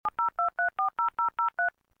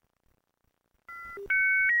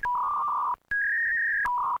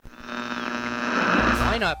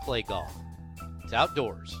not play golf? It's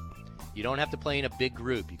outdoors. You don't have to play in a big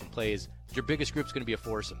group. You can play as your biggest group's going to be a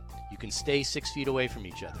foursome. You can stay 6 feet away from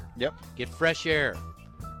each other. Yep. Get fresh air.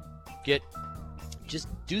 Just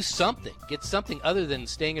do something. Get something other than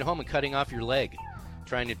staying at home and cutting off your leg,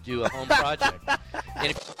 trying to do a home project.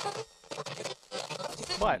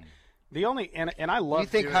 But the only and I love.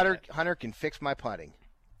 Do you think Hunter can fix my putting?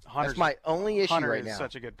 That's my only issue Hunter right is now.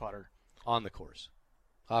 such a good putter. On the course.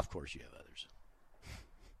 Off course, you have others.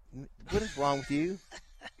 What is wrong with you?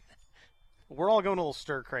 We're all going a little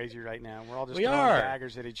stir crazy right now. We're all just throwing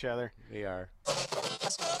daggers at each other. We are.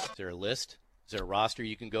 Is there a list? Is there a roster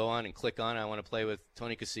you can go on and click on? I want to play with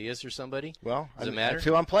Tony Casillas or somebody. Well, does it matter? That's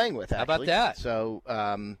who I'm playing with. Actually. How about that? So,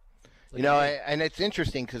 and it's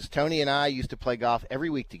interesting because Tony and I used to play golf every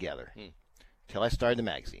week together until I started the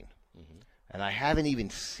magazine, and I haven't even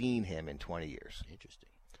seen him in 20 years. Interesting.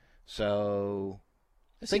 So,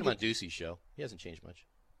 I seen him on Ducey's show. He hasn't changed much.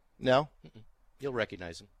 No, you'll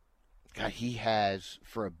recognize him. God, he has,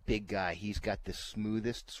 for a big guy, he's got the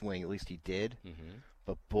smoothest swing. At least he did.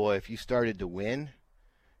 But boy, if you started to win,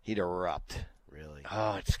 he'd erupt. Really?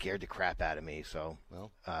 Oh, it scared the crap out of me. So,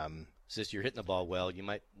 well, since you're hitting the ball well, you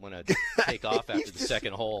might want to take off after the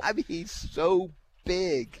second hole. I mean, he's so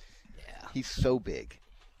big. Yeah. He's so big.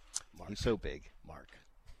 He's so big. Mark.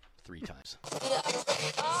 3 times.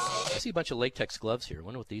 I see a bunch of latex gloves here. I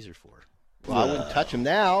wonder what these are for. Well, I wouldn't touch them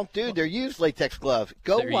now. Dude, they're used latex gloves.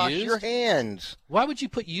 Go wash your hands. Why would you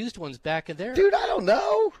put used ones back in there? Dude, I don't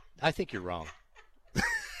know. I think you're wrong.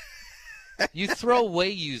 You throw away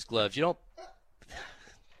used gloves. You don't.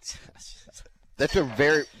 That's a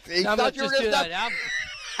very. I'm not just doing that.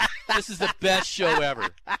 This is the best show ever.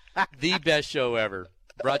 The best show ever.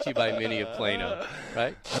 Brought to you by Mini of Plano,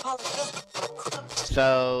 right?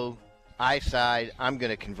 So, I decide I'm going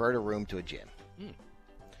to convert a room to a gym.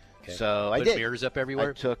 Okay. So I did. Mirrors up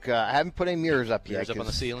everywhere? I haven't put any mirrors up yet. Mirrors up on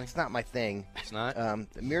the ceiling? It's not my thing. It's not?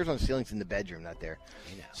 The mirrors on the ceiling's in the bedroom, not there.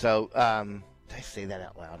 I know. So, did I say that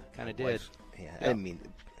out loud? Kind of did. Yeah, I didn't mean.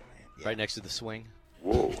 Yeah. Right next to the swing?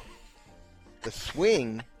 Whoa. The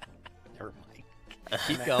swing? Never mind.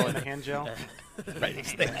 Keep going. The hand gel? Right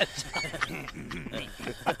next to that.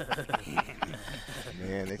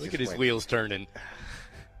 Man, look at his wheels turning.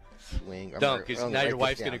 Swing. Don't, because now your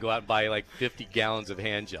wife's going to go out and buy like 50 gallons of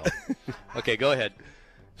hand gel. Okay, go ahead.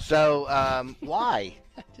 So, why?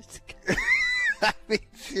 I mean,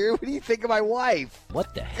 sir, what do you think of my wife?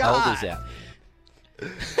 What the hell is that?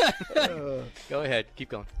 Go ahead. Keep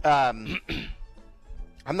going.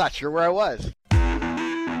 I'm not sure where I was.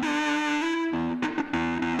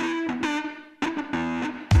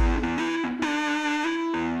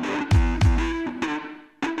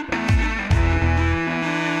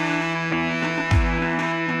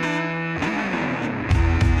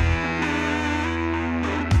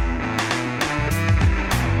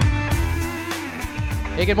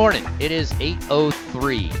 Hey, good morning. It is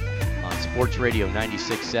 8:03 on Sports Radio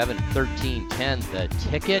 96.7, 1310 The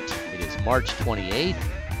Ticket. It is March 28th.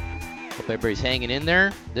 Hope everybody's hanging in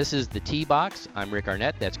there. This is the Tee Box. I'm Rick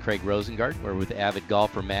Arnett. That's Craig Rosengart. We're with Avid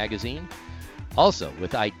Golfer Magazine. Also,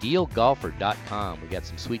 with IdealGolfer.com. We got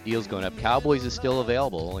some sweet deals going up. Cowboys is still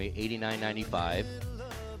available, only $89.95.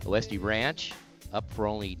 OSD Ranch up for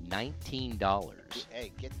only $19.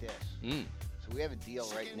 Hey, get this. So we have a deal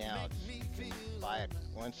right now. You can buy a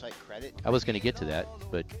on-site credit. I was going to get to that,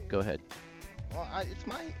 but go ahead. Well,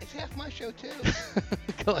 it's half my show too.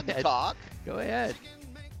 Go ahead. Talk. Go ahead.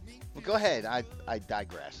 Well, go ahead. I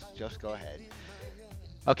digress. Just go ahead.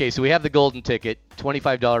 Okay, so we have the golden ticket,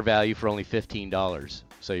 $25 value for only $15.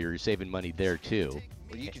 So you're saving money there too.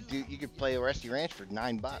 Well, you could play Rusty Ranch for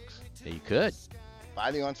 $9. Yeah, you could.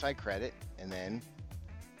 Buy the on-site credit and then.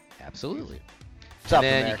 Absolutely. What's up,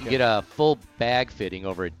 and then America? you can get a full bag fitting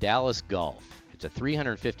over at Dallas Golf. It's a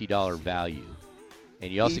 $350 value.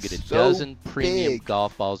 And you also get a dozen premium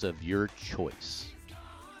golf balls of your choice.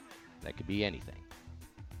 That could be anything.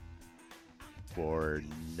 For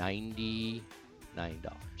 $99.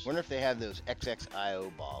 Wonder if they have those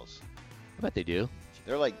XXIO balls. I bet they do.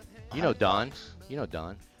 They're like You know Don. $100. You know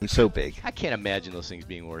Don. I'm so big. I can't imagine those things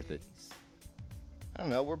being worth it. I don't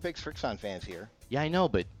know. We're big Strixon fans here. Yeah, I know,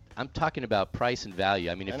 but I'm talking about price and value.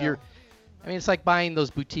 I mean, it's like buying those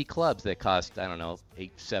boutique clubs that cost, I don't know,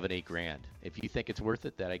 $8 grand. If you think it's worth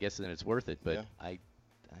it, I guess then it's worth it. But yeah. I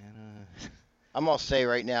don't know. I'm gonna say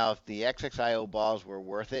right now, if the XXIO balls were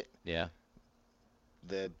worth it, yeah,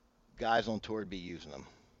 the guys on tour would be using them.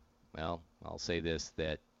 Well, I'll say this,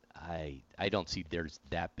 that I don't see there's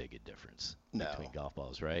that big a difference between golf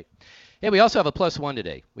balls, right? Hey, we also have a +1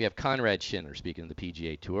 today. We have Conrad Schindler, speaking of the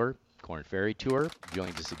PGA Tour. Corn Ferry Tour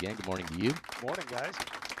joins us again. Good morning to you. Morning, guys.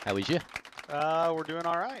 How is you? We're doing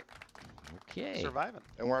all right. Okay. Surviving.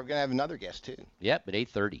 And we're going to have another guest, too. Yep, at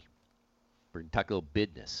 8:30. We're going to talk a little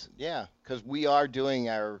business. Yeah, because we are doing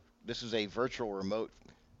this is a virtual remote.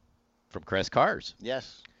 From Crest Cars.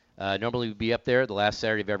 Yes. Normally we'd be up there the last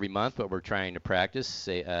Saturday of every month, but we're trying to practice.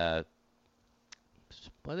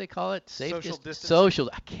 What do they call it? Social distancing. Social.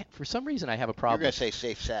 I can't. For some reason, I have a You're problem. going to say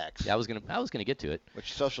safe sex. Yeah, I was gonna get to it.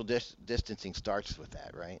 Which social distancing starts with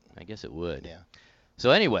that, right? I guess it would. Yeah.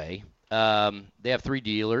 So anyway, they have 3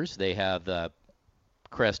 dealers. They have the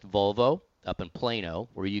Crest Volvo up in Plano,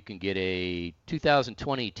 where you can get a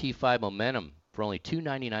 2020 T5 Momentum for only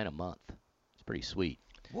 $299 a month. It's pretty sweet.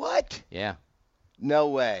 What? Yeah. No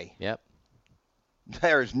way. Yep.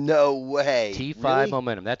 There's no way. T5 Really?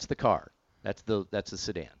 Momentum. That's the car. That's the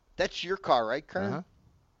sedan. That's your car, right, Kern? Uh-huh.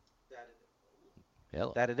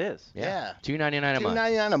 Hello. That it is. Yeah. $299 a month.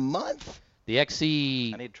 $299 a month? The I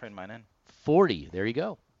XC40. need to trade mine in. There you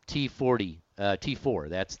go. T4.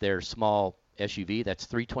 That's their small SUV. That's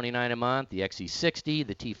 $329 a month. The XC60,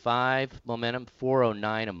 the T5 Momentum,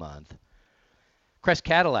 $409 a month. Crest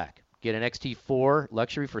Cadillac. Get an XT4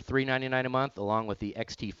 luxury for $399 a month, along with the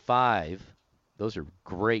XT5. Those are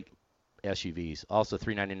great SUVs, also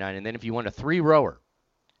 $399. And then if you want a 3-rower,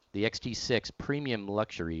 the XT6 Premium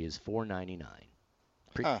Luxury is $499.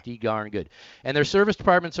 Pretty darn good. And their service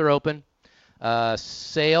departments are open.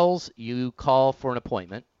 Sales, you call for an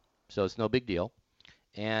appointment, so it's no big deal.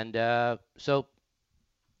 And so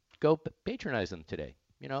go patronize them today.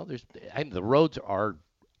 You know, the roads are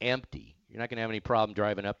empty. You're not going to have any problem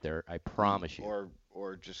driving up there, I promise you.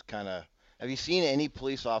 Or just kind of. Have you seen any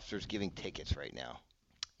police officers giving tickets right now?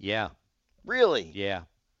 Yeah. Really? Yeah.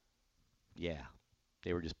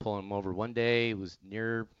 They were just pulling them over. One day it was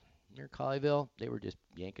near Colleyville. They were just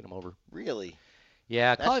yanking them over. Really?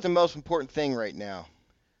 Yeah. That's the most important thing right now.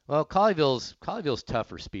 Well, Colleyville's tough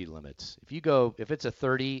for speed limits. If it's a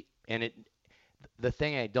 30, and the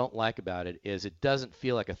thing I don't like about it is it doesn't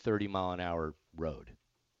feel like a 30-mile-an-hour road.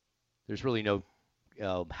 There's really no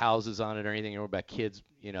houses on it or anything. Or about kids,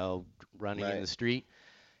 running in the street.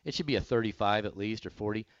 It should be a 35 at least or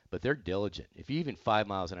 40, but they're diligent. If you even 5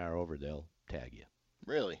 miles an hour over, they'll tag you.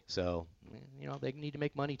 Really? So, they need to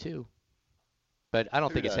make money too. But I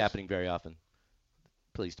don't think it's happening very often.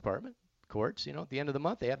 Police department, courts, at the end of the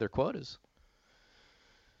month, they have their quotas.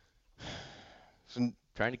 So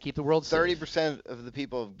trying to keep the world safe. 30% of the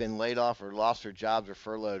people have been laid off or lost their jobs or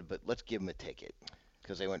furloughed, but let's give them a ticket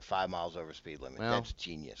because they went 5 miles over speed limit. Well, that's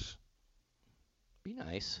genius. Be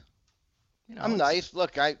nice. I'm nice.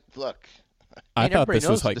 Look. I thought this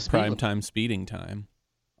was like prime time speeding time,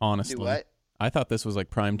 honestly. Do what? I thought this was like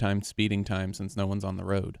prime time speeding time since no one's on the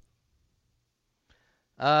road.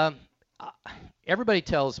 Everybody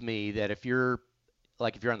tells me that if you're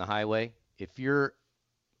on the highway, if you're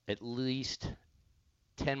at least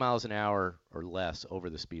 10 miles an hour or less over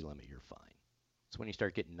the speed limit, you're fine. It's when you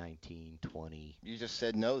start getting 19, 20. You just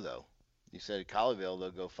said no, though. You said at Colleyville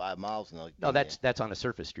they'll go 5 miles and they'll. No, that's on a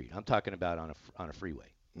surface street. I'm talking about on a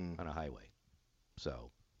freeway, on a highway.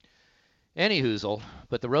 So, any hoozle,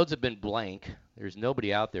 but the roads have been blank. There's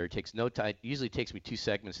nobody out there. It takes no time. Usually it takes me 2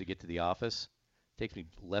 segments to get to the office. It takes me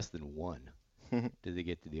less than 1 to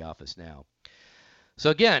get to the office now.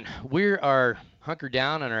 So again, we are hunkered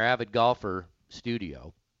down in our Avid Golfer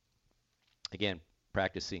studio. Again,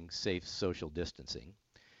 practicing safe social distancing.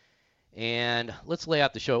 And let's lay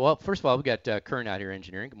out the show. Well, first of all, we got Kern out here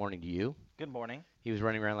engineering. Good morning to you. Good morning. He was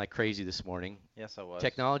running around like crazy this morning. Yes, I was.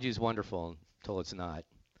 Technology is wonderful until it's not.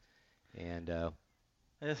 And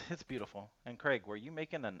it's beautiful. And Craig, were you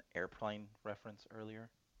making an airplane reference earlier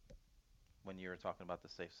when you were talking about the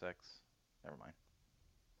safe sex? Never mind.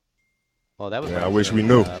 Well, that was. Yeah, I wish we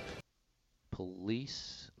knew.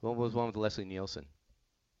 Police. What was one with Leslie Nielsen?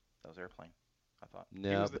 That was airplane, I thought. No.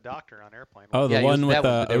 He was the doctor on Airplane. Oh, the Yeah, one with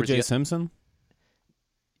O.J. O.J. Simpson?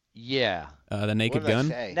 Yeah. The Naked What did I Gun?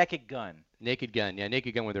 say? Naked Gun. Naked Gun. Yeah,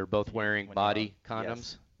 Naked Gun where they're both wearing When body you're on-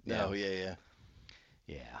 condoms. No, yeah.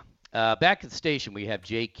 Yeah. Back at the station, we have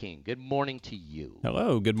Jay King. Good morning to you.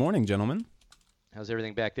 Hello. Good morning, gentlemen. How's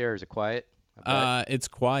everything back there? Is it quiet? It's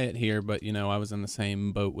quiet here, but, I was in the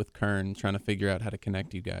same boat with Kern trying to figure out how to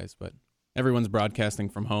connect you guys, but everyone's broadcasting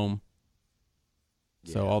from home.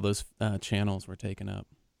 Yeah. So all those channels were taken up.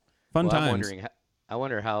 Fun Well, times. I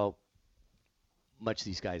wonder how much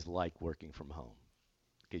these guys like working from home.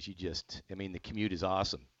 Because the commute is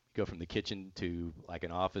awesome. You go from the kitchen to like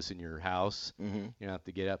an office in your house. Mm-hmm. You don't have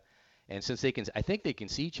to get up. And since I think they can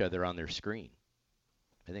see each other on their screen.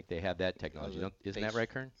 I think they have that technology. Isn't that right,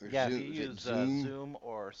 Kern? Yeah, Zoom, if you use Zoom? Zoom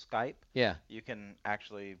or Skype, Yeah. you can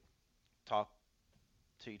actually talk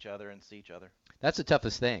to each other and see each other. That's the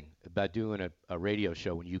toughest thing about doing a radio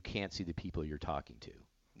show when you can't see the people you're talking to.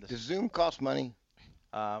 Does Zoom cost money?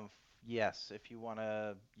 Yes, if you want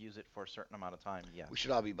to use it for a certain amount of time, yes. We should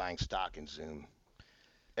all be buying stock in Zoom.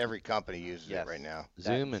 Every company uses Yes. it right now.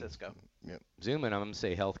 Zoom and and Cisco. Zoom and I'm going to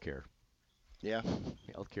say healthcare. Yeah.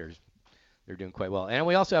 Healthcare, they're doing quite well. And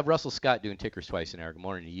we also have Russell Scott doing tickers twice an hour. Good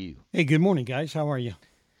morning to you. Hey, good morning, guys. How are you?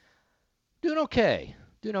 Doing okay.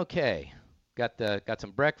 Doing okay. Got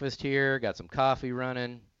some breakfast here. Got some coffee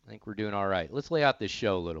running. I think we're doing all right. Let's lay out this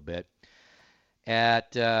show a little bit.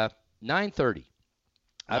 At 9:30,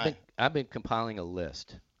 I've been compiling a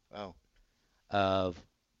list of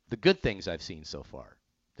the good things I've seen so far.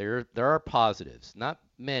 There are positives, not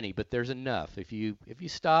many, but there's enough. If you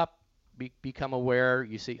stop, become aware,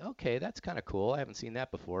 you see, okay, that's kind of cool. I haven't seen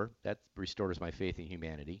that before. That restores my faith in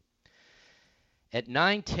humanity. At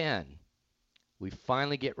 9:10, we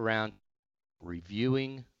finally get around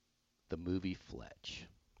reviewing the movie Fletch.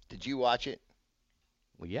 Did you watch it?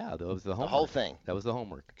 Well, yeah, that was the homework. The whole thing? That was the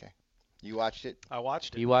homework. Okay. You watched it? I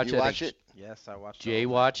watched it. You watched You it? watch it? Yes, I watched it. Jay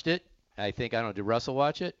watched it. I don't know, did Russell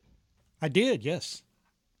watch it? I did, yes.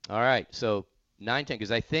 All right, so 9:10,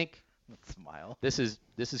 because I think Smile. this is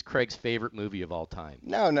Craig's favorite movie of all time.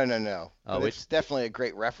 No. Oh, But it's definitely a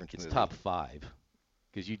great reference It's movie. top 5,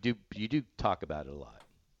 because you do talk about it a lot.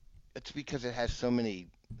 It's because it has so many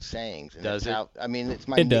sayings. And Does it's it? How, I mean, it's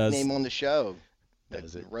my It does. nickname on the show.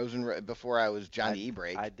 Does it? Before I was Johnny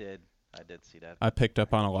Ebrake. I did see that. I picked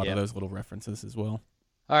up on a lot Yep. of those little references as well.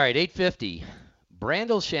 All right, 8:50,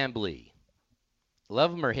 Brandel Chambly.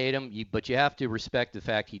 Love him or hate him, but you have to respect the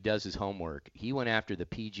fact he does his homework. He went after the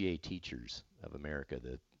PGA Teachers of America,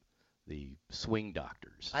 the swing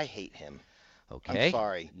doctors. I hate him. Okay. I'm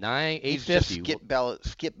sorry. 8:50. He's just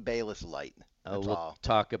Skip Bayless light. That's We'll all.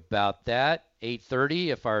 talk about that.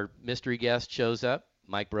 8:30, if our mystery guest shows up,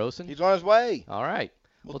 Mike Brosen. He's on his way. All right.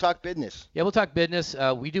 We'll talk business. Yeah, we'll talk business.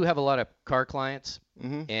 We do have a lot of car clients,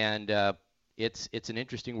 Mm-hmm. and it's an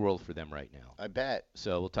interesting world for them right now. I bet.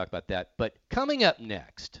 So we'll talk about that. But coming up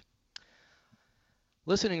next,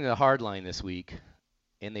 listening to the Hardline this week,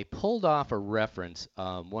 and they pulled off a reference,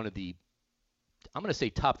 one of the, I'm going to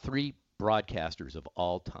say top 3 broadcasters of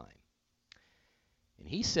all time. And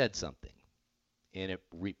he said something, and it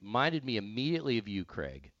reminded me immediately of you,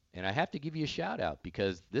 Craig. And I have to give you a shout out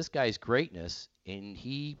because this guy's greatness, and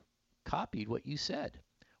he copied what you said.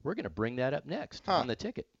 We're going to bring that up next on the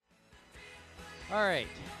ticket. All right,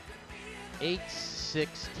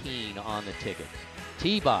 8:16 on the ticket.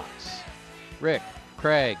 T-Box, Rick,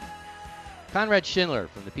 Craig, Conrad Schindler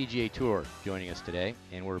from the PGA Tour joining us today,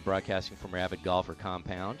 and we're broadcasting from our Avid Golfer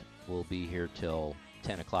compound. We'll be here till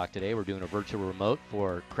 10 o'clock today. We're doing a virtual remote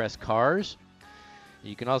for Crest Cars.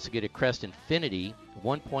 You can also get a Crest Infinity,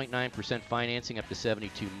 1.9% financing up to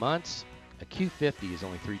 72 months. A Q50 is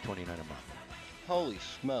only $329 a month. Holy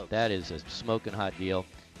smokes. That is a smoking hot deal.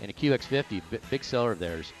 And a QX50, big seller of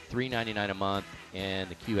theirs, $399 a month, and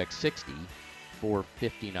the QX60,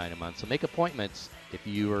 $459 a month. So make appointments if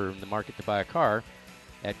you are in the market to buy a car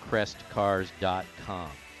at crestcars.com.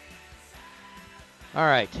 All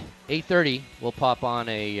right, 8:30, we'll pop on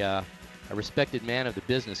a respected man of the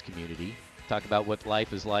business community, talk about what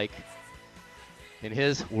life is like in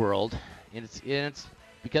his world, and it's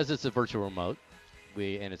because it's a virtual remote,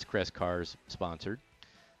 and it's Crest Cars sponsored,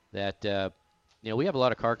 that we have a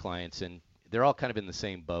lot of car clients, and they're all kind of in the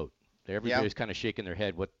same boat. Everybody's kind of shaking their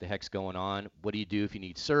head, what the heck's going on? What do you do if you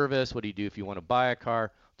need service? What do you do if you want to buy a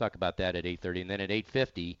car? We'll talk about that at 8:30. And then at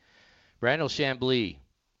 8:50, Brandel Chambly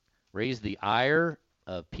raised the ire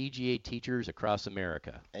of PGA teachers across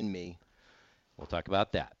America. And me. We'll talk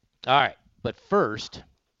about that. All right, but first,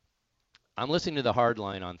 I'm listening to the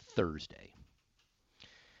Hardline on Thursday,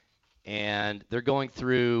 and they're going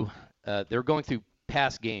through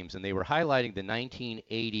past games, and they were highlighting the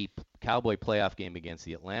 1980 Cowboy playoff game against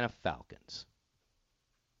the Atlanta Falcons.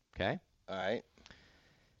 Okay? All right.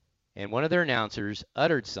 And one of their announcers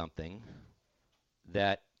uttered something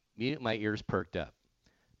that my ears perked up.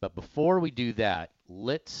 But before we do that,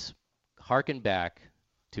 let's hearken back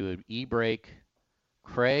to an e-break.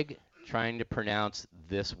 Craig trying to pronounce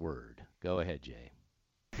this word. Go ahead, Jay.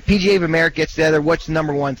 PGA of America gets together. What's the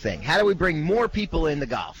number one thing? How do we bring more people into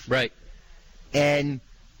golf? Right. And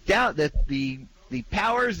down the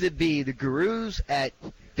powers that be, the gurus at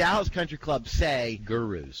Dallas Country Club say...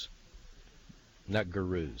 Gurus. Not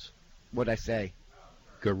gurus. What'd I say?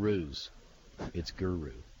 Gurus. It's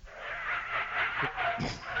guru.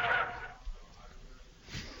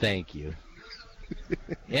 Thank you.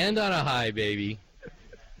 End on a high, baby.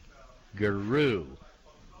 Guru.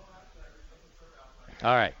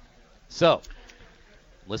 All right. So,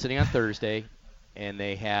 listening on Thursday, and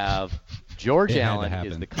they have George It had to Allen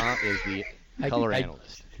happen. is the color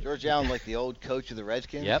analyst. George Allen, like the old coach of the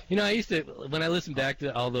Redskins. Yep. You know, I used to, when I listened back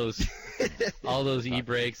to all those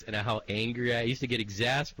e-breaks and how angry I used to get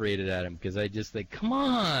exasperated at him because I just think, come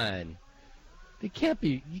on, you can't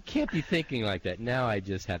be thinking like that. Now I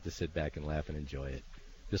just have to sit back and laugh and enjoy it,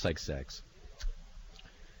 just like sex.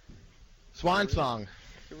 Swan song.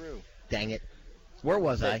 Guru. Dang it. Where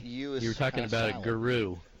was I? You You were talking about a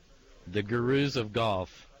guru, the gurus of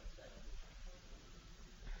golf.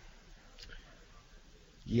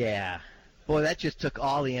 Yeah. Boy, that just took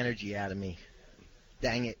all the energy out of me.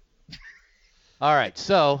 Dang it. All right,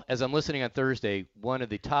 so as I'm listening on Thursday, one of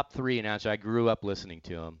the top 3 announcers, I grew up listening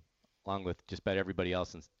to him, along with just about everybody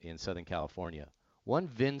else in Southern California. One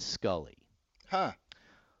Vin Scully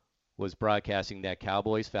was broadcasting that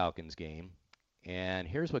Cowboys-Falcons game, and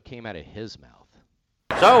here's what came out of his mouth.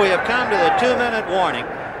 So we have come to the 2-minute warning.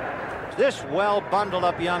 This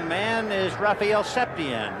well-bundled-up young man is Raphael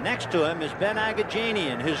Septien. Next to him is Ben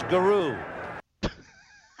Agajanian, his guru.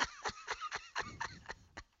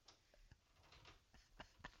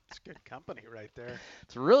 It's good company right there.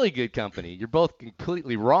 It's really good company. You're both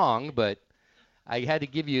completely wrong, but I had to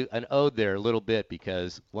give you an ode there a little bit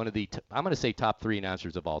because one of the I'm going to say top 3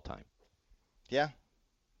 announcers of all time. Yeah.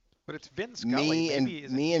 But it's Vin Scully.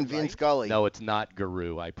 Me and Vin Scully. No, it's not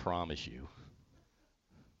Guru, I promise you.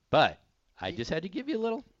 But I just had to give you a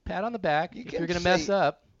little pat on the back if you're going to mess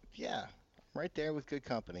up. Yeah, right there with good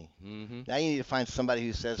company. Mm-hmm. Now you need to find somebody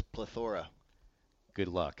who says plethora. Good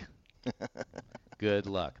luck. Good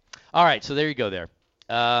luck. All right, so there you go there.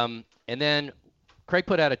 And then Craig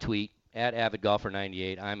put out a tweet at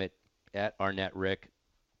AvidGolfer98. I'm at Arnett Rick.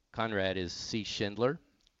 Conrad is C. Schindler.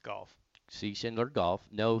 Golf. C. Schindler Golf.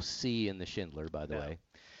 No C in the Schindler, by the way.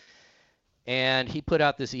 And he put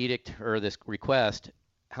out this edict or this request,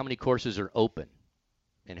 how many courses are open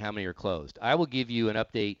and how many are closed. I will give you an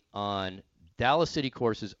update on Dallas City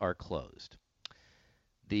courses are closed.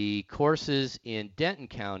 The courses in Denton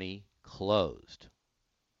County closed.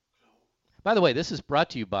 By the way, this is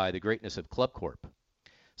brought to you by the greatness of Club Corp.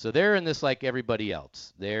 So they're in this like everybody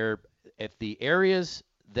else. They're at the areas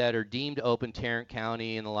that are deemed open, Tarrant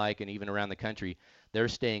County and the like, and even around the country, they're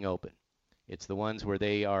staying open. It's the ones where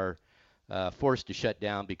they are forced to shut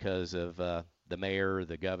down because of the mayor,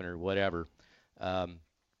 the governor, whatever.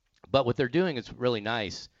 But what they're doing is really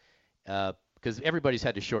nice because everybody's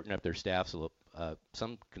had to shorten up their staffs a little,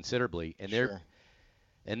 some considerably,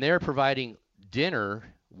 and they're providing dinner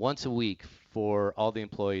once a week for all the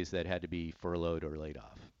employees that had to be furloughed or laid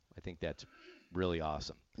off. I think that's really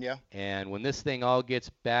awesome. Yeah. And when this thing all gets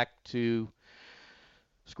back to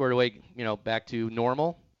squared away, back to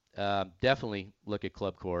normal, definitely look at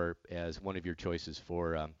Club Corp as one of your choices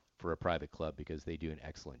for a private club because they do an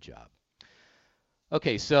excellent job.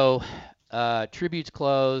 Okay, so Tribute's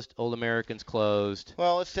closed, Old American's closed.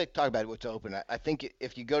 Well, let's talk about what's open. I think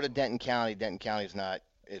if you go to Denton County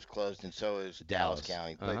is closed, and so is Dallas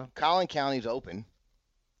County. But Collin County's open.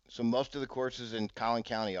 So most of the courses in Collin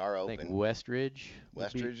County are open. I think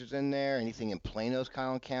Westridge is in there. Anything in Plano's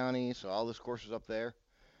Collin County. So all those courses up there.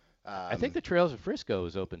 I think the Trails of Frisco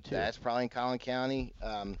is open too. That's probably in Collin County.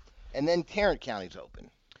 And then Tarrant County's open.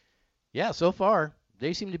 Yeah, so far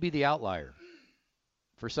they seem to be the outlier.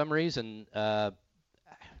 For some reason,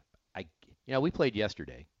 we played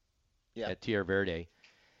yesterday at Tierra Verde,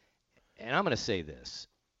 and I'm going to say this.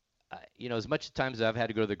 As much times as I've had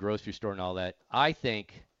to go to the grocery store and all that, I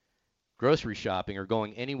think grocery shopping or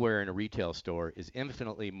going anywhere in a retail store is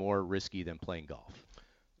infinitely more risky than playing golf.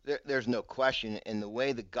 There's no question in the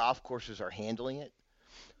way the golf courses are handling it.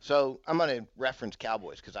 So I'm going to reference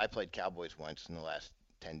Cowboys because I played Cowboys once in the last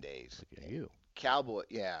 10 days. Look at you. Cowboy,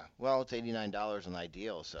 yeah. Well, it's $89 on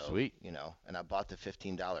Ideal, so sweet. And I bought the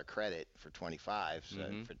 $15 credit for $25, so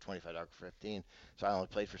for $25 for 15, so I only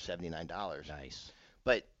played for $79. Nice.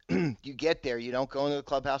 But you get there, you don't go into the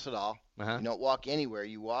clubhouse at all. Uh-huh. You don't walk anywhere.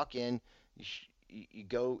 You walk in, you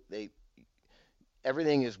go.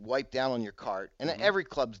 Everything is wiped down on your cart, and every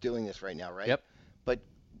club's doing this right now, right? Yep.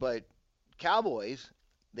 But Cowboys,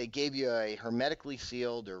 they gave you a hermetically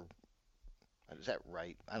sealed or. Is that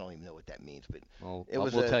right? I don't even know what that means, but we'll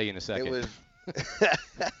tell you in a second. It was.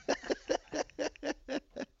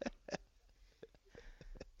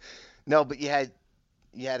 No, but you had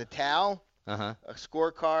a towel, a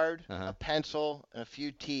scorecard, a pencil, and a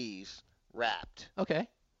few tees wrapped. Okay.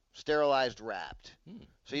 Sterilized, wrapped.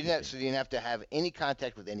 So you didn't have to have any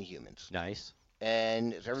contact with any humans. Nice.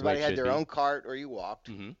 And everybody had their own cart, or you walked.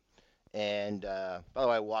 Mm-hmm. And by the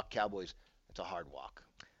way, I walked Cowboys. It's a hard walk.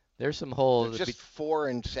 There's some holes. It's just 4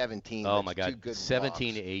 and 17. Oh That's my two God, good 17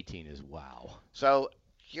 walks. to 18 is wow. So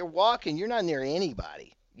you're walking. You're not near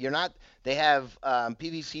anybody. You're not. They have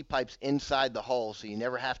PVC pipes inside the hole, so you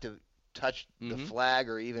never have to touch the flag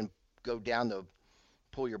or even go down to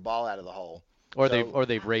pull your ball out of the hole. Or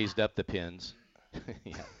they've raised up the pins.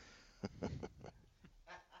 Yeah.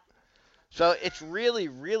 So it's really,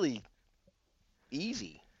 really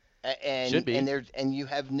easy, and Should be. and you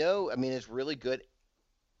have no. I mean, it's really good,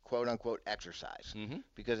 quote unquote, exercise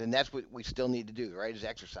and that's what we still need to do, right? Is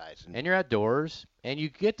exercise. And you're outdoors, and you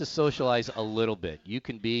get to socialize a little bit. You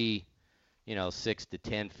can be, 6 to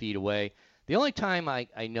 10 feet away. The only time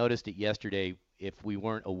I noticed it yesterday, if we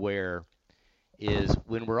weren't aware, is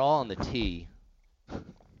when we're all on the tee.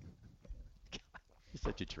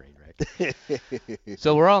 Such a train wreck.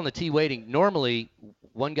 So we're all on the tee waiting. Normally,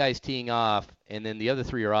 one guy's teeing off, and then the other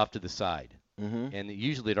three are off to the side. And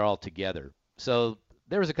usually they're all together. So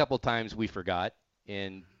there was a couple of times we forgot,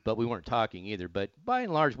 but we weren't talking either. But by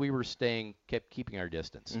and large, we were kept keeping our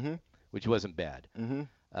distance, which wasn't bad.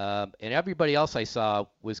 And everybody else I saw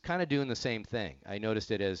was kind of doing the same thing. I noticed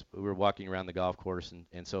it as we were walking around the golf course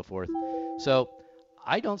and so forth. So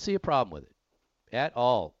I don't see a problem with it at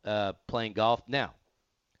all, playing golf. Now,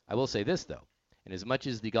 I will say this, though. And as much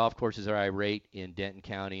as the golf courses are irate in Denton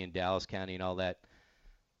County and Dallas County and all that,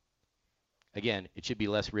 again, it should be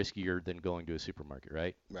less riskier than going to a supermarket,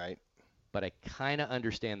 right? Right. But I kind of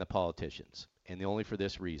understand the politicians, and the only for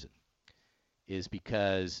this reason is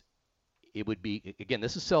because it would be, again,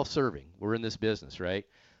 this is self-serving. We're in this business, right?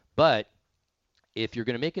 But if you're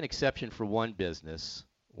going to make an exception for one business,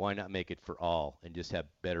 why not make it for all and just have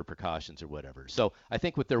better precautions or whatever? So I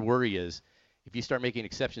think what their worry is, if you start making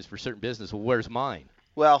exceptions for certain business, well, where's mine?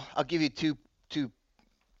 Well, I'll give you two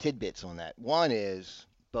tidbits on that. One is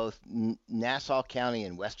both Nassau County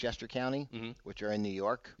and Westchester County, which are in New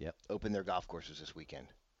York, open their golf courses this weekend.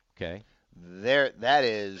 Okay. That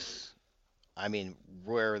is, I mean,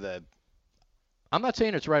 where the... I'm not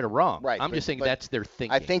saying it's right or wrong. Right. I'm just saying that's their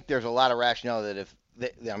thinking. I think there's a lot of rationale that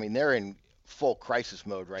they're in full crisis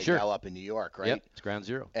mode right now up in New York, right? Yep, it's ground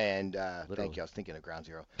zero. And thank you. I was thinking of ground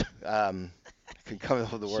zero. Couldn't come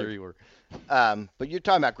up with the word. Sure you were. But you're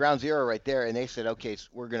talking about ground zero right there, and they said, okay, so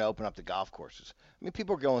we're going to open up the golf courses. I mean,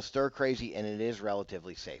 people are going stir crazy, and it is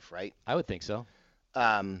relatively safe, right? I would think so.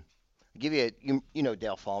 Give you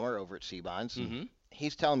Dale Falmer over at Seabonds.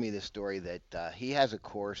 He's telling me this story that he has a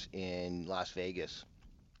course in Las Vegas,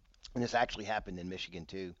 and this actually happened in Michigan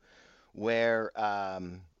too, where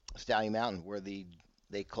Stallion Mountain, where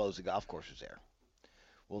they closed the golf courses there.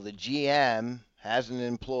 Well, the GM has an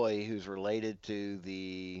employee who's related to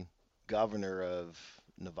the governor of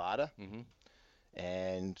Nevada,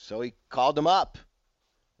 and so he called him up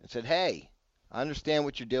and said, "Hey, I understand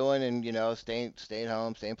what you're doing, and stay at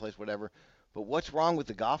home, stay in place, whatever. But what's wrong with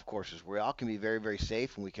the golf courses where all can be very, very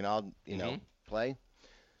safe and we can all, play?"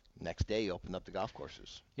 Next day, you opened up the golf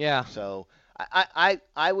courses. Yeah. So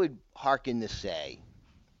I would hearken to say,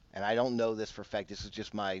 and I don't know this for a fact, this is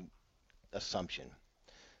just my assumption,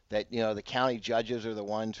 that the county judges are the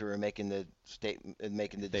ones who are making the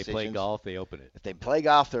decisions. They play golf, they open it. If they play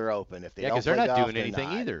golf, they're open. If they don't because play they're not golf, doing anything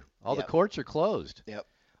not. either. All the courts are closed. Yep.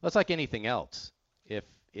 Well, it's like anything else.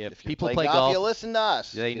 If people play golf, you listen to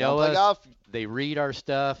us. They if know us. Golf, they read our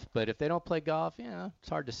stuff. But if they don't play golf, it's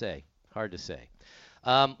hard to say. What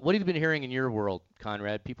have you been hearing in your world,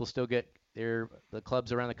 Conrad? People still get the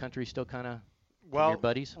clubs around the country still kind of your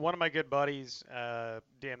buddies? One of my good buddies,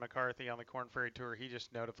 Dan McCarthy on the Corn Ferry Tour, he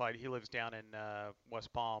just notified, he lives down in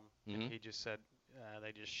West Palm, and he just said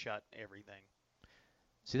they just shut everything.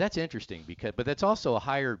 See, that's interesting but that's also a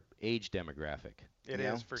higher age demographic. It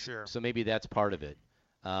is for sure. So maybe that's part of it.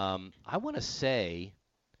 I want to say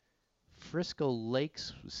Frisco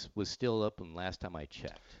Lakes was still open last time I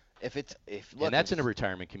checked. And that's in a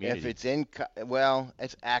retirement community. If it's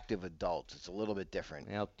it's active adults. It's a little bit different.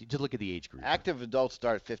 Now, just look at the age group. Active adults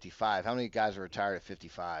start at 55. How many guys are retired at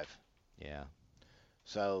 55? Yeah.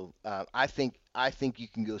 So I think you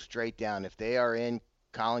can go straight down. If they are in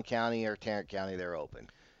Collin County or Tarrant County, they're open.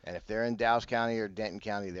 And if they're in Dallas County or Denton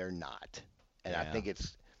County, they're not. And I think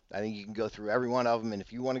you can go through every one of them. And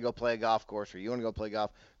if you want to go play a golf course or you want to go play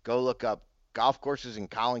golf, go look up golf courses in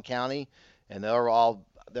Collin County, and they'll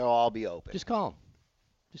all be open. Just call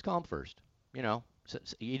them first. So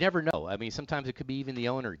you never know. I mean, sometimes it could be even the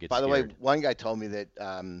owner gets scared. By the way, one guy told me that,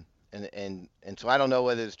 and so I don't know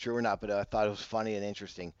whether it's true or not, but I thought it was funny and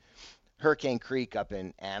interesting. Hurricane Creek up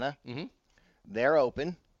in Anna, they're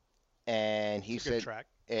open, and he said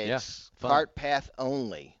it's cart path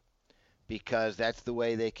only, because that's the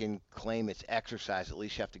way they can claim it's exercise. At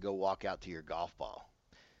least you have to go walk out to your golf ball.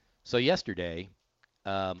 So yesterday,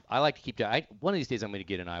 I like to keep one of these days I'm going to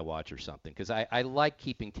get an iWatch or something because I like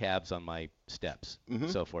keeping tabs on my steps and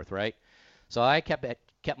so forth, right? So I kept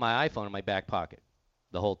my iPhone in my back pocket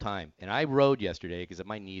the whole time, and I rode yesterday because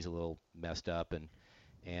my knee's a little messed up,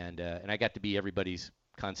 and I got to be everybody's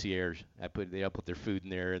concierge. They put their food in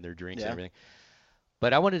there and their drinks and everything.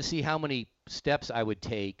 But I wanted to see how many steps I would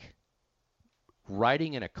take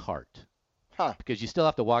riding in a cart. Huh. Because you still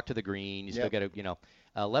have to walk to the green. You still got to,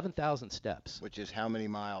 11,000 steps. Which is how many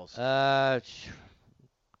miles? 3.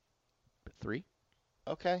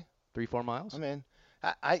 Okay. 3-4 miles. I'm in.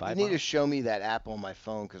 You need to show me that app on my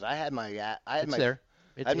phone because I had my It's there.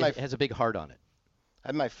 It has a big heart on it. I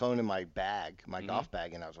had my phone in my bag, my golf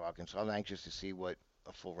bag, and I was walking, so I'm anxious to see what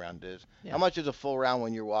a full round is. Yeah. How much is a full round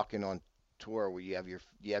when you're walking on tour where you have your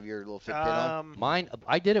little Fitbit on? Mine,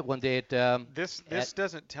 I did it one day at this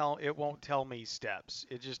doesn't tell, it won't tell me steps.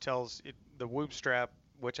 It just tells the Whoop strap,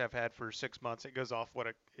 which I've had for 6 months. It goes off what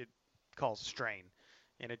it calls strain,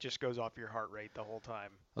 and it just goes off your heart rate the whole time.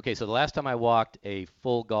 Okay, so the last time I walked a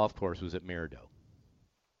full golf course was at Merido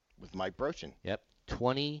with Mike Brochin. Yep,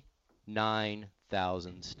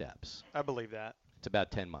 29,000 steps. I believe that. It's about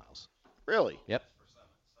 10 miles. Really? Yep.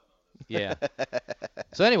 Yeah.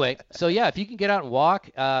 So anyway, if you can get out and walk,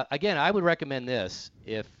 again, I would recommend this.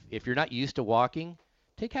 If you're not used to walking,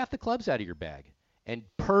 take half the clubs out of your bag and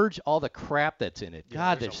purge all the crap that's in it. Yeah,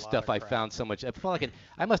 God, there's there's a lot stuff of I crap. found so much. I felt like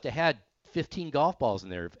I must have had 15 golf balls in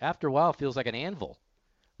there. After a while, it feels like an anvil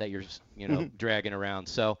that you're dragging around.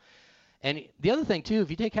 So, and the other thing too, if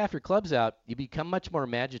you take half your clubs out, you become much more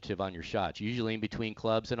imaginative on your shots, usually in between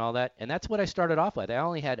clubs and all that. And that's what I started off with. I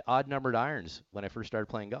only had odd-numbered irons when I first started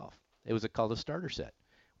playing golf. It was called a starter set.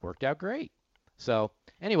 Worked out great. So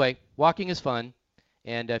anyway, walking is fun,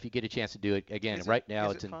 and if you get a chance to do it, again, right now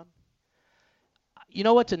it's fun? You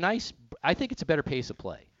know what's I think it's a better pace of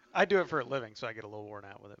play. I do it for a living, so I get a little worn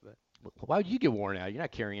out with it, but Why would you get worn out? You're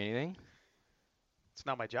not carrying anything. it's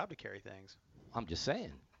not my job to carry things. I'm just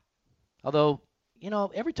saying. Although,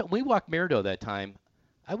 every time we walked Merido that time,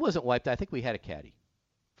 I wasn't wiped out. I think we had a caddy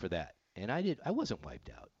for that, and I wasn't wiped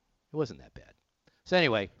out. It wasn't that bad. So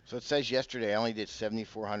anyway. So it says yesterday I only did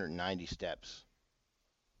 7,490 steps.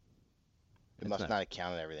 It must not have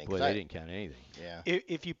counted everything. Boy, they didn't count anything. Yeah.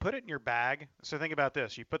 If you put it in your bag, so think about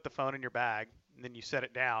this. You put the phone in your bag, and then you set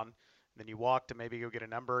it down, and then you walk to maybe go get a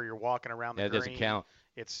number, or you're walking around the green. That doesn't count.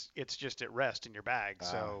 It's just at rest in your bag.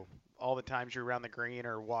 So all the times you're around the green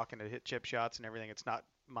or walking to hit chip shots and everything, it's not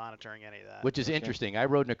monitoring any of that. Which is interesting. I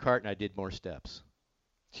rode in a cart and I did more steps.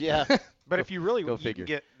 Yeah. But if you really go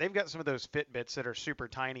figure. They've got some of those Fitbits that are super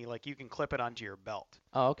tiny, like you can clip it onto your belt.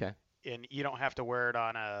 Oh, okay. And you don't have to wear it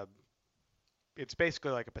on it's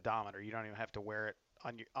basically like a pedometer. You don't even have to wear it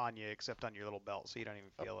on you except on your little belt, so you don't even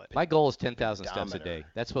feel it. My goal is 10,000 steps a day.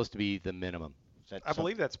 That's supposed to be the minimum. I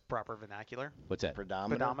believe that's proper vernacular. What's that?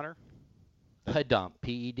 Pedometer?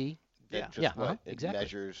 P-E-D? Yeah. It exactly.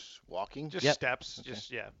 measures walking? Just steps. Okay.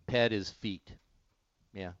 Just, yeah. Ped is feet.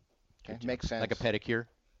 Yeah. Okay. Makes sense. Like a pedicure.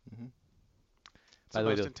 Mm-hmm. It's the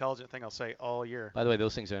most intelligent thing I'll say all year. By the way,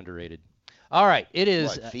 those things are underrated. All right. It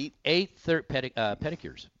is feet? 8:30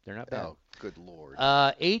 pedicures. They're not bad. Oh, good Lord.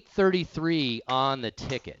 8:33 on the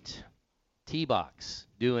ticket. T-Box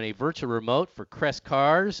doing a virtual remote for Crest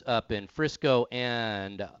Cars up in Frisco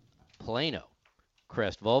and Plano.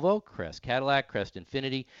 Crest Volvo, Crest Cadillac, Crest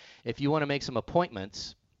Infiniti. If you want to make some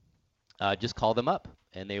appointments, just call them up,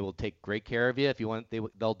 and they will take great care of you. If you want,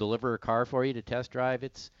 they'll deliver a car for you to test drive.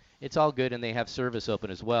 It's all good, and they have service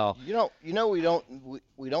open as well. We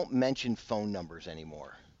don't mention phone numbers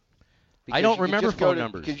anymore. I don't remember phone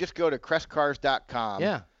numbers. You can just go to crestcars.com.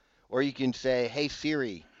 Yeah. Or you can say, "Hey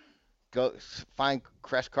Siri, go find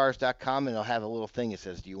crestcars.com," and it'll have a little thing that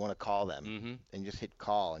says, "Do you want to call them?" Mm-hmm. And just hit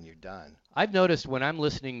call, and you're done. I've noticed when I'm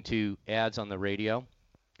listening to ads on the radio,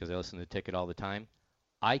 because I listen to the ticket all the time,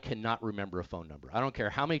 I cannot remember a phone number. I don't care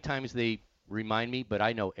how many times they remind me, but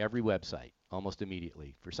I know every website almost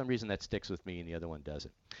immediately. For some reason, that sticks with me, and the other one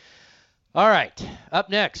doesn't. All right. Up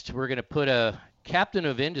next, we're going to put a captain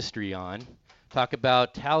of industry on, talk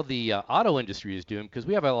about how the auto industry is doing, because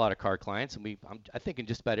we have a lot of car clients, and I think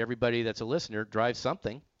just about everybody that's a listener drives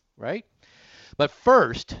something, right? But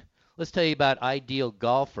first, let's tell you about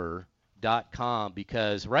idealgolfer.com,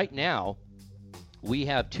 because right now we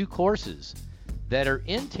have 2 courses that are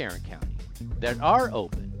in Tarrant County that are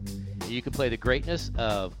open. You can play the greatness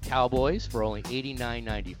of Cowboys for only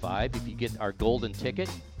 $89.95. If you get our golden ticket,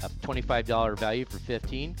 a $25 value for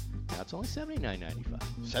 $15, now it's only $79.95.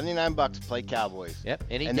 $79 to play Cowboys. Yep,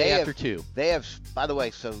 day after 2. They have, by the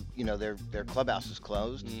way, so their clubhouse is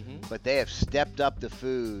closed, but they have stepped up the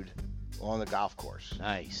food on the golf course.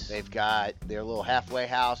 Nice. They've got their little halfway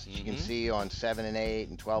house that you can Mhm. see on 7 and 8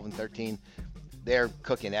 and 12 and 13. They're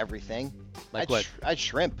cooking everything. Like I'd what? I'd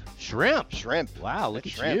shrimp. Shrimp. Shrimp. Wow, look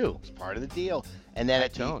I'd at shrimp. you. It's part of the deal. And then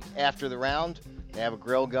High-toned. after the round, they have a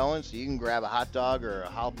grill going, so you can grab a hot dog or a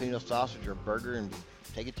jalapeno sausage or a burger and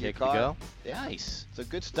take it to your Take it car. to go. Yeah. Nice. It's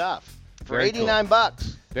good stuff. For Very cool.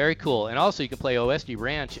 $89. Very cool. And also, you can play OSD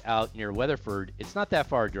Ranch out near Weatherford. It's not that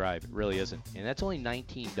far a drive. It really isn't. And that's only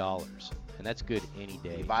 $19. And that's good any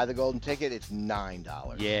day. You buy the golden ticket, it's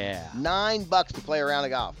 $9. Yeah. $9 to play a round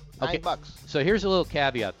of golf. Okay. $9. So here's a little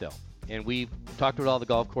caveat, though. And we've talked with all the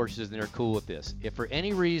golf courses, and they're cool with this. If for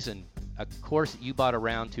any reason a course that you bought a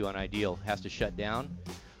round to on Ideal has to shut down,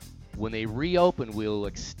 when they reopen, we'll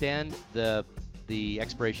extend the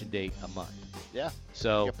expiration date a month. Yeah.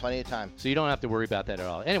 So You got plenty of time. So you don't have to worry about that at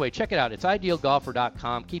all. Anyway, check it out. It's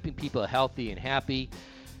idealgolfer.com, keeping people healthy and happy.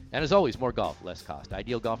 And as always, more golf, less cost.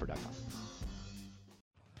 Idealgolfer.com.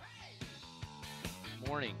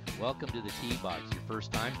 Morning. Welcome to the Tee Box. Your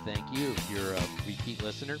first time, thank you. If you're a repeat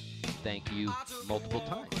listener, thank you multiple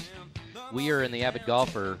times. We are in the Avid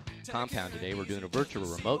Golfer compound today. We're doing a virtual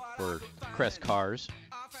remote for Crest Cars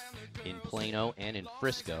in Plano and in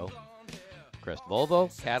Frisco. Crest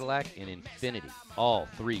Volvo, Cadillac, and Infinity. All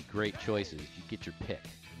three great choices. You get your pick.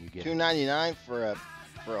 You get $299 for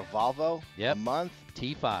a Volvo Yep. a month.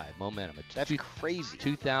 T5 Momentum. It's That's crazy.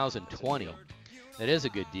 2020. That is a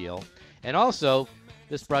good deal. And also,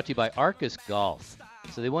 this is brought to you by Arcus Golf.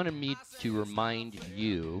 So they wanted me to remind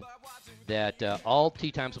you that all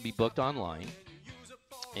tee times will be booked online.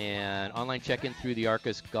 And online check-in through the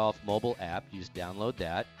Arcus Golf mobile app. You just download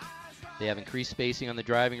that. They have increased spacing on the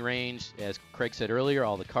driving range. As Craig said earlier,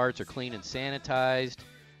 all the carts are clean and sanitized.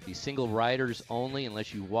 These single riders only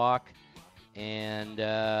unless you walk. And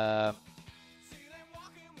there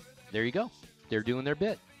you go. They're doing their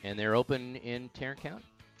bit. And they're open in Tarrant County.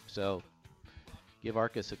 So give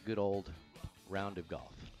Arcus a good old round of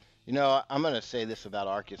golf. You know, I'm going to say this about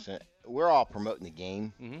Arcus. We're all promoting the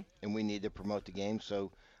game, Mhm. and we need to promote the game.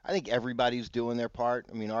 So I think everybody's doing their part.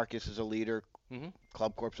 I mean, Arcus is a leader. Mhm.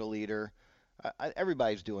 Club Corp's a leader.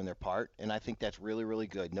 Everybody's doing their part, and I think that's really, really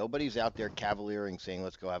good. Nobody's out there cavaliering saying,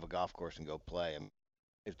 let's go have a golf course and go play.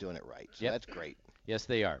 Is doing it right. So Yep. that's great. Yes,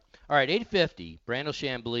 they are. All right, 8:50, Brandel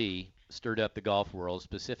Chambly stirred up the golf world,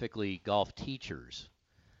 specifically golf teachers,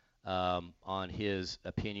 on his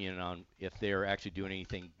opinion on if they're actually doing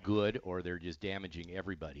anything good or they're just damaging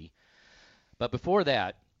everybody. But before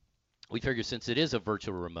that, we figured since it is a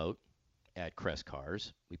virtual remote at Crest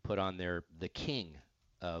Cars, we put on there the king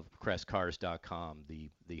of CrestCars.com,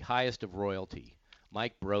 the highest of royalty,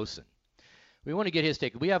 Mike Brosen. We want to get his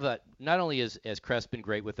take. We have not only has Crest been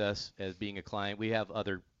great with us as being a client, we have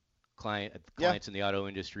other clients in the auto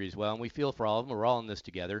industry as well, and we feel for all of them. We're all in this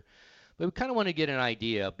together. But we kind of want to get an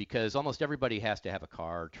idea because almost everybody has to have a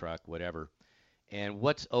car, truck, whatever. And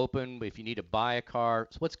what's open if you need to buy a car.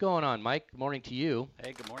 So what's going on, Mike? Good morning to you.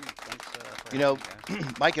 Hey, good morning. Thanks for You know, having me,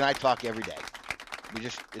 guys. Mike and I talk every day.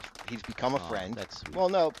 He's become a Aw, friend. that's sweet. Well,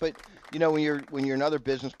 no, but you know, when you're another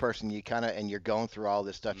business person, you kind of and you're going through all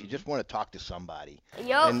this stuff, you just want to talk to somebody.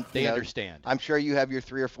 Yup. And, They you know, understand. I'm sure you have your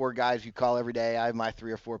 3 or 4 guys you call every day. I have my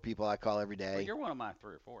 3 or 4 people I call every day. Well, you're one of my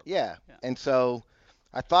 3 or 4. Yeah. Yeah. And so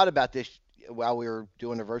I thought about this while we were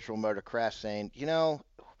doing the virtual motor crash, saying, you know,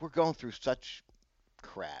 we're going through such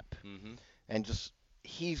crap, Mm-hmm. and just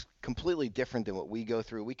he's completely different than what we go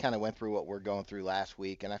through. We kind of went through what we're going through last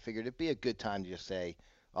week, and I figured it'd be a good time to just say,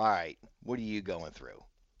 all right, what are you going through?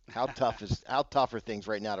 How tough are things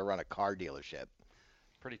right now to run a car dealership?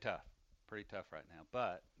 Pretty tough right now.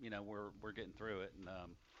 But you know, we're getting through it, and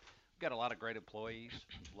we've got a lot of great employees,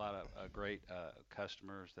 a lot of great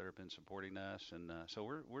customers that have been supporting us, and so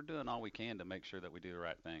we're doing all we can to make sure that we do the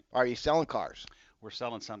right thing. Are you selling cars? We're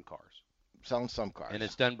selling some cars. Selling some cars. And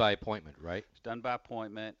it's done by appointment, right? It's done by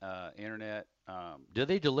appointment, internet. Do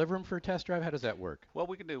they deliver them for a test drive? How does that work? Well,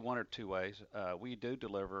 we can do one or two ways. We do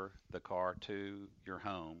deliver the car to your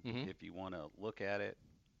home. Mhm. If you want to look at it,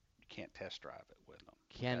 you can't test drive it with them.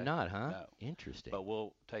 Cannot, huh? No. Interesting. But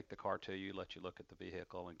we'll take the car to you, let you look at the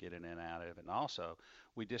vehicle and get in and out of it. And also,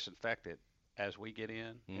 we disinfect it as we get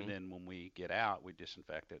in, Mhm. and then when we get out, we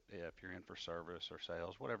disinfect it if you're in for service or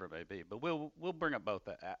sales, whatever it may be. But we'll bring it both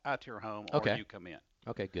out to your home Okay. or you come in.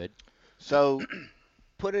 Okay, good. So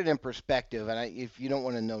put it in perspective, and if you don't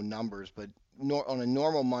want to know numbers, but on a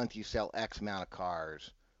normal month you sell X amount of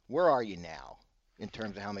cars. Where are you now in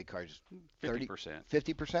terms of how many cars? 50%.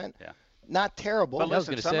 50%? Yeah. Not terrible. But I was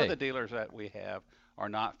listen, gonna some say. of the dealers that we have are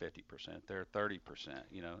not 50%. They're 30%,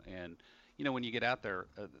 you know, and you know, when you get out there,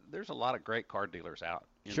 there's a lot of great car dealers out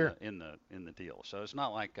in Sure. the deal. So it's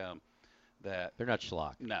not like that They're not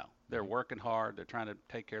schlock. no, they're working hard. They're trying to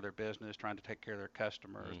take care of their business, trying to take care of their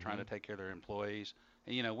customers, trying to take care of their employees.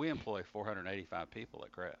 And you know, we employ 485 people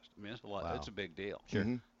at Crest. I mean, it's a lot. Wow. It's a big deal. Sure.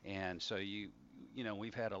 And so you know,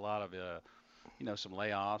 we've had a lot of some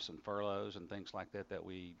layoffs and furloughs and things like that that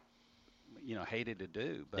we hated to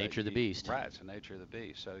do. But Nature of the beast. Right, it's the nature of the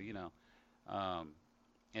beast. So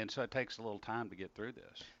and so it takes a little time to get through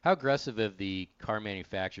this. How aggressive have the car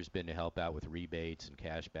manufacturers been to help out with rebates and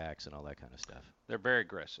cashbacks and all that kind of stuff? They're very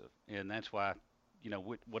aggressive, and that's why,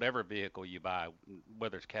 whatever vehicle you buy,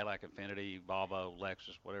 whether it's Cadillac, Infiniti, Volvo,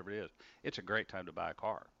 Lexus, whatever it is, it's a great time to buy a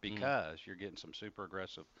car because you're getting some super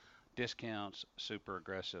aggressive discounts, super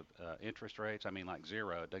aggressive interest rates. I mean, like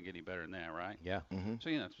zero. It doesn't get any better than that, right? Yeah. So,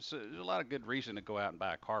 there's a lot of good reason to go out and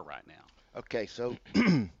buy a car right now. Okay, so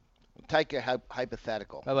take a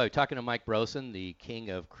hypothetical. By the way, talking to Mike Brosen, the king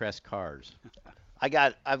of Crest cars. I've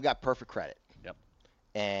got perfect credit. Yep.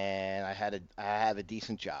 And I have a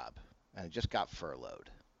decent job, and I just got furloughed.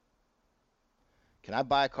 Can I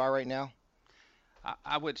buy a car right now?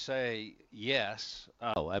 I would say yes.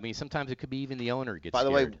 I mean, sometimes it could be even the owner gets By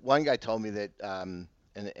the scared. way, one guy told me that, and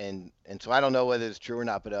so I don't know whether it's true or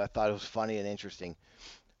not, but I thought it was funny and interesting.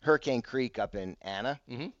 Hurricane Creek up in Anna,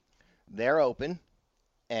 they're open,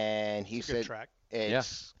 and he It's a good said track.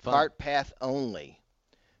 it's fun. cart path only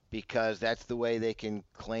because that's the way they can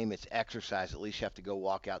claim it's exercise. At least you have to go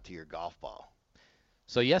walk out to your golf ball.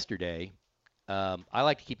 So yesterday, I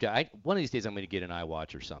like to keep one of these days I'm going to get an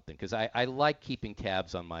iWatch or something because I like keeping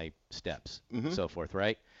tabs on my steps and so forth,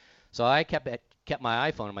 right? So I kept my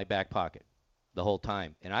iPhone in my back pocket the whole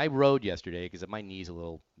time, and I rode yesterday because my knee's a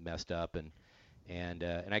little messed up, and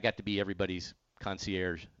I got to be everybody's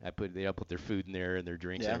concierge. They'll put their food in there and their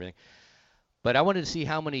drinks and everything. But I wanted to see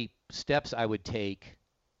how many steps I would take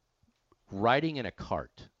riding in a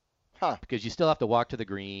cart. Because you still have to walk to the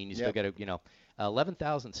green. You still got to,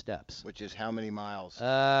 11,000 steps. Which is how many miles?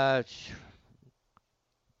 3.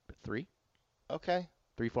 Okay.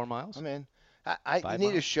 3-4 miles. I'm in. You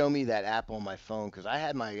need to show me that app on my phone because I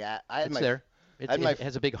had my It's there. It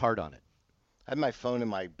has a big heart on it. I had my phone in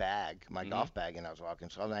my bag, my golf bag, and I was walking.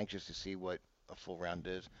 So I'm anxious to see what a full round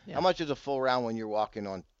is. Yeah. How much is a full round when you're walking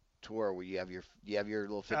on tour? Where you have your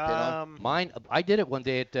little Fitbit on? Mine. I did it one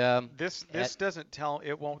day at. This doesn't tell.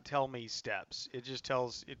 It won't tell me steps. It just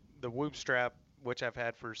tells the Whoop strap, which I've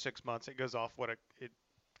had for 6 months. It goes off what it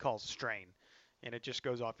calls strain, and it just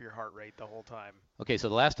goes off your heart rate the whole time. Okay, so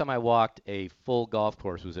the last time I walked a full golf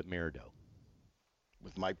course was at Miradoux.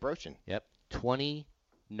 With Mike Brochin. Yep,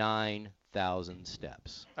 29,000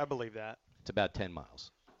 steps. I believe that. It's about 10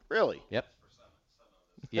 miles. Really? Yep.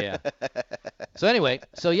 Yeah. So anyway,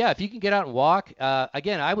 if you can get out and walk,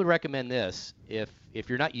 again, I would recommend this. If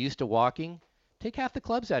you're not used to walking, take half the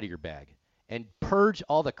clubs out of your bag and purge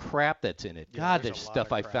all the crap that's in it. Yeah, God, there's there's a lot stuff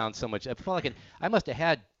of I crap. found so much. I felt like I must have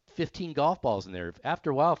had 15 golf balls in there.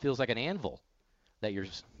 After a while, it feels like an anvil that you're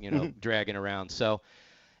dragging around. So,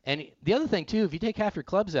 and the other thing too, if you take half your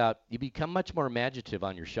clubs out, you become much more imaginative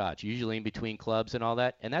on your shots, usually in between clubs and all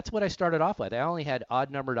that. And that's what I started off with. I only had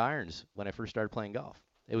odd-numbered irons when I first started playing golf.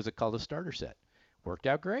 It was called a starter set. Worked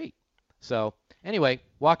out great. So anyway,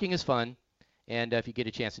 walking is fun, and if you get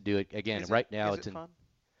a chance to do it, again, right now it's fun?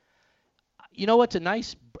 You know what's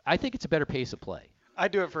I think it's a better pace of play. I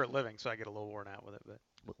do it for a living, so I get a little worn out with it, but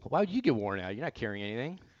Why would you get worn out? You're not carrying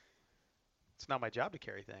anything. it's not my job to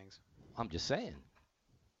carry things. I'm just saying.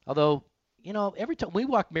 Although, every time we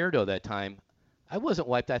walked Miradoux that time, I wasn't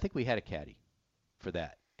wiped out. I think we had a caddy for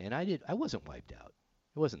that, and I wasn't wiped out.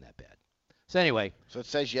 It wasn't that bad. So anyway. So it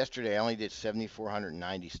says yesterday I only did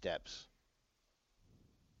 7,490 steps.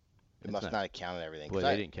 It must not have counted everything. Boy,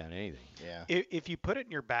 they didn't count anything. Yeah. If you put it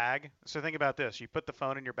in your bag, so think about this. You put the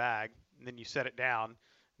phone in your bag, and then you set it down, and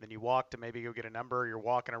then you walk to maybe go get a number, or you're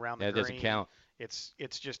walking around the green. That doesn't count. It's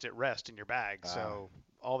just at rest in your bag. So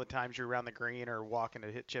all the times you're around the green or walking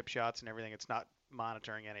to hit chip shots and everything, it's not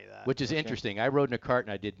monitoring any of that. Which is interesting. I rode in a cart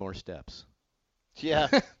and I did more steps. Yeah.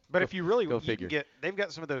 But if you really Go you figure. can they've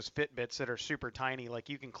got some of those Fitbits that are super tiny, like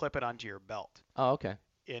you can clip it onto your belt. Oh, okay.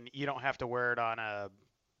 And you don't have to wear it on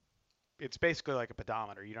it's basically like a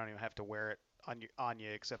pedometer. You don't even have to wear it on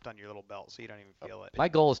you except on your little belt, so you don't even feel it. My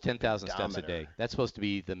goal is 10,000 steps a Pedometer. day. That's supposed to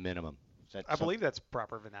be the minimum. Is that I believe that's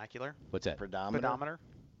proper vernacular. What's that? pedometer. Pedometer.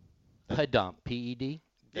 Pedom. P-E-D.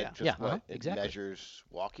 Yeah. Just Yeah, what? It exactly. measures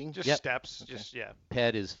walking. Just Yep. steps. Okay. Just yeah.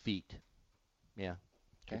 Ped is feet. Yeah.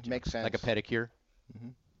 Okay. Makes sense. Like a pedicure. It's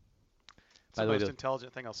By the the way, most the-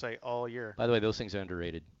 intelligent thing I'll say all year. By the way, those things are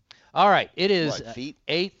underrated. All right. It is What, feet?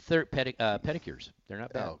 8:30 pedicures. They're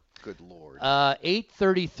not bad. Oh, good lord.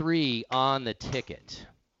 8:33 on the ticket.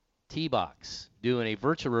 T-Box doing a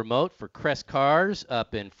virtual remote for Crest Cars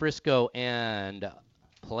up in Frisco and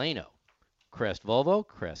Plano. Crest Volvo,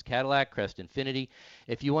 Crest Cadillac, Crest Infiniti.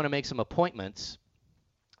 If you want to make some appointments,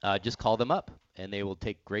 just call them up, and they will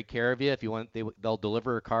take great care of you. If you want, they'll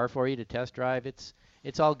deliver a car for you to test drive. It's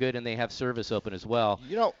all good, and they have service open as well.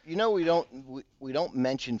 We don't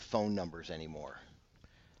mention phone numbers anymore.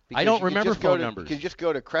 I don't remember phone numbers. You can just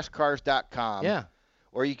go to crestcars.com. Yeah.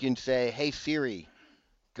 Or you can say, "Hey Siri,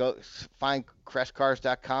 go find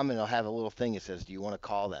crestcars.com," and it'll have a little thing that says, "Do you want to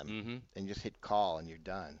call them?" Mm-hmm. And just hit call, and you're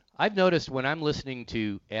done. I've noticed when I'm listening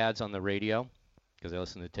to ads on the radio, because I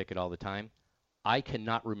listen to the Ticket all the time, I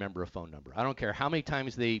cannot remember a phone number. I don't care how many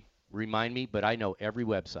times they remind me, but I know every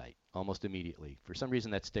website almost immediately. For some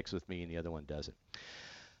reason, that sticks with me, and the other one doesn't.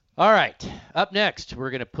 All right. Up next,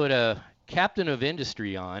 we're going to put a captain of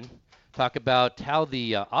industry on, talk about how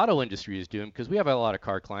the auto industry is doing, because we have a lot of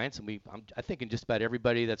car clients, and I think just about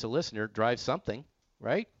everybody that's a listener drives something,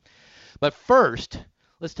 right? But first,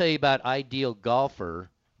 let's tell you about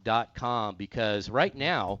idealgolfer.com, because right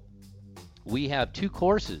now we have 2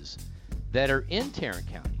 courses that are in Tarrant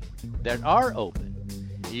County that are open.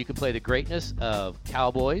 You can play the greatness of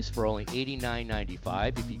Cowboys for only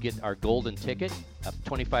 $89.95. If you get our golden ticket, a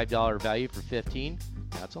 $25 value for $15,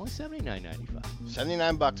 now it's only $79.95.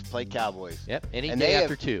 $79 to play Cowboys. Yep, any day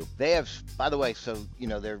after 2. They have, by the way, so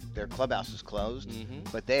their clubhouse is closed,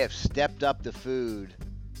 but they have stepped up the food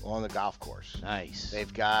on the golf course. Nice.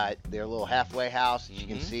 They've got their little halfway house that you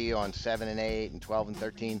can see on 7 and 8 and 12 and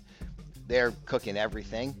 13. They're cooking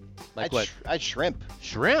everything. Like what? I'd shrimp.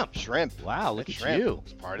 Shrimp? Wow, look at shrimp. you.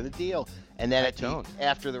 It's part of the deal. And then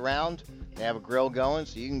after the round, they have a grill going,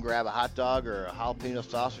 so you can grab a hot dog or a jalapeno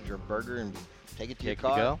sausage or a burger and take it to your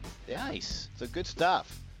car. To go? Yeah. Nice. So good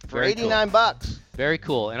stuff. For Very $89. Cool. Very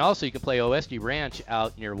cool. And also you can play OSD Ranch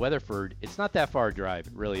out near Weatherford. It's not that far a drive.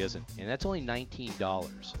 It really isn't. And that's only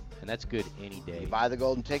 $19. And that's good any day. You buy the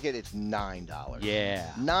golden ticket, it's $9. Yeah.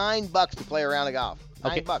 $9 to play a round of golf.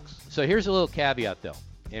 $9. So here's a little caveat, though.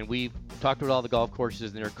 And we've talked about all the golf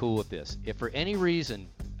courses, and they're cool with this. If for any reason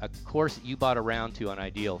a course that you bought a round to on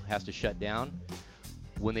Ideal has to shut down,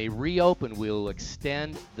 when they reopen, we'll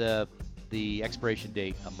extend the expiration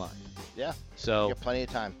date a month. Yeah. So you got plenty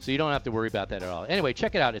of time. So you don't have to worry about that at all. Anyway,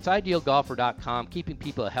 check it out. It's idealgolfer.com, keeping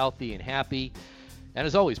people healthy and happy. And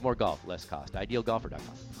as always, more golf, less cost.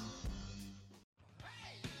 Idealgolfer.com.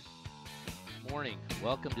 Morning.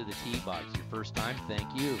 Welcome to the T-Box. Your first time, thank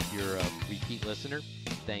you. If you're a repeat listener,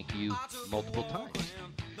 thank you multiple times.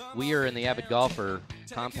 We are in the Avid Golfer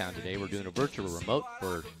compound today. We're doing a virtual remote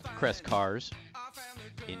for Crest Cars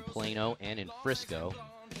in Plano and in Frisco.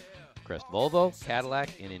 Crest Volvo,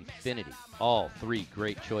 Cadillac, and Infiniti. All 3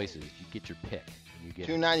 great choices. You get your pick. You get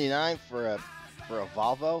 $299 for a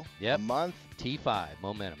Volvo a month. T5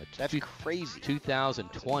 Momentum. That's crazy.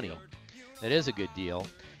 2020. That is a good deal.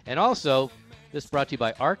 And also, this is brought to you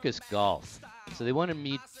by Arcus Golf. So they wanted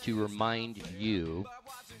me to remind you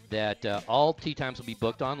that all tee times will be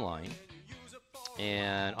booked online.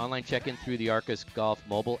 And online check-in through the Arcus Golf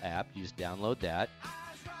mobile app. You just download that.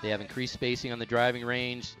 They have increased spacing on the driving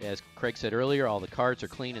range. As Craig said earlier, all the carts are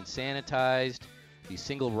clean and sanitized. These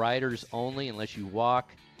single riders only unless you walk.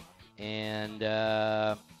 And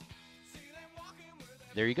there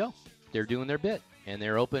you go. They're doing their bit. And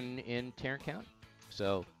they're open in Tarrant County.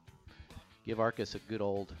 So give Arcus a good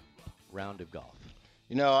old round of golf.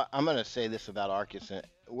 I'm going to say this about Arcus.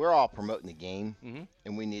 We're all promoting the game,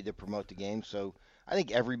 and we need to promote the game. So I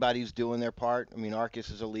think everybody's doing their part. I mean, Arcus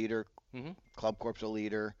is a leader. Club Corp's a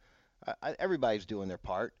leader. Everybody's doing their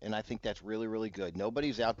part, and I think that's really, really good.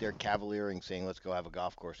 Nobody's out there cavaliering saying, let's go have a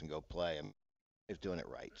golf course and go play. Is doing it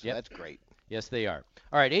right. So that's great. Yes, they are.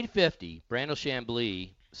 All right, 850, Brandel Chambly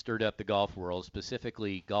stirred up the golf world,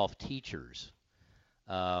 specifically golf teachers,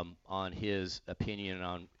 on his opinion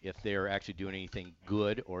on if they're actually doing anything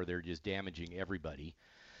good or they're just damaging everybody.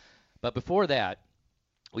 But before that,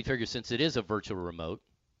 we figured since it is a virtual remote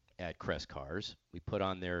at Crest Cars, we put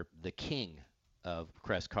on there the king of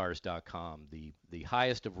crestcars.com, the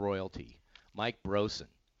highest of royalty, Mike Brosen.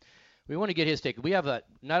 We want to get his take. We have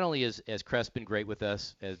not only has Crest been great with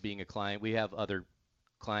us as being a client, we have other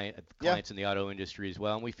clients in the auto industry as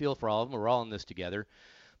well, and we feel for all of them. We're all in this together.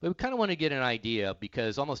 But we kind of want to get an idea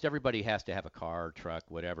because almost everybody has to have a car, truck,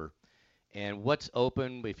 whatever. And what's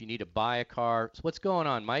open if you need to buy a car. So what's going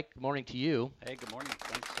on, Mike? Good morning to you. Hey, good morning.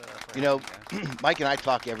 Thanks for having me, Mike and I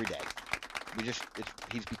talk every day.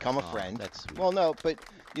 He's become a friend. That's sweet. Well, no, but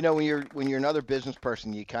You know, when you're another business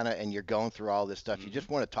person, you kind of and you're going through all this stuff, you just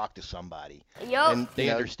want to talk to somebody. Yup. And They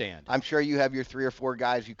you know, understand. I'm sure you have your 3 or 4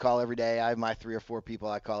 guys you call every day. I have my 3 or 4 people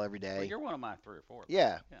I call every day. Well, you're one of my 3 or 4.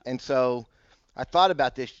 Yeah. Yeah. And so I thought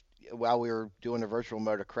about this while we were doing a virtual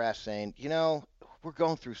motor crash, saying, you know, we're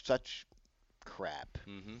going through such crap,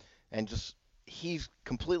 Mm-hmm. and just he's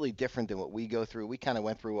completely different than what we go through. We kind of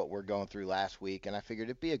went through what we're going through last week, and I figured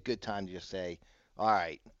it'd be a good time to just say, all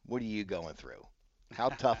right, what are you going through? How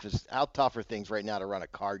tough are things right now to run a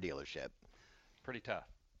car dealership? Pretty tough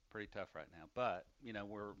right now. But you know,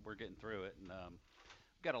 we're getting through it, and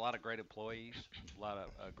we've got a lot of great employees, a lot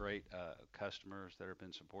of great customers that have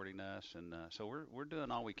been supporting us, and so we're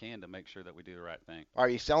doing all we can to make sure that we do the right thing. Are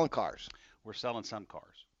you selling cars? We're selling some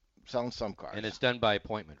cars. Selling some cars. And it's done by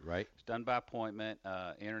appointment, right? It's done by appointment,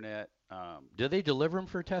 internet. Do they deliver them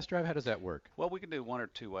for a test drive? How does that work? Well, we can do one or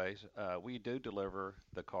two ways. We do deliver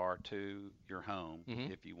the car to your home.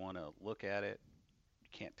 Mhm. If you want to look at it, you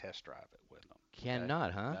can't test drive it with them.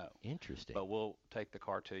 Cannot, huh? No. Interesting. But we'll take the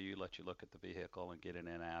car to you, let you look at the vehicle and get in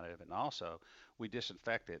and out of it. And also, we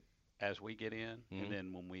disinfect it as we get in, Mhm. and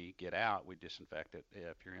then when we get out, we disinfect it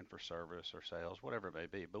if you're in for service or sales, whatever it may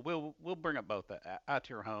be. But we'll bring it both out to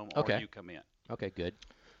your home, or Okay. you come in. Okay, good.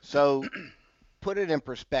 So put it in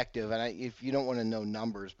perspective, and if you don't want to know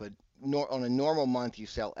numbers, but on a normal month you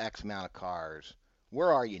sell X amount of cars.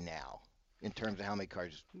 Where are you now in terms of how many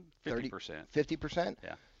cars? 50%. 50%?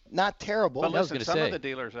 Yeah. Not terrible. But I was listen, gonna some say. of the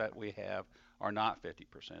dealers that we have are not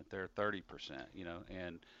 50%; they're 30%. You know,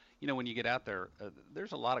 and you know when you get out there,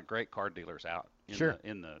 there's a lot of great car dealers out in Sure.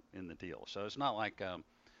 in the deal. So it's not like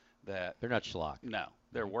that. They're not schlock. No,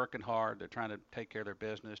 they're working hard. They're trying to take care of their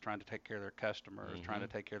business, trying to take care of their customers, trying to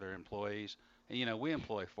take care of their employees. And you know, we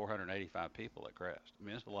employ 485 people at Crest. I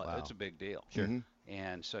mean, it's a lot. Wow. It's a big deal. Sure. Mhm.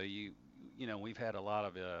 And so you know, we've had a lot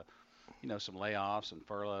of you know, some layoffs and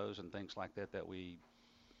furloughs and things like that that we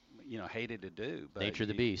hated to do. But Nature of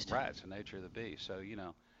the beast. Right, it's the nature of the beast. So you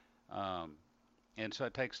know, and so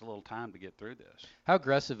it takes a little time to get through this. How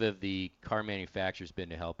aggressive have the car manufacturers been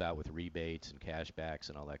to help out with rebates and cashbacks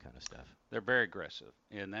and all that kind of stuff? They're very aggressive,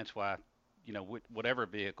 and that's why, you know, whatever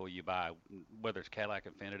vehicle you buy, whether it's Cadillac,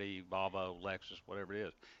 Infiniti, Volvo, Lexus, whatever it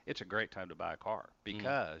is, it's a great time to buy a car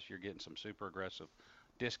because you're getting some super aggressive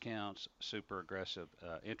discounts, super aggressive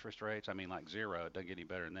interest rates. I mean, like zero. It doesn't get any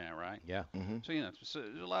better than that, right? Yeah. Mhm. So, you know, so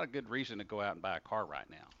there's a lot of good reason to go out and buy a car right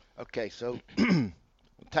now. Okay, so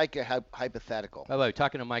take a hypothetical. By the way,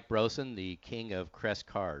 talking to Mike Brosen, the king of Crest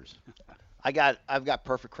cars. I've got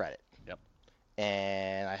perfect credit. Yep.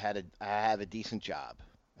 And I have a decent job,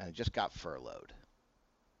 and I just got furloughed.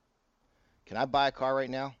 Can I buy a car right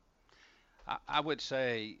now? I would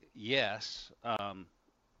say yes,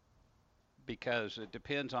 because it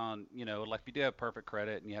depends on, you know, like if you do have perfect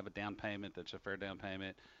credit and you have a down payment that's a fair down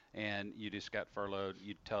payment and you just got furloughed,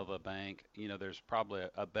 you tell the bank, you know, there's probably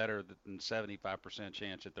a better than 75%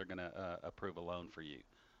 chance that they're going to approve a loan for you.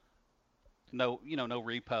 No, you know, no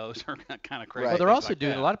repos or kind of crazy. Well, they're things also like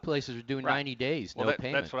doing, that. a lot of places are doing Right. 90 days, Well, no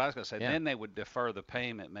payment. that's what I was going to say. Yeah. Then they would defer the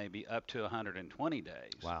payment maybe up to 120 days.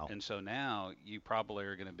 Wow. And so now you probably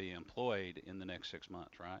are going to be employed in the next 6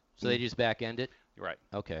 months, right? So they just back end it? You're right.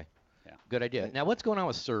 Okay. Yeah. Good idea. Now, what's going on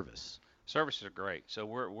with service? Services are great. So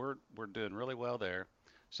we're doing really well there.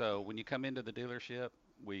 So when you come into the dealership,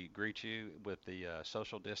 we greet you with the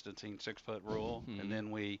social distancing 6-foot rule, Mhm. and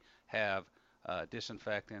then we have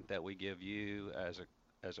disinfectant that we give you as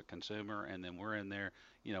a consumer, and then we're in there,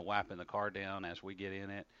 you know, wiping the car down as we get in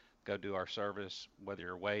it, go do our service, whether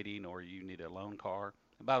you're waiting or you need a loan car.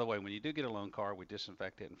 And by the way, when you do get a loan car, we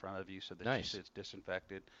disinfect it in front of you so that Nice. it's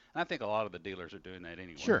disinfected. And I think a lot of the dealers are doing that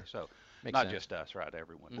anyway. Sure. So Makes not sense. just us, right?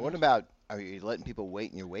 Everyone. What about, are you letting people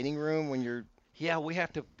wait in your waiting room when you're? Yeah, we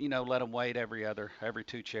have to, you know, let them wait every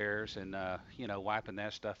 2 chairs and, you know, wiping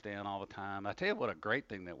that stuff down all the time. I tell you what, a great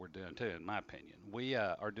thing that we're doing too, in my opinion. We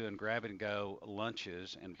are doing grab and go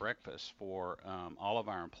lunches and breakfasts for all of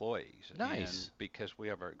our employees. Nice. And because we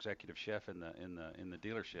have our executive chef in the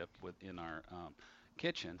dealership in our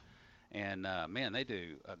kitchen. And man,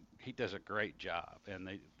 he does a great job,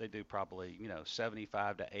 and they do probably, you know,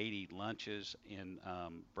 75 to 80 lunches in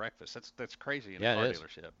breakfast. That's crazy in Yeah, a car it is.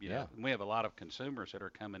 dealership. You Yeah. know? And we have a lot of consumers that are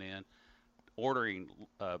coming in, ordering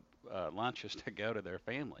lunches to go to their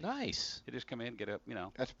family. Nice. They just come in, get up, you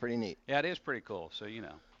know. That's pretty neat. Yeah, it is pretty cool. So you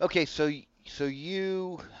know. Okay, so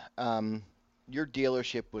you, your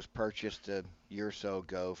dealership was purchased a year or so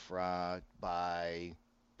ago by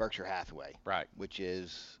Berkshire Hathaway, Right. which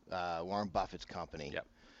is Warren Buffett's company. Yep.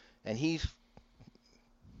 And he's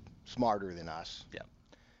smarter than us. Yep.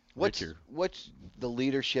 Richer. What's the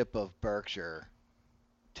leadership of Berkshire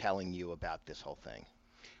telling you about this whole thing?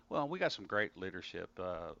 Well, we got some great leadership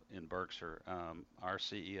in Berkshire. Our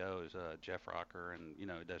CEO is Jeff Rocker, and he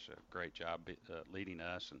does a great job leading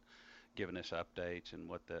us and giving us updates and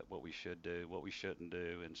what we should do, what we shouldn't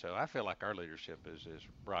do. And so I feel like our leadership is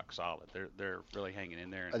rock solid. They're really hanging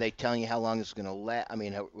in there. Are they telling you how long it's going to last? I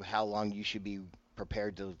mean, how long you should be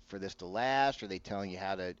prepared for this to last? Are they telling you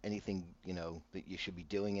anything that you should be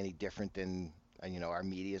doing any different than our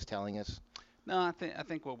media is telling us? No, I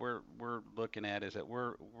think what we're looking at is that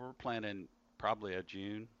we're planning probably a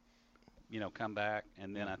June, comeback,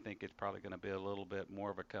 and then I think it's probably going to be a little bit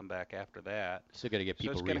more of a comeback after that. So got to get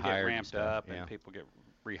people so it's rehired, get ramped and up, yeah. and people get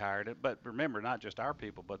rehired. But remember, not just our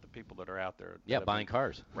people, but the people that are out there. Buying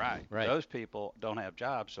cars. Right. Right. Those people don't have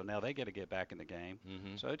jobs, so now they got to get back in the game.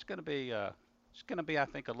 Mm-hmm. So it's going to be I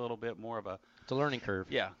think a little bit more of a. It's a learning curve.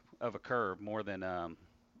 Yeah, of a curve more than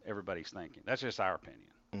everybody's thinking. That's just our opinion.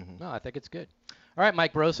 Mm-hmm. No, I think it's good. All right,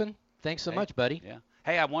 Mike Brosen, thanks so much, buddy. Yeah.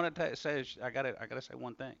 Hey, I wanted to say I gotta say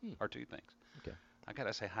one thing or two things. Okay. I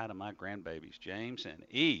gotta say hi to my grandbabies, James and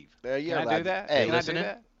Eve. Yeah, Can I do that? Hey, Can I do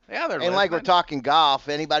that? Yeah, they're And like we're talking golf,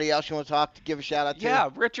 anybody else you want to talk to, give a shout out to? Yeah,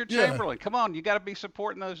 Richard Chamberlain. Come on, you got to be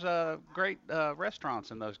supporting those great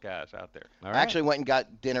restaurants and those guys out there. All right. I actually went and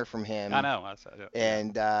got dinner from him. I know.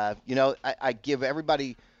 And I give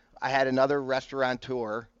everybody. I had another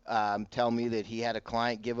restaurateur tell me that he had a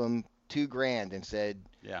client give him $2,000 and said,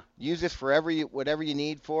 use this for whatever you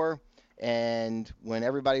need for, and when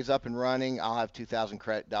everybody's up and running, I'll have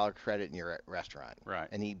 $2,000 credit in your restaurant. Right.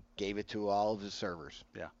 And he gave it to all of his servers.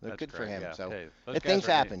 Yeah, that's good great. for him. Yeah. So hey, things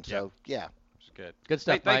happen. So it's good. Good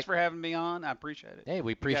stuff, Hey, thanks Mike. for having me on. I appreciate it. Hey,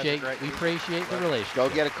 we appreciate the relationship. Go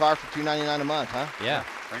get a car for $299 a month, huh? Yeah,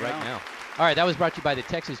 Bring it right on. now. All right, that was brought to you by the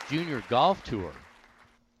Texas Junior Golf Tour.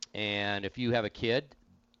 And if you have a kid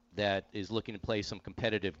that is looking to play some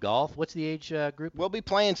competitive golf, what's the age group? We'll be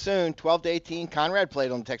playing soon, 12 to 18. Conrad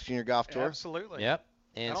played on the Texas Junior Golf Tour. Absolutely. Yep.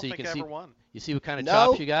 I And don't so you think can I see ever won. you see what kind of No.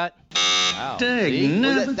 chops you got. Wow. See?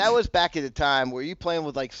 Well, that was back at the time. Were you playing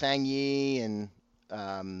with like Sang Yi and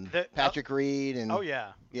Patrick Reed? And Oh,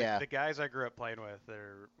 yeah. Yeah. The guys I grew up playing with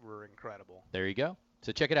were incredible. There you go.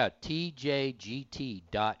 So check it out, tjgt.com.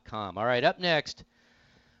 All right, up next,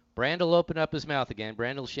 Brandel opened up his mouth again,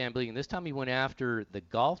 Brandel Chambly, and this time he went after the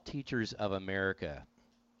Golf Teachers of America.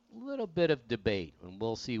 A little bit of debate, and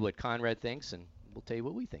we'll see what Conrad thinks, and we'll tell you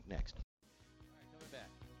what we think next. All right, coming back.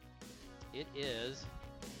 It is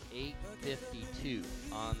 8:52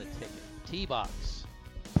 on the ticket. T-Box,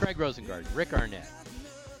 Craig Rosengarten, Rick Arnett,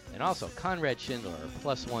 and also Conrad Schindler,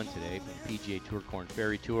 +1 today from the PGA Tour Corn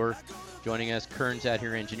Ferry Tour. Joining us, Kern's Out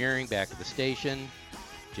Here Engineering, back at the station,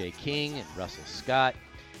 Jay King and Russell Scott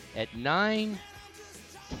at 9:10.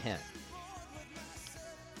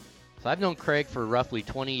 So I've known Craig for roughly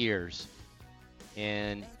 20 years,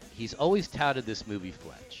 and he's always touted this movie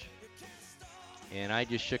Fletch. And I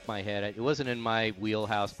just shook my head. It wasn't in my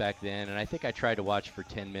wheelhouse back then, and I think I tried to watch for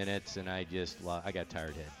 10 minutes, and I got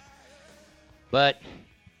tired head. But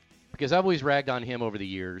because I've always ragged on him over the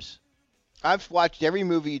years. I've watched every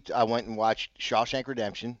movie. I went and watched Shawshank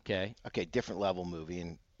Redemption. Okay. Okay, different level movie.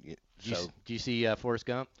 And Do you see Forrest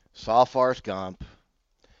Gump? Saw Forrest Gump.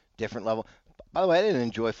 Different level. By the way, I didn't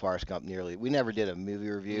enjoy Forrest Gump nearly. We never did a movie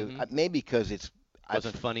review. Mm-hmm. Maybe because it's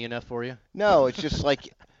wasn't funny enough for you. No, it's just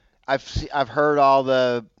like I've heard all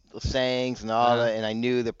the sayings and all that, and I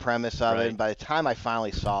knew the premise of it. And by the time I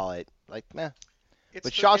finally saw it, like, meh.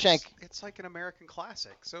 But Shawshank, it's like an American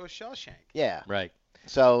classic. So is Shawshank. Yeah. Right.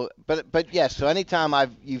 So, but yes. So anytime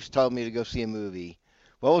you've told me to go see a movie,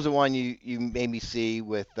 what was the one you made me see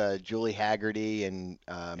with Julie Haggerty and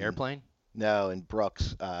Airplane? No, and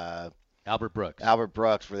Brooks. Albert Brooks. Albert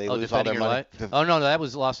Brooks, where they lose all their money. Oh no, that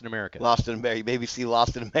was Lost in America. Lost in America. Maybe see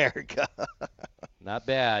Lost in America. Not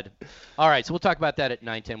bad. All right, so we'll talk about that at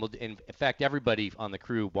 9:10. In fact, everybody on the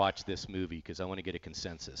crew watch this movie because I want to get a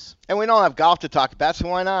consensus. And we don't have golf to talk about, so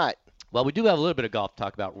why not? Well, we do have a little bit of golf to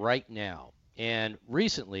talk about right now. And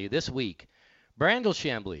recently, this week, Brandel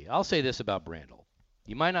Chambly. I'll say this about Brandel.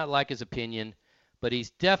 You might not like his opinion, but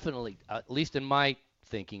he's definitely, at least in my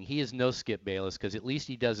thinking, he is no Skip Bayless because at least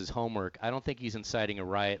he does his homework. I don't think he's inciting a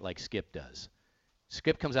riot like Skip does.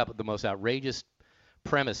 Skip comes up with the most outrageous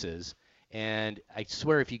premises, and I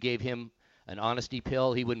swear if you gave him an honesty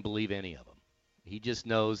pill, he wouldn't believe any of them. He just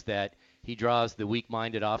knows that he draws the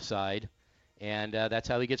weak-minded offside, and that's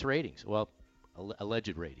how he gets ratings. Well,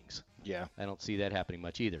 alleged ratings. Yeah. I don't see that happening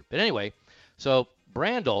much either. But anyway, so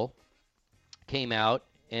Brandel came out,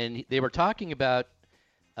 and they were talking about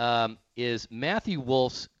is Matthew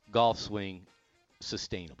Wolff's golf swing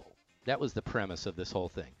sustainable? That was the premise of this whole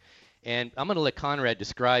thing. And I'm going to let Conrad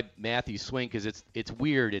describe Matthew's swing because it's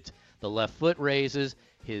weird. The left foot raises.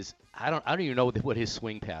 I don't even know what his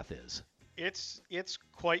swing path is. It's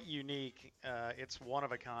quite unique. It's one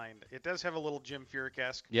of a kind. It does have a little Jim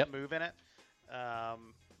Furyk-esque move in it.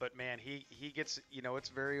 But man, he gets, it's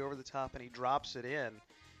very over the top, and he drops it in,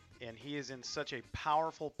 and he is in such a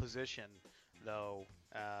powerful position, though,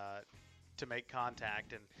 to make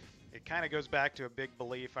contact. And it kind of goes back to a big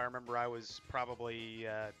belief. I remember I was probably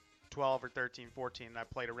 12 or 13, 14, and I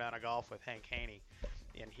played a round of golf with Hank Haney,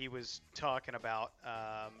 and he was talking about,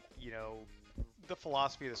 the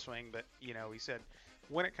philosophy of the swing. But, he said,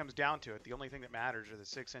 when it comes down to it, the only thing that matters are the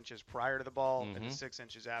 6 inches prior to the ball and the 6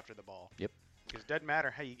 inches after the ball. Yep. Because it doesn't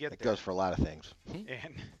matter how you get It there. goes for a lot of things.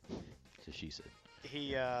 And So she said.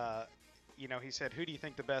 he said, who do you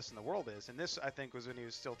think the best in the world is? And this, I think, was when he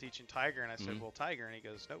was still teaching Tiger. And I said, well, Tiger. And he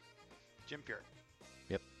goes, nope, Jim Furyk.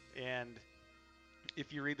 Yep. And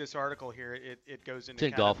if you read this article here, it goes into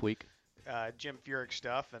It's in Golf Week. Jim Furyk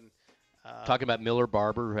stuff. And talking about Miller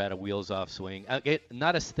Barber, who had a wheels-off swing.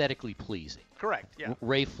 Not aesthetically pleasing. Correct, yeah.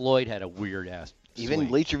 Ray Floyd had a weird-ass Even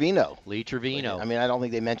swing. Lee Trevino. Lee Trevino. I mean, I don't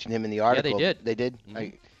think they mentioned him in the article. Yeah, they did. They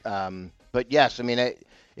did? Mm-hmm. But yes, I mean, it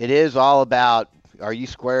is all about, are you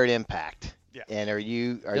square at impact? Yeah. And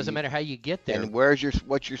doesn't matter how you get there. And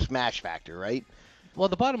what's your smash factor, right? Well,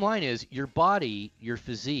 the bottom line is your body, your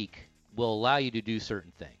physique will allow you to do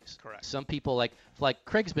certain things. Correct. Some people, like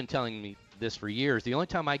Craig's been telling me this for years, the only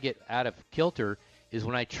time I get out of kilter is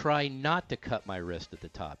when I try not to cut my wrist at the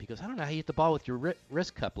top. He goes, I don't know how you hit the ball with your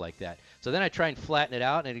wrist cup like that. So then I try and flatten it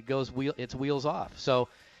out, and it's wheels off. So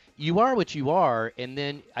you are what you are, and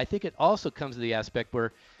then I think it also comes to the aspect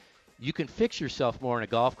where you can fix yourself more on a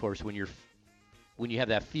golf course when you have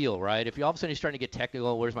that feel, right? If you all of a sudden you're starting to get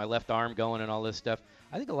technical, where's my left arm going and all this stuff,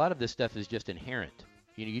 I think a lot of this stuff is just inherent.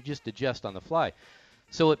 You just adjust on the fly.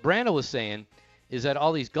 So what Brandel was saying is that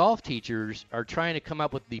all these golf teachers are trying to come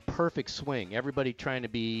up with the perfect swing, everybody trying to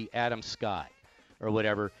be Adam Scott or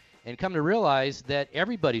whatever, and come to realize that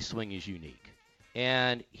everybody's swing is unique.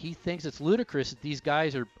 And he thinks it's ludicrous that these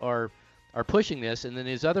guys are pushing this. And then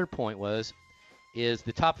his other point is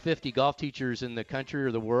the top 50 golf teachers in the country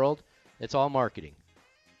or the world, it's all marketing.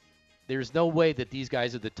 There's no way that these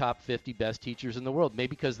guys are the top 50 best teachers in the world. Maybe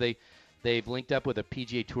because they've linked up with a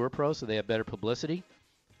PGA Tour pro, so they have better publicity.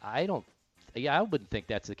 I wouldn't think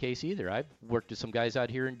that's the case either. I've worked with some guys out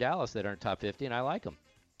here in Dallas that aren't top 50, and I like them.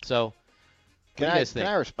 So, can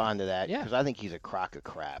I respond to that? Yeah. Because I think he's a crock of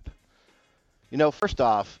crap. First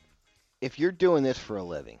off, if you're doing this for a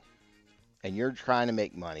living and you're trying to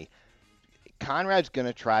make money, Conrad's going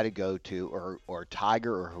to try to go to, or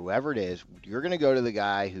Tiger or whoever it is, you're going to go to the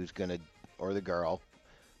guy or the girl,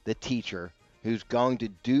 the teacher, who's going to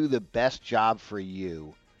do the best job for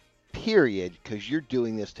you, period, because you're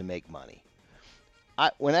doing this to make money.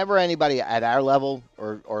 Whenever anybody at our level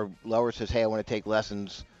or lower says, hey, I want to take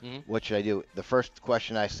lessons, what should I do? The first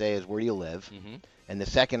question I say is, where do you live? And the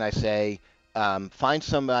second I say, find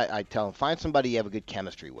somebody, I tell them, find somebody you have a good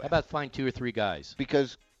chemistry with. How about find 2 or 3 guys?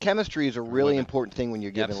 Because chemistry is a really important thing when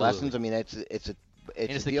you're giving lessons. I mean, it's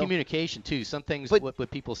the communication, too. Some things what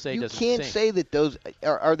people say doesn't sink. You can't say that those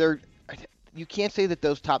are there. You can't say that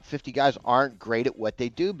those top 50 guys aren't great at what they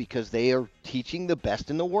do because they are teaching the best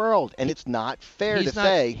in the world, and it's not fair to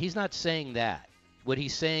say. He's not saying that. What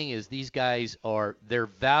he's saying is these guys their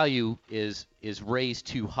value is raised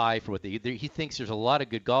too high for what he thinks there's a lot of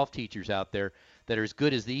good golf teachers out there that are as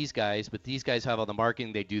good as these guys, but these guys have all the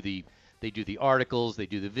marketing. They do the articles, they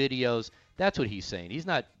do the videos. That's what he's saying. He's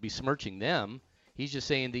not besmirching them. He's just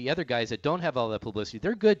saying the other guys that don't have all that publicity,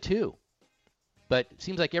 they're good too. But it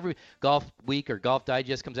seems like every Golf Week or Golf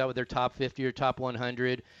Digest comes out with their top 50 or top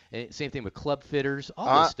 100. And same thing with club fitters,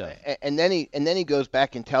 all this stuff. And then he goes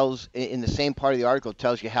back and tells, in the same part of the article,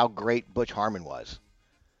 tells you how great Butch Harmon was.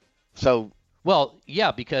 So. Well,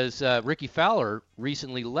 yeah, because Ricky Fowler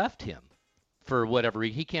recently left him for whatever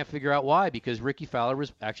reason. He can't figure out why, because Ricky Fowler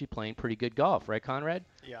was actually playing pretty good golf, right, Conrad?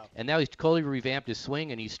 Yeah. And now he's totally revamped his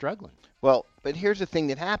swing, and he's struggling. Well, but here's the thing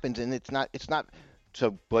that happens, and it's not.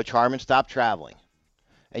 So Butch Harmon stopped traveling.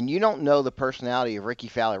 And you don't know the personality of Ricky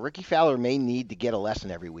Fowler. Ricky Fowler may need to get a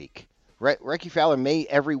lesson every week. Ricky Fowler may,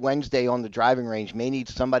 every Wednesday on the driving range, may need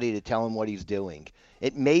somebody to tell him what he's doing.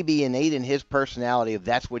 It may be innate in his personality if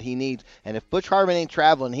that's what he needs. And if Butch Harmon ain't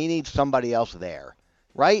traveling, he needs somebody else there.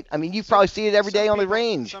 Right? I mean, you probably see it every day on the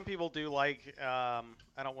range. Some people do like, I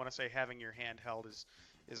don't want to say having your hand held is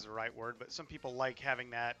the right word, but some people like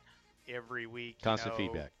having that every week. Constant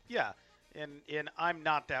feedback. Yeah. And I'm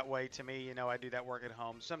not that way. To me, I do that work at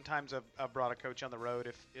home. Sometimes I've brought a coach on the road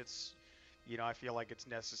if it's, I feel like it's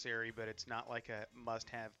necessary, but it's not like a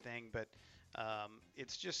must-have thing. But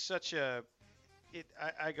it's just such a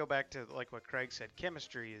I go back to like what Craig said.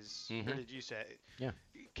 Chemistry is, or did you say? Yeah.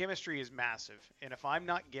 Chemistry is massive, and if I'm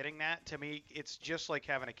not getting that, to me, it's just like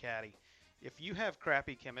having a caddy. If you have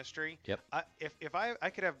crappy chemistry, if I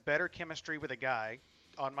could have better chemistry with a guy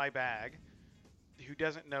on my bag who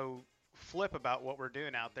doesn't know flip about what we're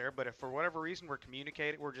doing out there, but if for whatever reason we're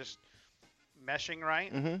communicating, we're just meshing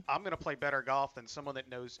right, I'm going to play better golf than someone that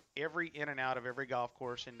knows every in and out of every golf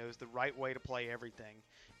course and knows the right way to play everything.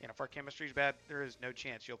 And if our chemistry's bad, there is no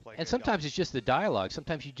chance you'll play. And sometimes it's just the dialogue.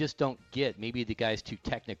 Sometimes you just don't get. Maybe the guy's too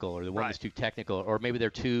technical, or the woman's too technical, or maybe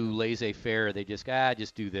they're too laissez-faire. They just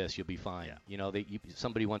just do this, you'll be fine. Yeah. You know,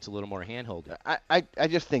 somebody wants a little more handholding. I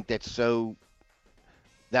just think that's so.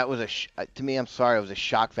 That was to me. I'm sorry, it was a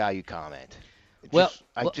shock value comment. I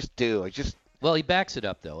just do. Well, he backs it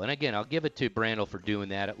up, though. And, again, I'll give it to Brandel for doing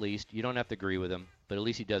that at least. You don't have to agree with him, but at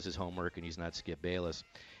least he does his homework and he's not Skip Bayless.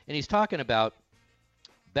 And he's talking about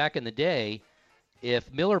back in the day,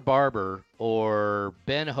 if Miller Barber or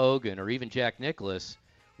Ben Hogan or even Jack Nicklaus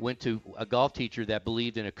went to a golf teacher that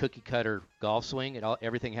believed in a cookie-cutter golf swing and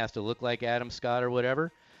everything has to look like Adam Scott or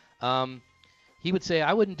whatever, he would say,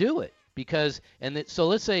 I wouldn't do it. So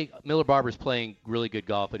let's say Miller Barber's playing really good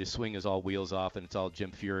golf, but his swing is all wheels off and it's all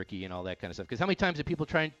Jim Furyk-y and all that kind of stuff. Because how many times did people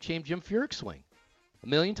try and change Jim Furyk's swing?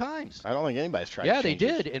 1,000,000 times. I don't think anybody's tried to change it.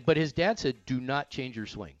 Yeah, they did. But his dad said, do not change your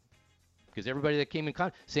swing. Because everybody that came in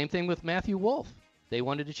contact, same thing with Matthew Wolff. They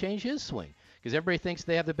wanted to change his swing. Because everybody thinks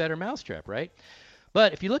they have the better mousetrap, right?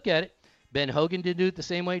 But if you look at it, Ben Hogan did do it the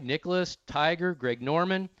same way. Nicklaus, Tiger, Greg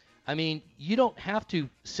Norman. I mean, you don't have to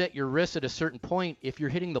set your wrist at a certain point if you're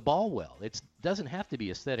hitting the ball well. It doesn't have to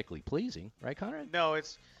be aesthetically pleasing, right, Conrad? No,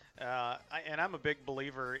 it's and I'm a big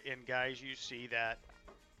believer in guys you see that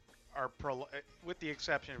are with the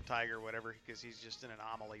exception of Tiger or whatever, because he's just an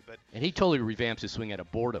anomaly. And he totally revamps his swing out of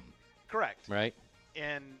boredom. Correct. Right.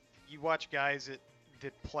 And you watch guys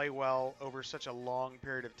that play well over such a long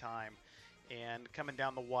period of time. And coming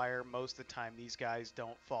down the wire, most of the time, these guys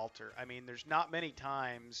don't falter. I mean, there's not many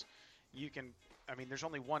times there's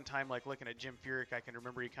only one time, like looking at Jim Furyk, I can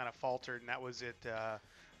remember he kind of faltered, and that was at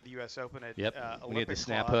the U.S. Open at Olympic when he had the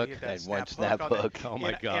snap Club. hook. He had one snap hook. Oh,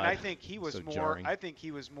 my God. And I think he was jarring. I think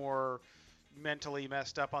he was more mentally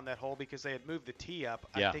messed up on that hole because they had moved the tee up.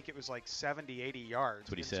 Yeah. I think it was like 70, 80 yards.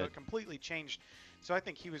 That's what he and said. So it completely changed. So I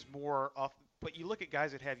think he was more off. But you look at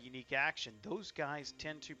guys that have unique action, those guys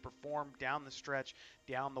tend to perform down the stretch,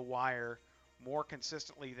 down the wire, more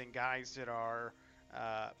consistently than guys that are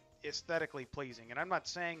aesthetically pleasing. And I'm not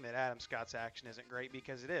saying that Adam Scott's action isn't great,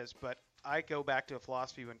 because it is, but I go back to a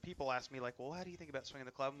philosophy when people ask me, like, well, how do you think about swinging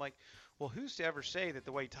the club? I'm like, well, who's to ever say that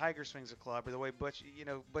the way Tiger swings a club or the way Butch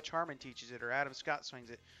Harmon teaches it or Adam Scott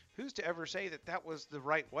swings it, who's to ever say that that was the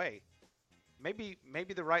right way? Maybe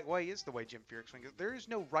the right way is the way Jim Furyk swings it. There is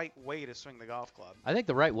no right way to swing the golf club. I think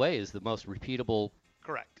the right way is the most repeatable,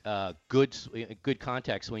 correct, good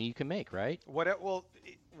contact swing you can make, right?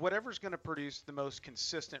 Whatever's going to produce the most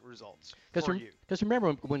consistent results for you. Because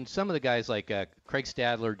remember, when some of the guys like Craig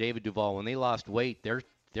Stadler, David Duval, when they lost weight,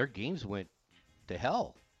 their games went to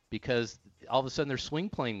hell because all of a sudden their swing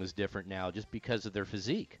plane was different now just because of their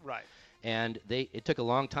physique. Right. And it took a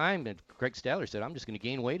long time, and Craig Stadler said, I'm just going to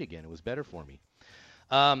gain weight again. It was better for me.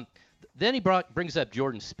 Then he brings up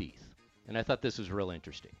Jordan Spieth, and I thought this was real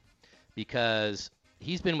interesting because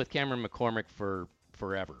he's been with Cameron McCormick for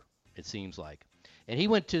forever, it seems like. And he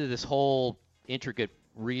went to this whole intricate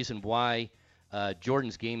reason why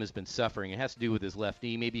Jordan's game has been suffering. It has to do with his left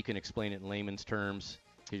knee. Maybe you can explain it in layman's terms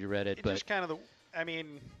because you read it. Just kind of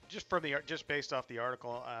just based off the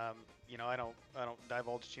article, I don't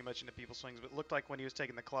divulge too much into people's swings, but it looked like when he was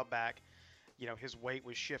taking the club back, his weight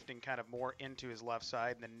was shifting kind of more into his left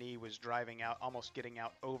side, and the knee was driving out, almost getting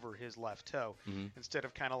out over his left toe, instead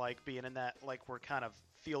of kind of like being in that, like we're kind of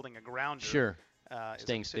fielding a grounder. Sure.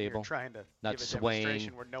 Staying stable, trying to not give a swaying.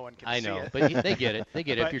 demonstration where no one can I know, see it. but they get it. They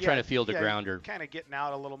get it. If you're trying to field a grounder, kind of getting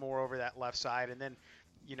out a little more over that left side, and then,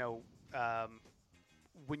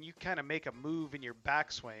 when you kind of make a move in your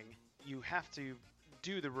backswing, you have to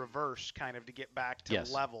do the reverse kind of to get back to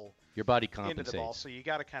level. Your body compensates into the ball, so you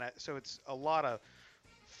got to kind of. So it's a lot of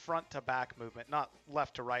front to back movement, not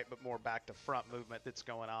left to right, but more back to front movement that's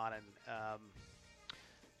going on, and.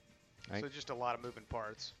 So just a lot of moving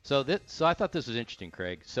parts. So I thought this was interesting,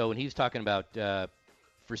 Craig. So when he was talking about,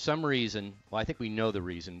 for some reason, well, I think we know the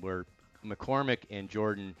reason, where McCormick and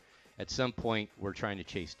Jordan at some point were trying to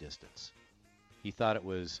chase distance. He thought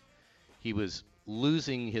he was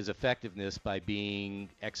losing his effectiveness by being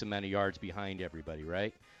X amount of yards behind everybody,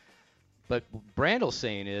 right? But what Brandel's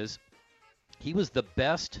saying is he was the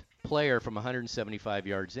best player from 175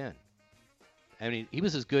 yards in. I mean, he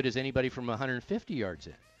was as good as anybody from 150 yards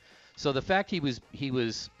in. So the fact he was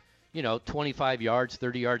 25 yards,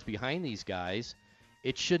 30 yards behind these guys,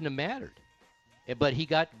 it shouldn't have mattered. But he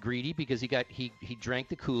got greedy because he drank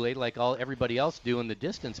the Kool-Aid like everybody else doing the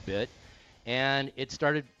distance bit, and it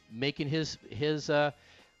started making his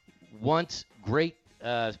once great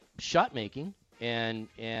shot making and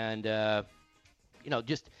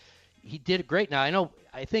just he did it great. Now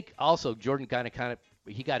I think also Jordan kind of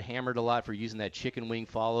he got hammered a lot for using that chicken wing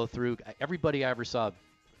follow through. Everybody I ever saw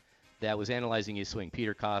that was analyzing his swing,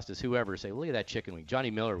 Peter Costas, whoever, say, look at that chicken wing. Johnny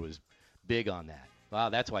Miller was big on that. Wow,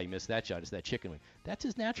 that's why he missed that shot. It's that chicken wing. That's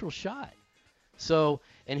his natural shot. So,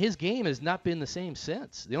 and his game has not been the same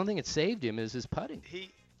since. The only thing that saved him is his putting.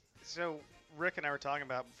 So Rick and I were talking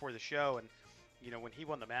about before the show, and when he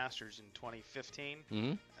won the Masters in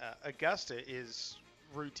 2015, Augusta is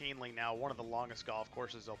routinely now one of the longest golf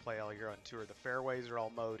courses they'll play all year on tour. The fairways are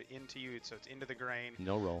all mowed into you, so it's into the grain.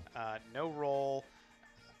 No roll. No roll.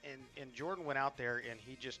 And Jordan went out there and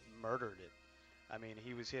he just murdered it. I mean,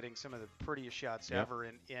 he was hitting some of the prettiest shots ever.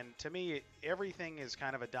 And to me, everything is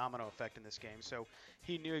kind of a domino effect in this game. So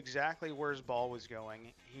he knew exactly where his ball was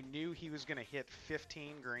going. He knew he was going to hit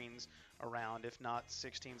 15 greens around, if not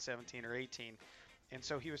 16, 17, or 18. And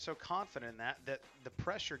so he was so confident in that the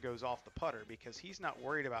pressure goes off the putter because he's not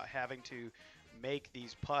worried about having to make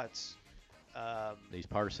these putts. These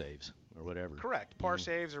par saves or whatever. Correct. Par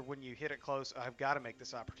saves or when you hit it close, I've got to make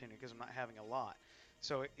this opportunity because I'm not having a lot.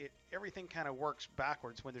 So everything kind of works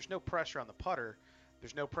backwards. When there's no pressure on the putter,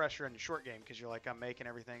 there's no pressure in the short game because you're like, I'm making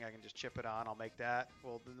everything. I can just chip it on. I'll make that.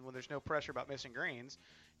 Well, then when there's no pressure about missing greens,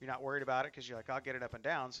 you're not worried about it because you're like, I'll get it up and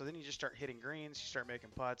down. So then you just start hitting greens. You start making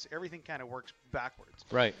putts. Everything kind of works backwards.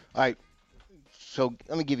 Right. All right. So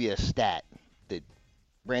let me give you a stat that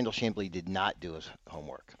Brandel Chambly did not do his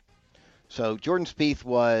homework. So Jordan Spieth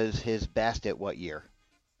was his best at what year?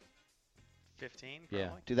 15, probably. Yeah.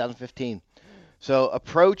 2015. So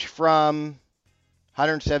approach from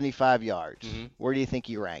 175 yards. Where do you think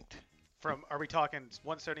he ranked? Are we talking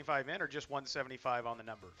 175 in or just 175 on the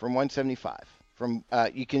number? From 175.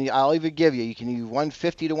 I'll even give you can use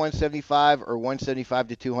 150 to 175 or 175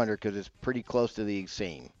 to 200 because it's pretty close to the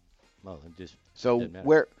same. Well,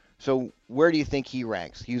 where do you think he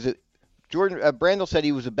ranks? Brandel said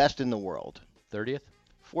he was the best in the world. 30th?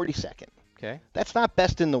 42nd. Okay. That's not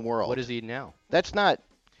best in the world. What is he now? That's not.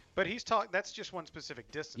 But that's just one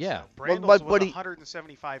specific distance. Yeah. Brandel's was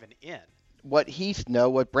 175 and in. What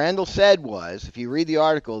Brandel said was, if you read the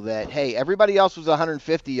article, that, hey, everybody else was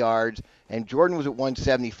 150 yards, and Jordan was at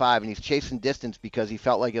 175, and he's chasing distance because he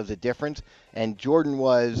felt like it was a difference, and Jordan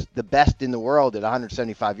was the best in the world at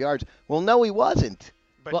 175 yards. Well, no, he wasn't.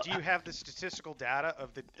 But do you have the statistical data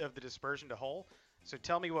of the dispersion to hole? So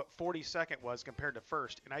tell me what 42nd was compared to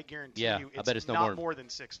first, and I guarantee you it's not more than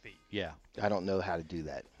 6 feet. Yeah. I don't know how to do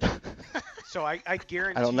that. So I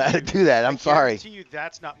guarantee I don't know how to do that. I'm sorry. I guarantee you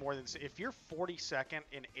that's not more than – if you're 42nd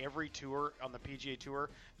in every tour on the PGA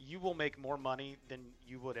Tour, you will make more money than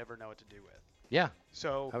you would ever know what to do with. Yeah.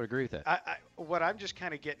 So I would agree with that. What I'm just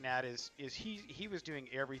kind of getting at is he was doing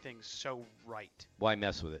everything so right. Why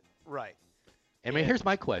mess with it? Right. I mean, here's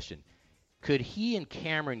my question. Could he and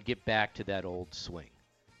Cameron get back to that old swing?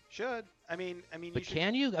 Should. I mean. But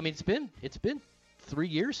can you? I mean, it's been 3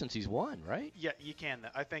 years since he's won, right? Yeah, you can.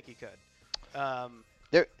 I think he could.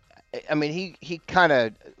 He kind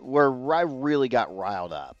of where I really got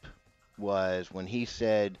riled up was when he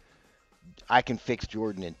said, "I can fix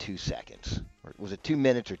Jordan in 2 seconds." Or was it 2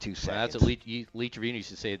 minutes or 2 seconds? Well, that's what Lee Trevino used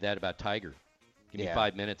to say that about Tiger. Give me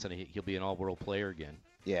 5 minutes and he'll be an all-world player again.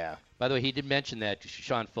 Yeah. By the way, he did mention that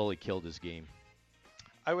Sean Foley killed his game.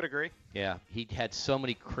 I would agree. Yeah, he had so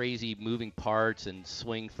many crazy moving parts and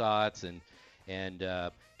swing thoughts and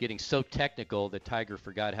getting so technical that Tiger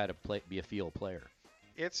forgot how to be a field player.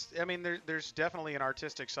 There's definitely an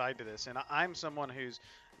artistic side to this, and I'm someone who's,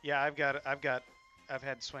 I've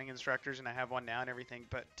had swing instructors and I have one now and everything,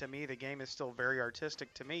 but to me the game is still very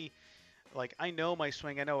artistic. To me, like, I know my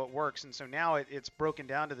swing, I know it works, and so now it's broken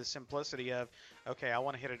down to the simplicity of, okay, I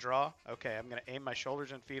want to hit a draw. Okay, I'm going to aim my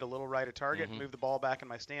shoulders and feet a little right at target and move the ball back in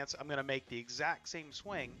my stance. I'm going to make the exact same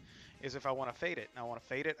swing as if I want to fade it. And I want to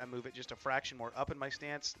fade it, I move it just a fraction more up in my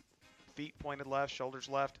stance, feet pointed left, shoulders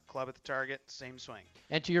left, club at the target, same swing.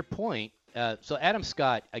 And to your point, so Adam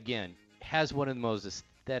Scott, again, has one of the most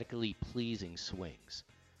aesthetically pleasing swings.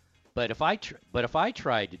 But if I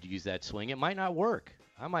tried to use that swing, it might not work.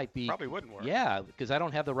 I might be probably wouldn't work. Yeah, because I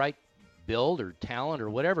don't have the right build or talent or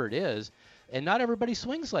whatever it is, and not everybody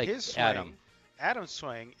swings like his swing, Adam. Adam's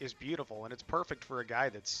swing is beautiful, and it's perfect for a guy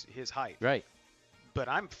that's his height. Right. But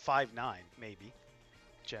I'm 5'9", maybe,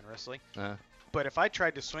 generously. But if I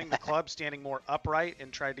tried to swing the club standing more upright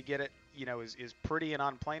and tried to get it, as pretty and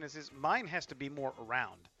on plane as his, mine has to be more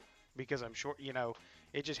around because I'm short.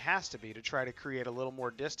 It just has to be to try to create a little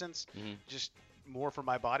more distance, just more for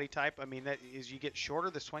my body type. I mean, that as you get shorter,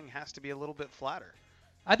 the swing has to be a little bit flatter.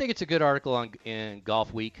 I think it's a good article in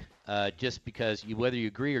Golf Week, just because whether you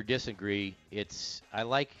agree or disagree,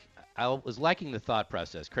 I was liking the thought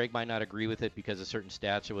process. Craig might not agree with it because of certain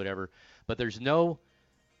stats or whatever, but there's no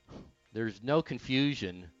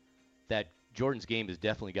confusion that Jordan's game has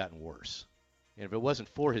definitely gotten worse. And if it wasn't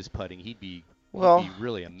for his putting, he'd be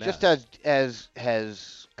really a mess. Just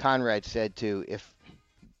as Conrad said too, if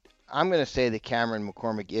I'm going to say that Cameron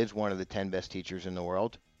McCormick is one of the 10 best teachers in the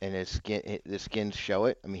world, and the skins show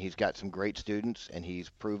it. I mean, he's got some great students, and he's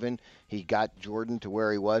proven he got Jordan to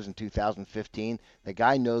where he was in 2015. The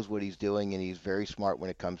guy knows what he's doing, and he's very smart when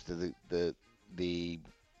it comes to the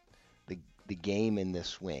game in the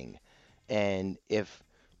swing. And if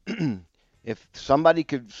somebody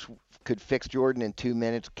could fix Jordan in 2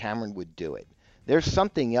 minutes, Cameron would do it. There's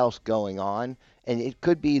something else going on, and it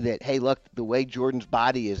could be that, hey, look, the way Jordan's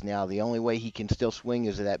body is now, the only way he can still swing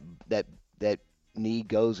is that knee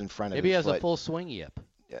goes in front of his foot. Maybe he has a full swing yip.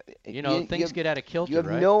 Things get out of kilter, You have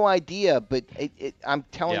right? no idea, but I'm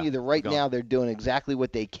telling you that right now they're doing exactly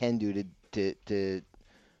what they can do to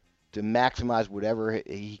maximize whatever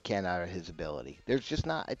he can out of his ability. It's just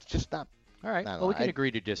not. All right. Well, we can agree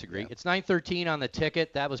to disagree. Yeah. It's 9:13 on the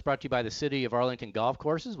ticket. That was brought to you by the City of Arlington Golf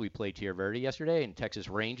Courses. We played Tierra Verde yesterday, and Texas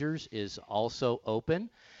Rangers is also open.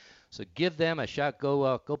 So give them a shot.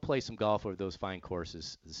 Go play some golf over those fine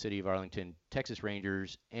courses. The City of Arlington, Texas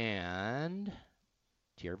Rangers, and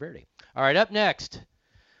Tierra Verde. All right, up next,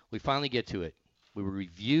 we finally get to it. We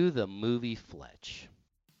review the movie Fletch.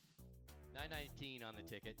 9:19 on the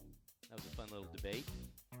ticket. That was a fun little debate.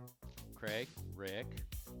 Craig, Rick,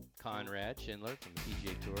 Conrad Schindler from the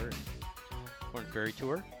PGA Tour and Korn Ferry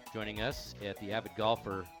Tour joining us at the Avid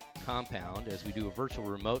Golfer compound as we do a virtual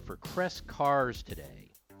remote for Crest Cars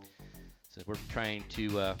today. So we're trying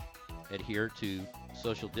to adhere to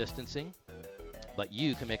social distancing, but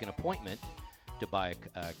you can make an appointment to buy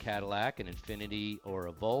a Cadillac, an Infiniti, or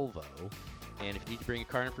a Volvo. And if you need to bring a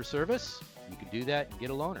car in for service, you can do that and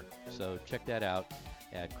get a loaner. So check that out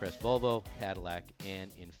at Crest Volvo, Cadillac,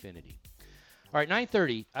 and Infiniti. All right,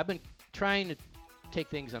 9:30. I've been trying to take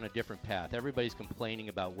things on a different path. Everybody's complaining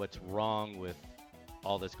about what's wrong with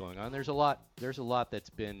all that's going on. There's a lot that's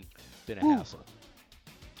been a hassle.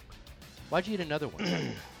 Why'd you eat another one?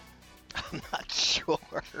 I'm not sure.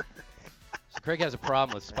 So Craig has a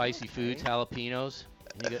problem with spicy foods, jalapenos.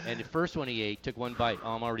 And the first one he ate, took one bite.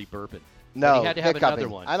 Oh, I'm already burping. No, but he had to have another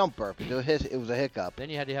one. I don't burp. It was a hiccup. Then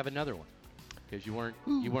you had to have another one because you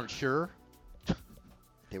weren't sure.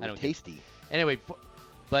 They were tasty. Anyway,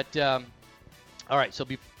 but all right. So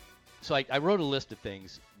I wrote a list of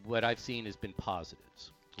things. What I've seen has been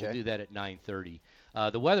positives. Okay. We'll do that at 9:30.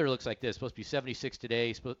 The weather looks like this. Supposed to be 76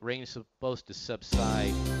 today. Rain is supposed to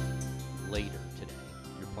subside later today.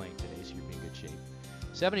 You're playing today, so you'll be in good shape.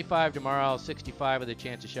 75 tomorrow, 65 with a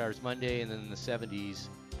chance of showers Monday, and then in the 70s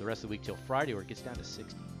the rest of the week till Friday, where it gets down to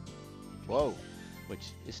 60. Whoa. Which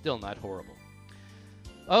is still not horrible.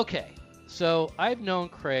 Okay, so I've known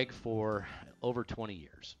Craig for over 20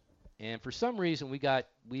 years. And for some reason,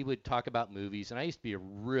 we would talk about movies, and I used to be a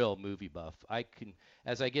real movie buff.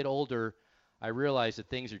 As I get older, I realize that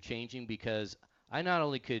things are changing because I not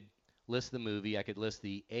only could list the movie, I could list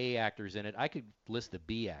the A actors in it, I could list the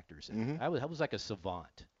B actors in it. I was like a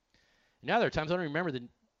savant. Now there are times I don't remember the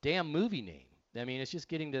damn movie name. I mean, it's just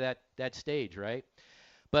getting to that stage, right?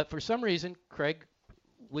 But for some reason, Craig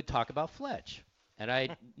would talk about Fletch, and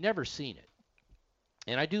I'd never seen it.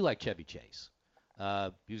 And I do like Chevy Chase.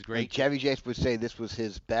 He was great. And Chevy Chase would say this was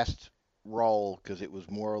his best role because it was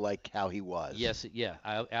more like how he was. Yes, yeah,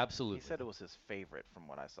 absolutely. He said it was his favorite from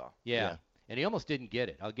what I saw. Yeah, and he almost didn't get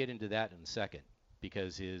it. I'll get into that in a second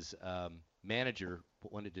because his manager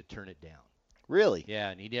wanted to turn it down. Really?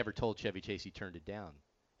 Yeah, and he never told Chevy Chase he turned it down.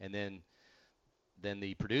 And then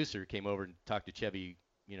the producer came over and talked to Chevy,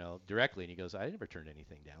 directly, and he goes, I never turned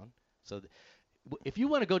anything down. So if you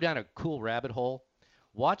want to go down a cool rabbit hole,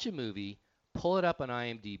 watch a movie, pull it up on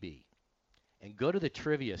IMDb, and go to the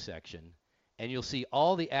trivia section, and you'll see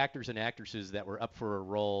all the actors and actresses that were up for a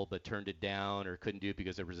role but turned it down or couldn't do it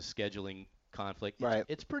because there was a scheduling conflict. Right.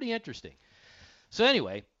 It's pretty interesting. So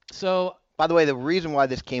anyway, by the way, the reason why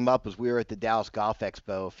this came up was we were at the Dallas Golf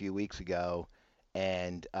Expo a few weeks ago,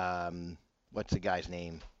 and what's the guy's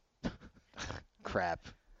name? Crap.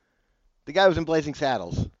 The guy who was in Blazing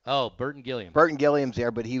Saddles. Oh, Burton Gilliam. Burton Gilliam's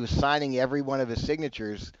there, but he was signing every one of his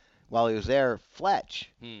signatures while he was there, Fletch.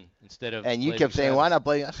 Instead of. And you Blazing kept saying, Saddles. why not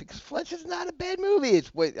Blazing? I said, 'cause Fletch is not a bad movie.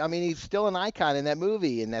 He's still an icon in that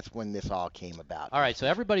movie, and that's when this all came about. All right, so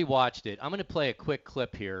everybody watched it. I'm going to play a quick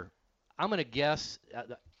clip here. I'm going to guess.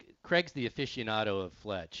 Craig's the aficionado of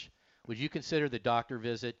Fletch. Would you consider the doctor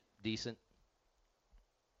visit decent?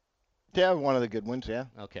 Yeah, one of the good ones, yeah.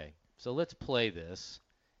 Okay, so let's play this,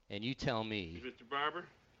 and you tell me. Mr. Barber?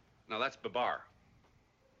 No, that's Babar.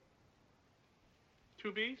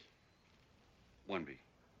 2 B's? 1 B.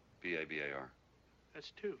 B-A-B-A-R.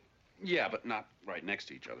 That's 2. Yeah, but not right next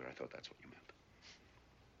to each other. I thought that's what you meant.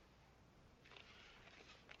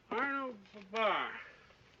 Arnold Babar.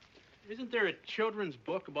 Isn't there a children's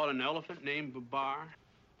book about an elephant named Babar?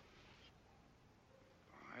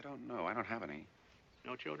 I don't know. I don't have any.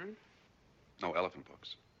 No children? No elephant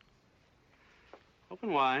books.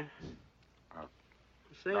 Open wide.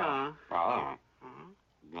 Say No.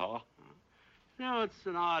 No. You know, it's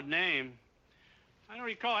an odd name. I don't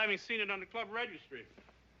recall having seen it on the club registry.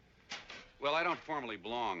 Well, I don't formally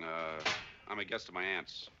belong. I'm a guest of my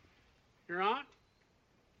aunt's. Your aunt?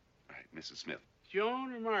 Right, Mrs. Smith.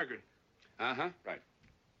 Joan or Margaret? Uh-huh, right.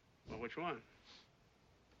 Well, which one?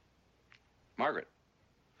 Margaret.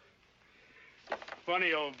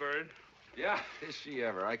 Funny old bird. Yeah, is she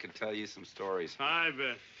ever? I could tell you some stories. I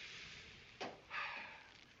bet.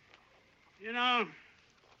 You know,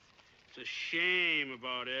 it's a shame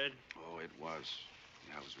about Ed. Oh, it was.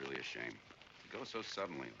 Yeah, it was really a shame. To go so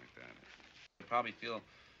suddenly like that. I'd probably feel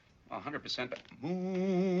 100% back.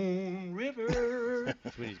 Moon River.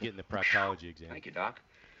 That's when he's getting the proctology exam. Thank you, Doc.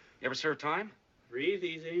 You ever serve time? Breathe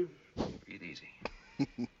easy. Breathe easy.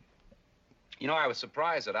 You know, I was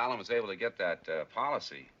surprised that Alan was able to get that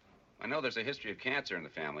policy. I know there's a history of cancer in the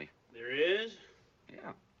family. There is?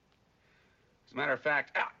 Yeah. As a matter of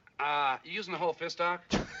fact, you using the whole fist, Doc?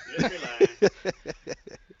 Just relax.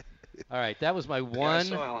 All right, that was my Yeah, I one.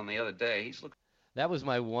 saw Alan the other day. He's looking. That was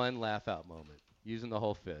my one laugh out moment, using the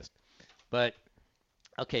whole fist. But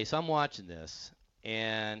okay, so I'm watching this,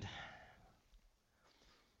 and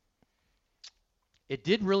it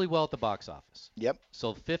did really well at the box office. Yep.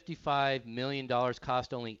 So $55 million,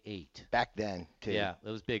 cost only $8. Back then, too. Yeah, it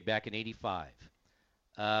was big back in '85.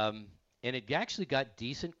 And it actually got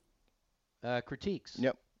decent critiques.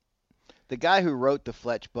 Yep. The guy who wrote the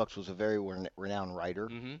Fletch books was a very renowned writer,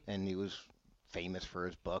 and he was famous for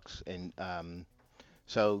his books. And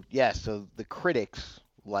so the critics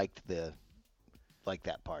liked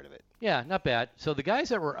that part of it. Yeah, not bad. So the guys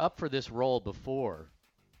that were up for this role before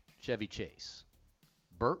Chevy Chase,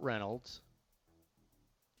 Burt Reynolds,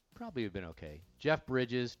 probably would have been okay. Jeff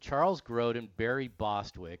Bridges, Charles Grodin, Barry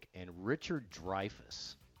Bostwick, and Richard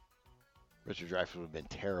Dreyfuss. Richard Dreyfuss would have been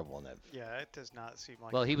terrible in that. Yeah, it does not seem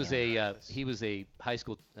like. Well, he was a high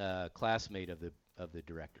school classmate of the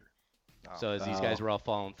director. So as these guys were all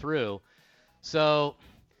following through, so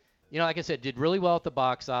like I said, did really well at the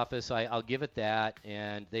box office. I'll give it that.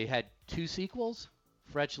 And they had 2 sequels.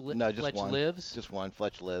 Fletch one. Lives. Just one.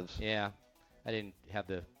 Fletch Lives. Yeah, I didn't have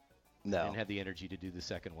the energy to do the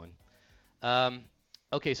second one.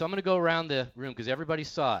 Okay, so I'm going to go around the room because everybody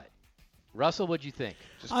saw it. Russell, what'd you think?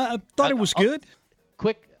 I thought it was good.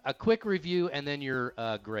 A quick review and then your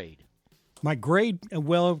grade. My grade,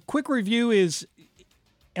 a quick review is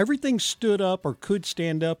everything stood up or could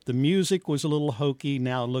stand up. The music was a little hokey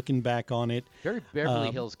now looking back on it. Very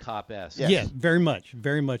Beverly Hills Cop-esque. Yes. Yeah, very much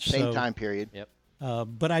so. Same time period. Yep.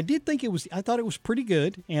 But I did think I thought it was pretty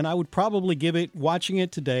good, and I would probably give it, watching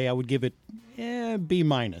it today, I would give it B-.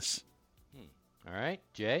 All right,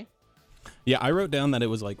 Jay? Yeah, I wrote down that it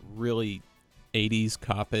was like really 80s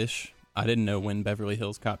cop-ish. I didn't know when Beverly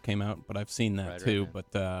Hills Cop came out, but I've seen that too. Right.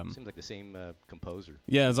 But seems like the same composer.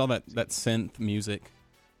 Yeah, it's all that synth music.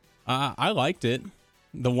 I liked it.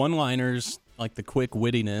 The one-liners, like the quick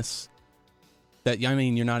wittiness. That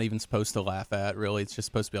you're not even supposed to laugh at. Really, it's just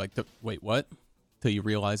supposed to be like, wait, what? Till you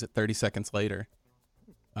realize it 30 seconds later.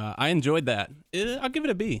 I enjoyed that. I'll give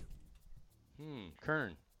it a B.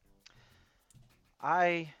 Kern.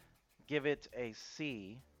 I give it a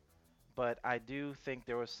C, but I do think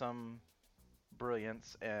there was some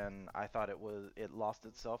brilliance, and I thought it lost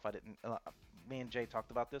itself. I didn't. Me and Jay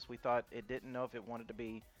talked about this. We thought it didn't know if it wanted to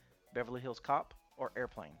be Beverly Hills Cop or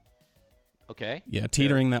Airplane. Okay. Yeah,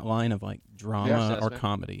 teetering that line of like drama or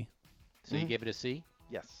comedy. So you gave it a C?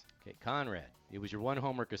 Yes. Okay, Conrad. It was your one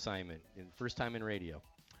homework assignment, first time in radio.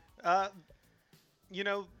 I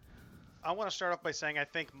want to start off by saying I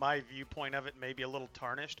think my viewpoint of it may be a little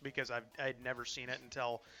tarnished because I'd never seen it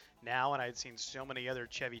until now, and I'd seen so many other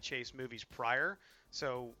Chevy Chase movies prior.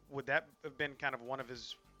 So would that have been kind of one of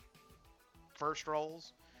his first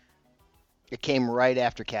roles? It came right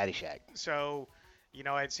after Caddyshack. So,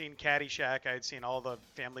 I'd seen Caddyshack. I'd seen all the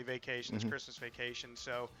family vacations, Christmas vacations.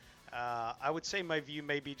 So I would say my view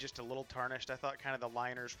may be just a little tarnished. I thought kind of the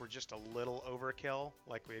liners were just a little overkill.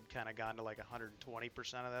 Like we had kind of gone to like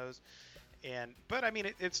 120% of those. But I mean,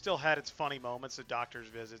 it still had its funny moments. The doctor's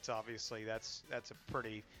visits, obviously, that's a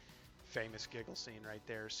pretty famous giggle scene right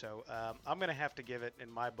there. So I'm going to have to give it, in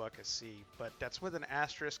my book, a C. But that's with an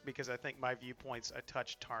asterisk because I think my viewpoint's a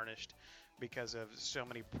touch tarnished because of so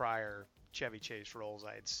many prior Chevy Chase roles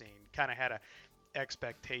I had seen. Kind of had a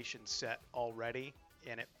expectation set already,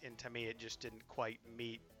 and to me, it just didn't quite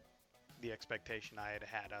meet the expectation I had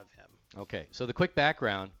had of him. Okay, so the quick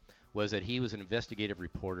background was that he was an investigative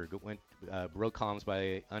reporter, wrote columns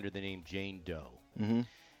under the name Jane Doe. Mm-hmm.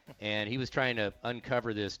 And he was trying to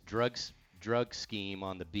uncover this drug scheme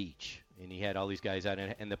on the beach. And he had all these guys out,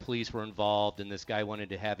 and the police were involved, and this guy wanted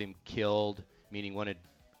to have him killed, meaning wanted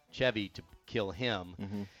Chevy to kill him.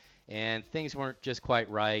 Mm-hmm. And things weren't just quite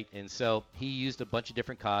right. And so he used a bunch of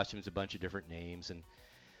different costumes, a bunch of different names. And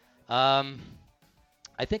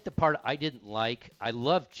I think the part I didn't like, I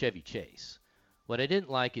loved Chevy Chase. What I didn't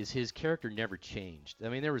like is his character never changed. I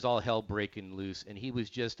mean, there was all hell breaking loose, and he was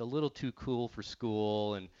just a little too cool for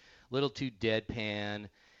school and a little too deadpan,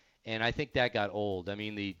 and I think that got old. I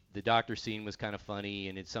mean, the doctor scene was kind of funny,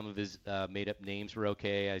 and some of his made-up names were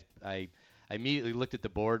okay. I immediately looked at the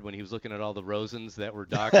board when he was looking at all the Rosens that were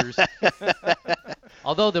doctors.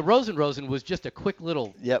 Although the Rosen was just a quick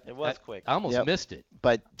little... Yep. It was quick. I almost missed it.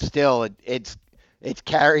 But still, it's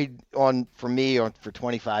carried on for me for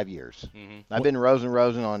 25 years. Mm-hmm. I've been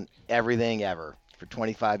Rosen on everything ever for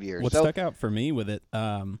 25 years. What stuck out for me with it,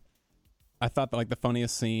 I thought that, like, the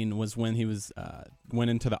funniest scene was when he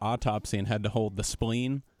went into the autopsy and had to hold the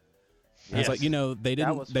spleen. Yes. I was like,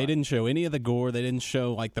 they didn't show any of the gore. They didn't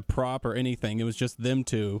show like the prop or anything. It was just them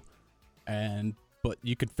two, but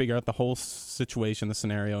you could figure out the whole situation, the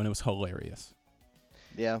scenario, and it was hilarious.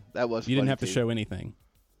 Yeah, that was. You didn't have to show anything.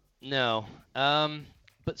 No.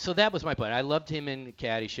 But so that was my point. I loved him in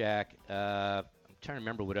Caddyshack. I'm trying to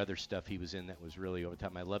remember what other stuff he was in that was really over the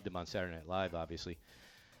top. I loved him on Saturday Night Live, obviously.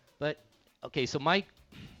 But, okay, so I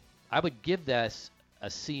would give this a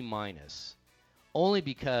C-, only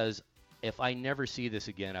because if I never see this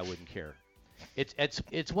again, I wouldn't care.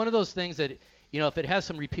 It's one of those things that, if it has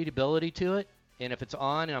some repeatability to it, and if it's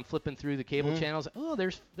on and I'm flipping through the cable channels, oh,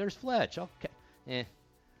 there's Fletch. Okay.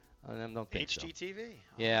 I don't think so. HGTV.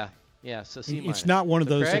 Yeah, so C-. It's not one of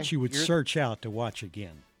those Craig, that you would search out to watch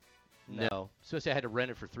again. No. Especially I had to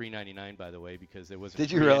rent it for $3.99, by the way, because there wasn't.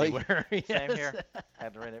 Did you really? Anywhere. Yes. Same here.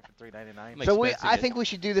 Had to rent it for $3.99. So I think we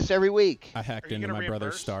should do this every week. I hacked into my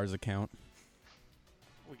brother's Stars account.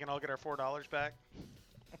 We can all get our $4 back.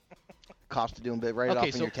 Cost of doing it right off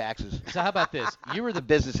in your taxes. So how about this? You were the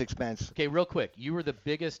business expense. Okay, real quick. You were the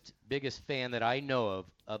biggest fan that I know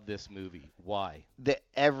of this movie. Why?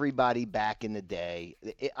 Everybody back in the day.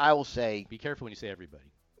 I will say. Be careful when you say everybody.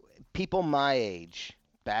 People my age.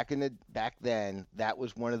 Back then, that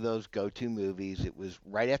was one of those go-to movies. It was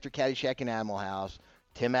right after Caddyshack and Animal House.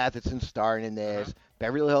 Tim Atherton starring in this. Uh-huh.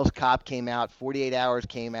 Beverly Hills Cop came out. 48 Hours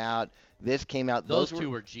came out. This came out. Those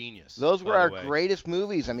two were genius. Those were our greatest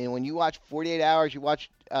movies. I mean, when you watch 48 Hours, you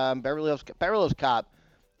watch Beverly Hills Cop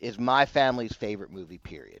is my family's favorite movie,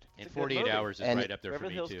 period. And 48 Hours is right up there Beverly for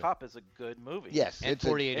me, Hills too. Cop is a good movie. Yes. And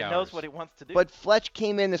 48 Hours. It knows what it wants to do. But Fletch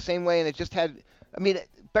came in the same way, and it just had – I mean,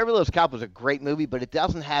 Beverly Hills Cop was a great movie, but it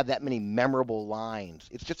doesn't have that many memorable lines.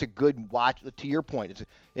 It's just a good watch. To your point,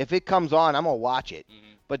 if it comes on, I'm going to watch it.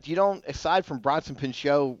 Mm-hmm. But you don't – aside from Bronson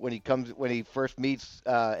Pinchot when he first meets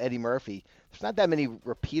Eddie Murphy, there's not that many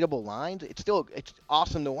repeatable lines. It's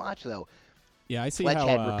awesome to watch, though. Yeah, I see Fletch how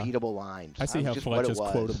had repeatable lines. I see how Fletch is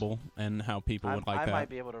quotable and how people would like that. I might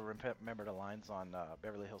be able to remember the lines on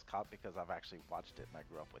Beverly Hills Cop because I've actually watched it and I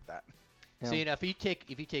grew up with that. Yeah. See, now if you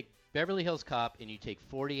take Beverly Hills Cop and you take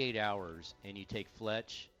 48 Hours and you take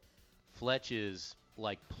Fletch is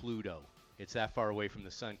like Pluto. It's that far away from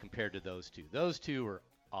the sun compared to those two. Those two are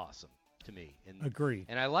awesome to me. Agreed.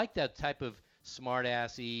 And I like that type of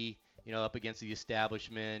smart-assy, up against the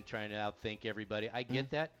establishment, trying to outthink everybody. I get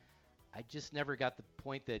that. I just never got the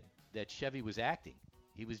point that Chevy was acting.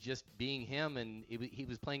 He was just being him, and he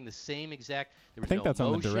was playing the same exact. There was I think that's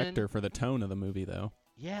emotion. on the director for the tone of the movie, though.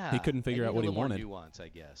 Yeah, he couldn't figure out what he wanted. More nuance, I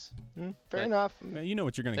guess. Fair enough. You know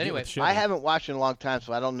what you're going to get with Chevy. I haven't watched it in a long time,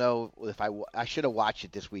 so I don't know if I should have watched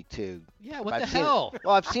it this week too. Yeah, what the hell?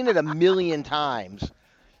 I've seen it a million times,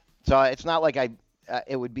 so it's not like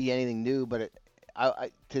it would be anything new, but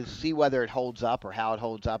to see whether it holds up or how it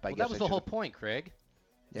holds up, I guess that was the whole point, Craig.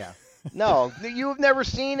 Yeah. No, you've never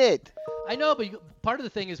seen it. I know, but part of the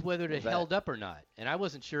thing is whether it What's that? held up or not, and I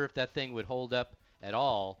wasn't sure if that thing would hold up at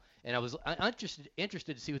all. And I was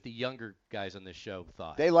interested to see what the younger guys on this show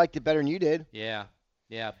thought. They liked it better than you did. Yeah.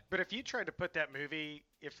 But if you tried to put that movie,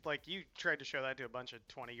 if like you tried to show that to a bunch of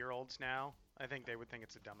 20-year-olds now, I think they would think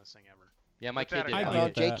it's the dumbest thing ever. Yeah, my With kid that did. I I know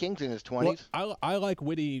get Jay that. King's in his Well, 20s. I like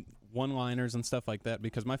witty one-liners and stuff like that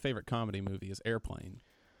because my favorite comedy movie is Airplane.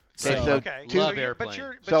 Okay, so Okay. two- Love you're- Airplane. But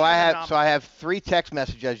you're, but So you're I the have 3 text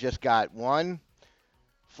messages I just got. One,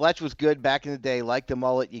 Fletch was good back in the day. Like the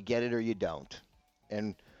mullet, you get it or you don't.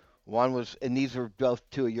 And one was, and these were both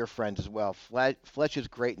 2 of your friends as well. Fletch's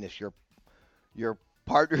greatness. Your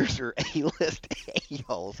partners are A-list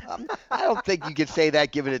a-holes. I don't think you could say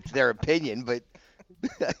that given it's their opinion, but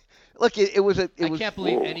look, it was a. I can't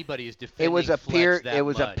believe anybody is defending It was a Fletch that It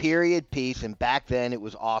was much. a period piece, and back then it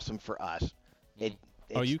was awesome for us.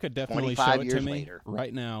 Oh, you could definitely 25 show it years to me later.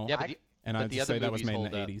 right now, Yeah, but the, and but I'd the just other say that was movies made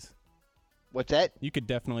in the hold up. 80s. What's that? You could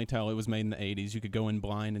definitely tell it was made in the 80s. You could go in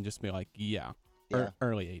blind and just be like, yeah.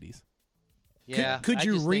 Early 80s. Yeah. Could I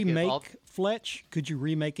you just think it remake all- Fletch? Could you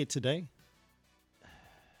remake it today?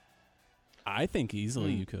 I think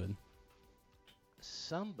easily you could.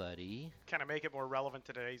 somebody. Kind of make it more relevant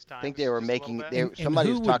to today's time. I think they were making. Somebody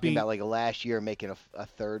who was would talking be- about like last year making a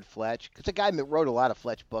third Fletch because the guy wrote a lot of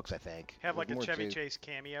Fletch books. I think have like There's a more Chevy too. Chase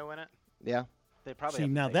cameo in it. Yeah. They probably See, have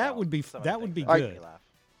to now take that out would be some of that the would things be that good. make me laugh.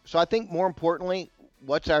 So I think more importantly,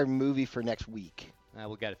 what's our movie for next week?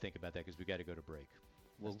 We got to think about that because we got to go to break.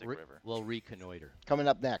 Mystic River. We'll reconnoiter. Coming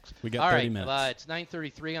up next. We got All 30 right, minutes. it's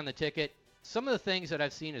 9:33 on the ticket. Some of the things that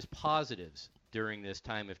I've seen as positives during this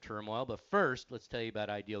time of turmoil. But first, let's tell you about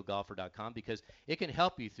IdealGolfer.com because it can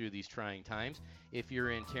help you through these trying times. If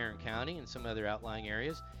you're in Tarrant County and some other outlying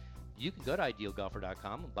areas, you can go to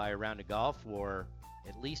IdealGolfer.com and buy a round of golf for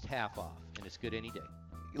at least half off, and it's good any day.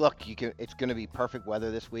 Look, it's going to be perfect weather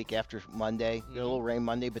this week after Monday. Get a little rain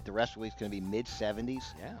Monday, but the rest of the week's going to be mid-70s.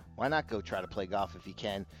 Yeah. Why not go try to play golf if you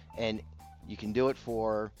can? And you can do it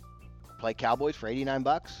for play Cowboys for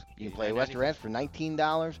 $89. You can play Western Ranch for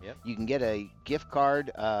 $19. Yep. You can get a gift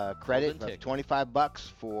card credit Golden of ticket.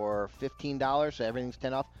 $25 for $15, so everything's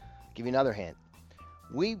 10 off. Give you another hint.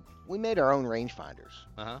 We made our own rangefinders,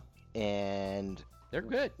 Uh-huh. and They're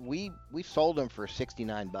good. we sold them for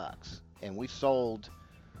 $69, and we sold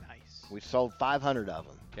Nice. 500 of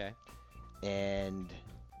them. Okay. And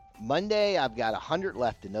Monday, I've got 100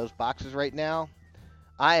 left in those boxes right now.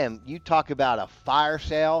 You talk about a fire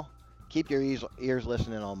sale. Keep your ears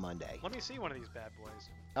listening on Monday. Let me see one of these bad boys.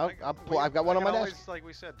 I've got one on my always, desk. like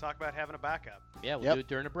we said, talk about having a backup. Yeah, we'll Yep. do it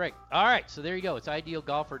during the break. All right, so there you go. It's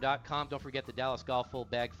idealgolfer.com. Don't forget the Dallas Golf Full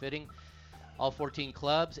Bag Fitting. All 14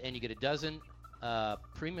 clubs, and you get a dozen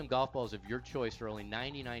premium golf balls of your choice for only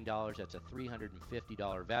 $99. That's a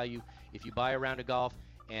 $350 value. If you buy a round of golf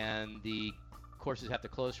and the courses have to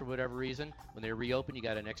close for whatever reason, when they reopen, you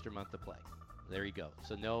got an extra month to play. There you go.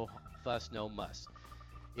 So no fuss, no muss.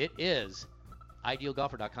 It is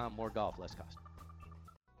idealgolfer.com. More golf, less cost.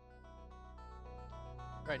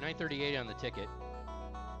 All right, 9:38 on the ticket.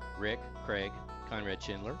 Rick, Craig, Conrad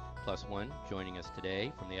Schindler, +1, joining us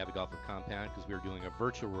today from the Avid Golfer compound because we were doing a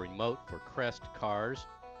virtual remote for Crest Cars,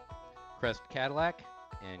 Crest Cadillac,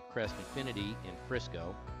 and Crest Infinity in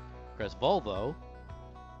Frisco, Crest Volvo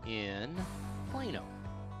in Plano.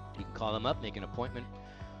 You can call them up, make an appointment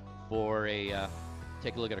for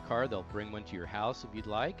take a look at a car. They'll bring one to your house if you'd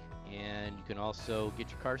like, and you can also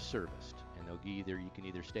get your car serviced. And you can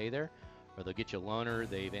either stay there, or they'll get you a loaner.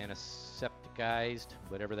 They've antisepticized,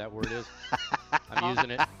 whatever that word is. I'm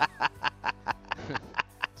using it.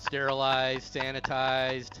 Sterilized,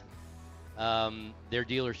 sanitized. Their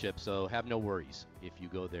dealership, so have no worries if you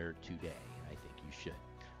go there today. And I think you should.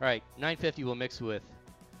 All right, 950 will mix with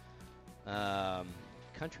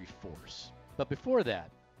Country Force. But before that,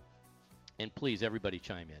 and please, everybody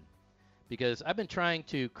chime in, because I've been trying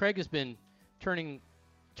to. Craig has been turning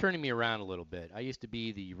me around a little bit. I used to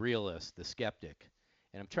be the realist, the skeptic,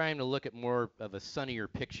 and I'm trying to look at more of a sunnier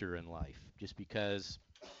picture in life, just because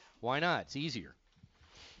why not? It's easier.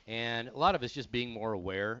 And a lot of it's just being more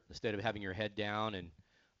aware instead of having your head down and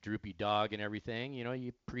droopy dog and everything. You know,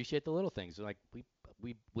 you appreciate the little things. Like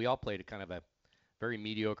we all played a kind of a very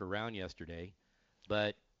mediocre round yesterday,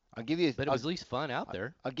 but it was at least fun out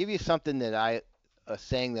there. I'll give you something that a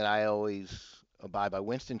saying that I always abide by.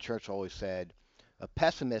 Winston Churchill always said, "A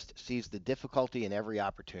pessimist sees the difficulty in every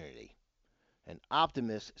opportunity. An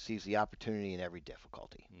optimist sees the opportunity in every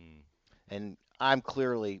difficulty." And I'm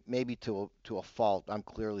clearly, maybe to a fault, I'm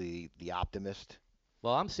clearly the optimist.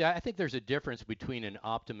 Well, I think there's a difference between an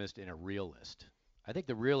optimist and a realist. I think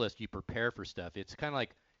the realist, you prepare for stuff. It's kind of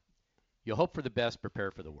like you hope for the best,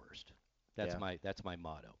 prepare for the worst. That's my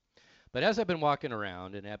motto. But as I've been walking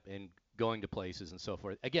around and going to places and so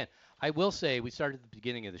forth, again, I will say we started at the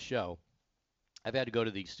beginning of the show. I've had to go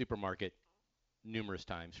to the supermarket numerous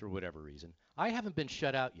times for whatever reason. I haven't been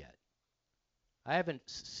shut out yet. I haven't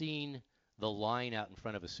seen the line out in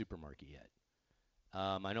front of a supermarket yet.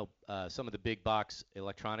 I know some of the big box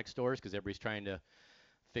electronic stores, because everybody's trying to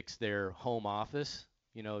fix their home office,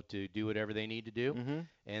 to do whatever they need to do. Mm-hmm.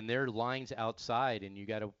 And there are lines outside, and you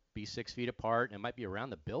got to be 6 feet apart, and it might be around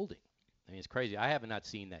the building. I mean, it's crazy. I have not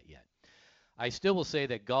seen that yet. I still will say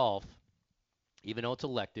that golf, even though it's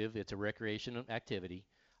elective, it's a recreational activity,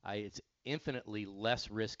 it's infinitely less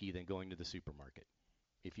risky than going to the supermarket.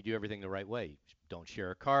 If you do everything the right way, don't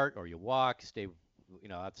share a cart, or you walk, stay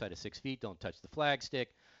outside of 6 feet, don't touch the flag stick.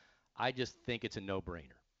 I just think it's a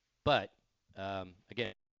no-brainer. But,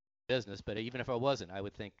 again, business, but even if I wasn't, I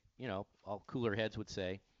would think, all cooler heads would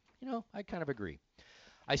say, I kind of agree.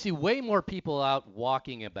 I see way more people out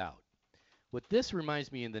walking about. What this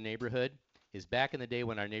reminds me in the neighborhood is back in the day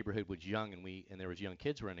when our neighborhood was young and there was young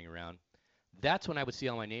kids running around. That's when I would see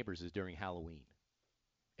all my neighbors is during Halloween.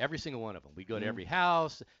 Every single one of them. We'd go to every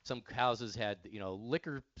house. Some houses had,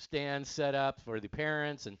 liquor stands set up for the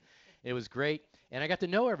parents, and it was great. And I got to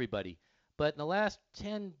know everybody. But in the last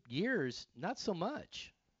 10 years, not so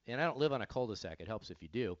much. And I don't live on a cul-de-sac. It helps if you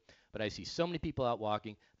do. But I see so many people out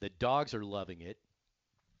walking. The dogs are loving it.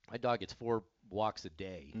 My dog gets 4 walks a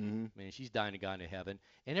day. Mm-hmm. I mean, she's dying to go to heaven.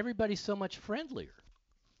 And everybody's so much friendlier.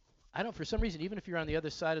 For some reason, even if you're on the other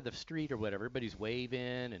side of the street or whatever, everybody's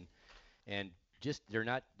waving and just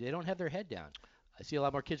they don't have their head down. I see a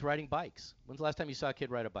lot more kids riding bikes. When's the last time you saw a kid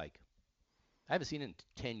ride a bike? I haven't seen it in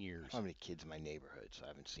 10 years. I don't have any kids in my neighborhood, so I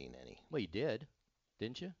haven't seen any. Well, you did,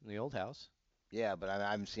 didn't you, in the old house? Yeah, but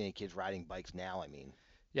I haven't seen any kids riding bikes now, I mean.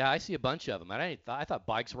 Yeah, I see a bunch of them. I thought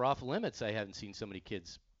bikes were off limits. I haven't seen so many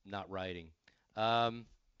kids not riding.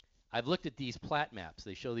 I've looked at these plat maps.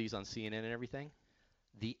 They show these on CNN and everything.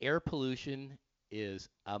 The air pollution is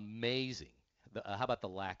amazing. How about the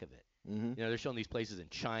lack of it? Mm-hmm. They're showing these places in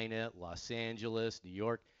China, Los Angeles, New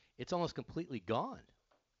York. It's almost completely gone,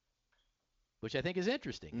 which I think is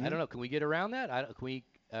interesting. Mm-hmm. I don't know. Can we get around that? Can we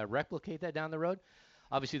replicate that down the road?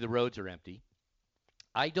 Obviously, the roads are empty.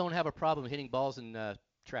 I don't have a problem hitting balls in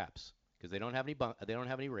traps because they don't have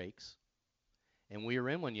any rakes. And we were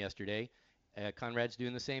in one yesterday. Conrad's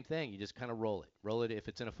doing the same thing. You just kind of roll it. Roll it if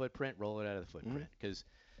it's in a footprint. Roll it out of the footprint because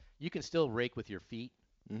you can still rake with your feet.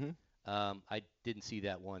 Mm-hmm. I didn't see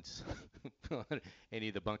that once on any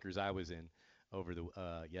of the bunkers I was in over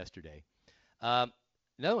the yesterday.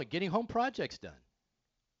 Another one, getting home projects done.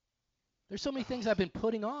 There's so many things I've been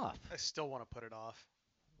putting off. I still want to put it off.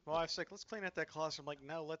 My wife's like, let's clean out that closet. I'm like,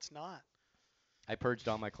 no, let's not. I purged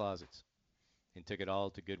all my closets and took it all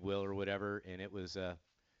to Goodwill or whatever, and it was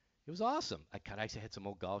awesome. I had some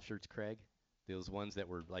old golf shirts, Craig. Those ones that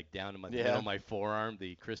were like down to my middle of my forearm,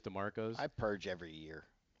 the Chris DeMarcos. I purge every year.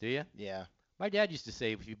 Do you? Yeah. My dad used to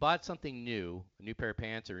say if you bought something new, a new pair of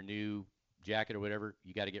pants or a new jacket or whatever,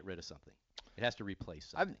 you got to get rid of something. It has to replace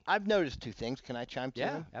something. I've noticed 2 things. Can I chime in?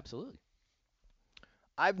 Yeah, absolutely.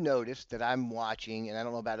 I've noticed that I'm watching, and I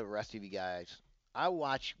don't know about the rest of you guys, I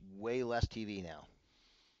watch way less TV now.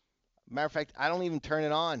 Matter of fact, I don't even turn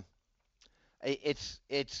it on. It's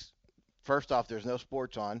first off, there's no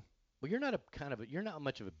sports on. Well, you're not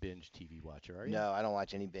much of a binge TV watcher, are you? No, I don't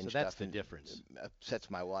watch any binge stuff. So that's the difference. It upsets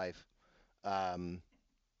my wife. But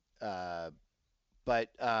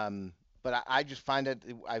I just find that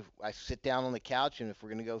I sit down on the couch, and if we're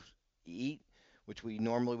gonna go eat, which we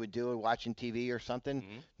normally would do watching TV or something,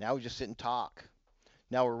 now we just sit and talk.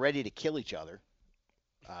 Now we're ready to kill each other.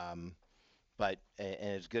 But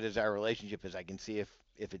as good as our relationship is, I can see if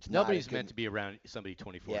it's nobody's meant to be around somebody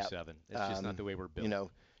 24/7. It's just not the way we're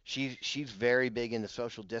built. She's very big into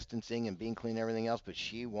social distancing and being clean and everything else, but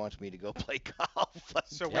she wants me to go play golf.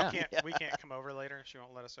 So we can't come over later. She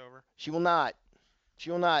won't let us over. She will not. She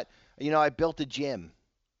will not. I built a gym.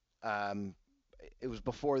 It was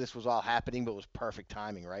before this was all happening, but it was perfect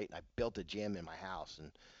timing, right? I built a gym in my house,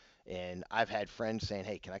 and I've had friends saying,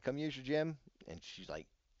 "Hey, can I come use your gym?" And she's like,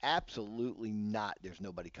 "Absolutely not. There's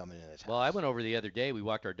nobody coming in this house." Well, I went over the other day. We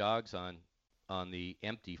walked our dogs on the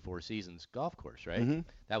empty Four Seasons golf course, right? Mm-hmm.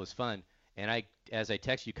 That was fun. And as I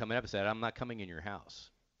texted you coming up, I said, "I'm not coming in your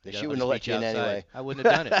house." She wouldn't have let you in anyway. I wouldn't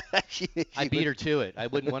have done it. she I beat her to it. I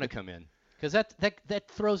wouldn't want to come in. Because that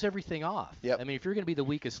throws everything off. Yep. I mean, if you're going to be the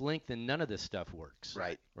weakest link, then none of this stuff works.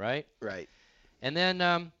 Right. Right? Right. And then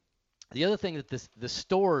the other thing that the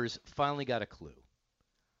stores finally got a clue.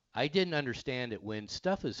 I didn't understand it when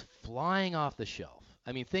stuff is flying off the shelf.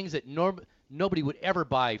 I mean, things that nobody would ever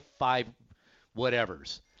buy 5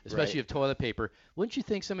 whatevers, especially Right. of toilet paper. Wouldn't you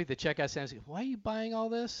think somebody at the checkout stand says, "Why are you buying all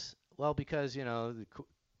this?" Well, because, you know, the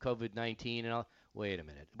COVID-19 and all. Wait a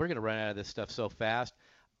minute. We're going to run out of this stuff so fast.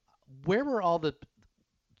 Where were all the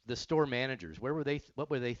store managers? What were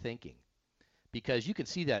they thinking? Because you could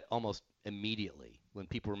see that almost immediately when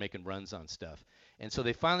people were making runs on stuff. And so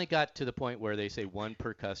they finally got to the point where they say 1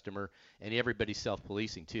 per customer, and everybody's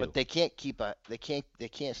self-policing too. But they can't they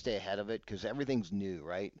can't stay ahead of it because everything's new,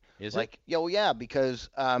 right? Is like, yeah, because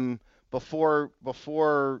before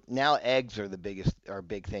now eggs are a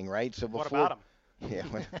big thing, right? So before, What about them? Yeah,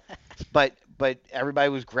 but everybody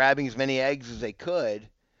was grabbing as many eggs as they could.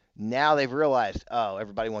 Now they've realized, oh,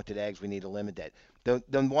 everybody wanted eggs. We need to limit that.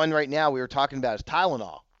 The one right now we were talking about is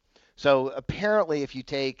Tylenol. So apparently, if you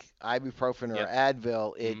take ibuprofen or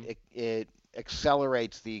Advil, it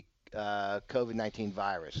accelerates the COVID-19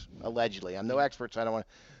 virus. Allegedly, I'm no expert, so I don't want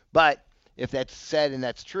to. But if that's said and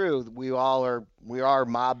that's true, we are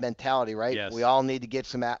mob mentality, right? Yes. We all need to get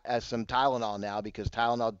some Tylenol now because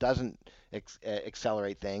Tylenol doesn't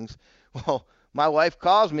accelerate things. Well, my wife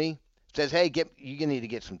calls me, says, "Hey, you need to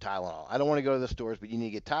get some Tylenol. I don't want to go to the stores, but you need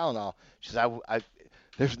to get Tylenol." She says,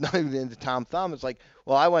 "There's none in the Tom Thumb." It's like,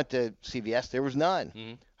 well, I went to CVS. There was none.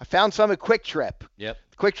 Mm-hmm. I found some at Quick Trip. Yep.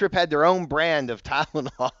 Quick Trip had their own brand of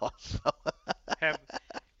Tylenol. So.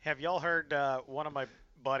 Have y'all heard one of my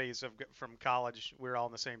buddies from college? We were all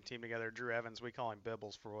on the same team together. Drew Evans. We call him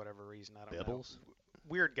Bibbles for whatever reason. I don't know.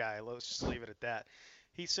 Weird guy. Let's just leave it at that.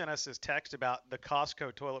 He sent us his text about the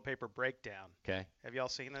Costco toilet paper breakdown. Okay. Have y'all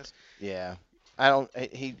seen this? Yeah. I don't.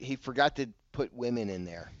 He forgot to put women in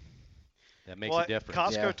there. That makes a difference.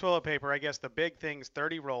 Costco toilet paper, I guess the big thing's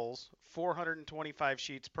 30 rolls, 425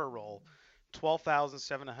 sheets per roll,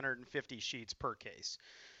 12,750 sheets per case.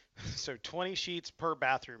 So 20 sheets per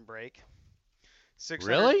bathroom break.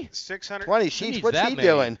 600, Really? 600. 20 sheets? What's he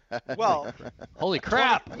doing? Well, holy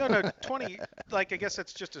crap. 20, no, 20. Like, I guess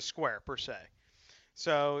that's just a square per se.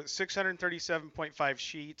 So 637.5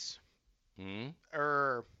 sheets.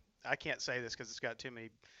 Or I can't say this because it's got too many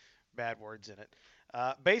bad words in it.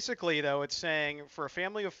 Basically, though, it's saying for a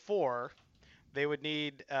family of 4, they would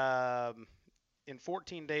need, in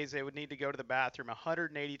 14 days, they would need to go to the bathroom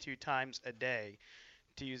 182 times a day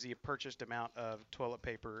to use the purchased amount of toilet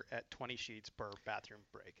paper at 20 sheets per bathroom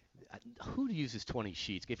break. Who uses 20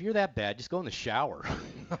 sheets? If you're that bad, just go in the shower.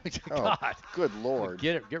 Oh, good Lord.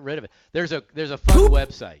 Get rid of it. There's a fun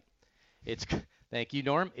website. Thank you,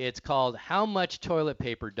 Norm. It's called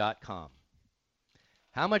howmuchtoiletpaper.com.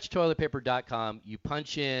 Howmuchtoiletpaper.com. You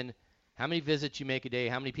punch in how many visits you make a day,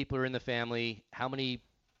 how many people are in the family, how many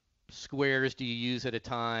squares do you use at a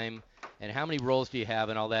time, and how many rolls do you have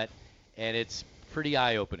and all that. And it's pretty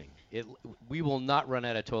eye-opening. We will not run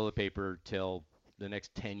out of toilet paper till the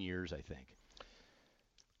next 10 years, I think.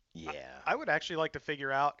 Yeah. I would actually like to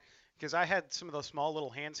figure out, because I had some of those small little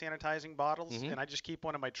hand sanitizing bottles, and I just keep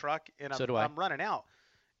one in my truck, and I'm running out.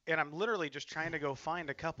 And I'm literally just trying to go find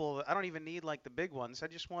a couple. I don't even need like the big ones. I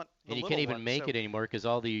just want the And you little can't even ones. make it anymore because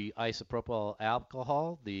all the isopropyl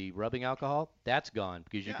alcohol, the rubbing alcohol, that's gone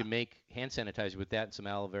because you can make hand sanitizer with that and some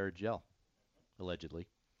aloe vera gel, allegedly.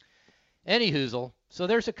 Anyhoozle, so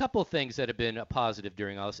there's a couple of things that have been positive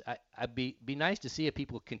during all this. I'd be nice to see if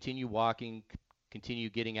people continue walking, continue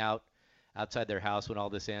getting outside their house when all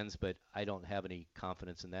this ends, but I don't have any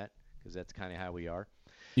confidence in that because that's kind of how we are.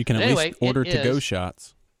 You can at least order to-go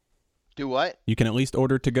shots. Do what? You can at least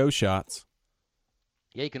order to-go shots.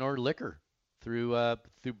 Yeah, you can order liquor through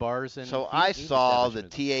bars and. So I saw the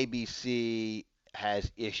TABC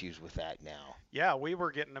has issues with that now. Yeah, we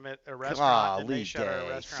were getting them at a restaurant, and they shut our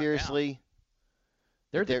restaurant Seriously? down.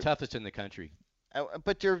 They're the toughest in the country.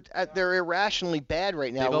 But they're irrationally bad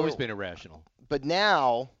right now. They've always been irrational. But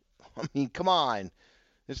now, I mean, come on.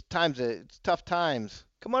 It's tough times.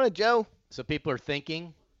 Come on, Joe. So people are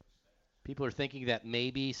thinking that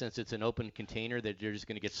maybe since it's an open container that they're just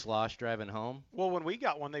going to get sloshed driving home. Well, when we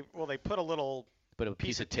got one, they put a little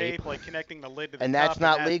piece of tape like connecting the lid to the and cup, that's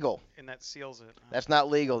not legal. And that seals it. That's not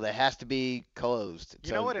legal. That has to be closed.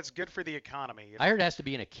 You know what? It's good for the economy. I heard it has to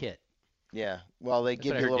be in a kit. Yeah. Well, they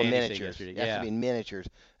give you little miniatures. It has to be in miniatures.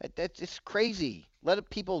 That's it's crazy. Let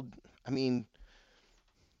people. I mean,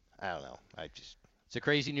 I don't know. It's a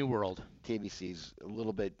crazy new world. TBC's a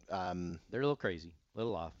little bit. They're a little crazy, a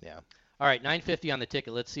little off. Yeah. All right, 9:50 on the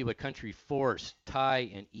ticket. Let's see what Country Force,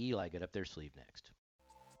 Ty, and Eli got up their sleeve next.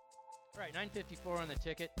 All right, 9:54 on the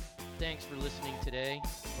ticket. Thanks for listening today.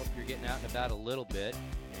 Hope you're getting out and about a little bit.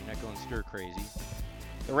 You're not going stir crazy.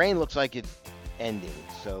 The rain looks like it ending,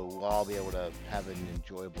 so we'll all be able to have an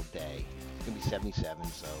enjoyable day. It's going to be 77,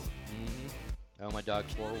 so. Oh, my dog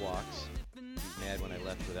 4 walks. He's mad when I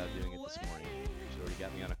left without doing it this morning. She's already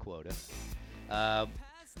got me on a quota.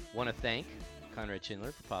 Want to thank Conrad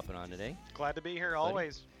Schindler for popping on today. Glad to be here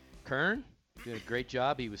always. Kern, doing a great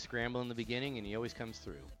job. He was scrambling in the beginning, and he always comes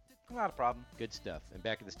through. Not a problem. Good stuff. And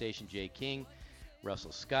back at the station, Jay King,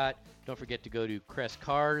 Russell Scott. Don't forget to go to Crest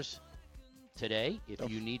Cars today. If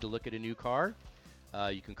you need to look at a new car,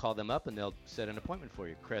 you can call them up and they'll set an appointment for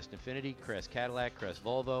you. Crest Infiniti, Crest Cadillac, Crest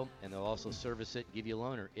Volvo, and they'll also service it, give you a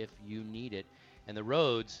loaner if you need it. And the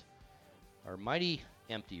roads are mighty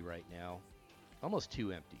empty right now, almost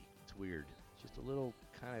too empty. It's weird. It's just a little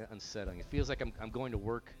kind of unsettling. It feels like I'm going to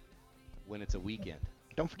work when it's a weekend.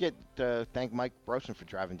 Don't forget to thank Mike Brosen for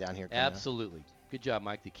driving down here. Absolutely. Good job,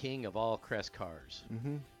 Mike, the king of all Crest cars.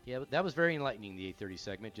 Mm-hmm. Yeah, that was very enlightening, the 8:30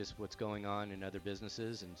 segment, just what's going on in other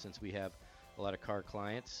businesses. And since we have a lot of car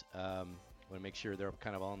clients, want to make sure they're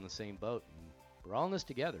kind of all in the same boat. And we're all in this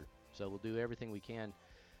together, so we'll do everything we can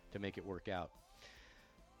to make it work out.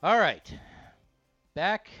 All right.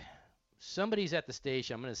 Back. Somebody's at the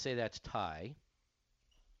station. I'm going to say that's Ty.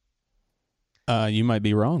 You might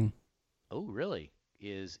be wrong. Oh, really?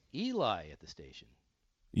 Is Eli at the station?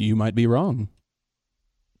 You might be wrong.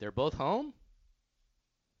 They're both home?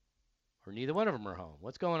 Or neither one of them are home?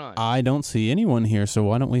 What's going on? I don't see anyone here, so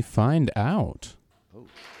why don't we find out? Oh.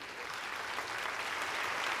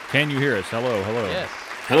 Can you hear us? Hello, hello. Yes.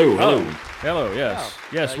 Hello, hello. Oh, hello, yes. Oh.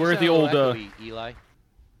 Yes, You we're at sound the a old... little echoey, Eli.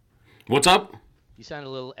 What's up? You sound a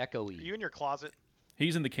little echoey. Are you in your closet?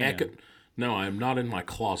 He's in the can. No, I am not in my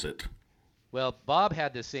closet. Well, Bob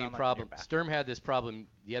had the same Sound like problem. you're back. Sturm had this problem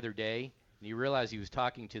the other day, and he realized he was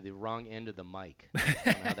talking to the wrong end of the mic. I don't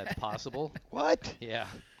know how that's possible. What? Yeah.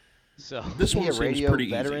 So This one He a seems radio pretty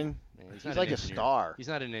veteran? Man, He's not like an a engineer. star. He's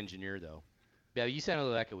not an engineer, though. Yeah, you sound a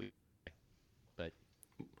little echoey. But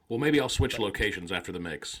Well, maybe I'll switch locations after the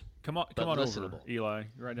mix. Come on But over, listenable. Eli.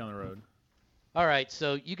 You're right down the road. all right,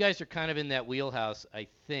 so you guys are kind of in that wheelhouse, I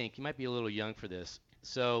think. You might be a little young for this.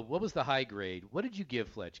 So what was the high grade? What did you give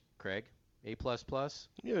Fletch, Craig? A++?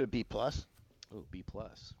 You know, a B+. Oh, B+.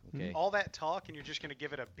 Okay. All that talk, and you're just going to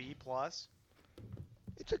give it a B+?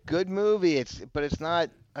 It's a good movie. But it's not.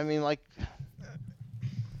 I mean, like, I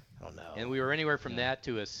don't know. And we were anywhere from that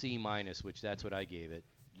to a C-, which that's what I gave it.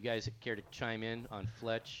 You guys care to chime in on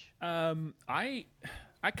Fletch? I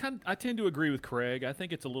tend to agree with Craig. I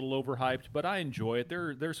think it's a little overhyped, but I enjoy it.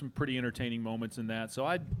 There's some pretty entertaining moments in that. So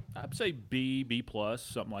I'd say B+,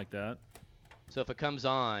 something like that. So if it comes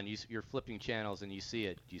on, you're flipping channels and you see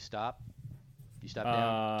it, do you stop? Do you stop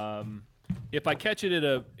down? If I catch it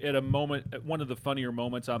at a moment, at one of the funnier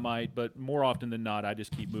moments, I might. But more often than not, I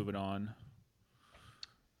just keep moving on.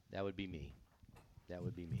 That would be me.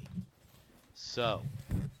 So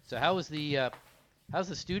how's the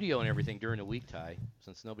studio and everything during the week, Ty?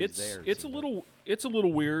 Since nobody's there. It's a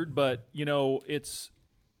little weird, but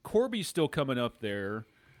Corby's still coming up there.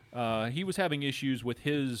 He was having issues with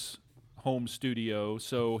his home studio,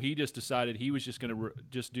 so he just decided he was just going to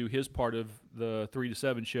just do his part of the 3 to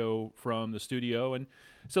 7 show from the studio, and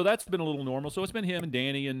so that's been a little normal. So it's been him and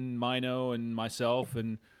Danny and Mino and myself,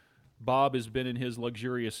 and Bob has been in his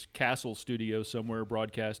luxurious castle studio somewhere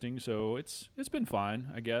broadcasting. So it's been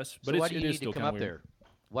fine, I guess. But so why do it you is need still to come kind up of weird. there?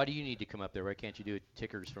 Why do you need to come up there? Why can't you do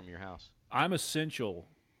tickers from your house? I'm essential,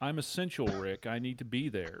 Rick. I need to be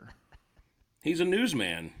there. He's a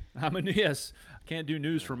newsman. Yes. I can't do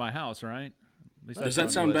news from my house, right? Does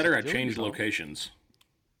that sound better? I changed locations.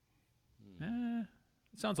 It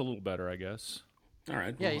sounds a little better, I guess. All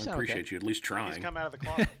right. Yeah, well, you I sound appreciate okay. you at least trying. He's come out of the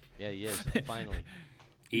closet. Yeah, he is. Finally.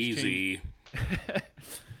 Easy.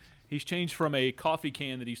 He's changed from a coffee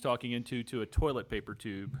can that he's talking into to a toilet paper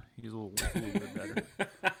tube. He's a little bit better.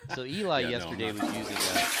 So Eli Yeah, no, yesterday I'm was not. using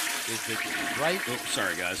is the right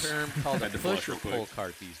sorry, guys. term called a Had to flush push or real quick. pull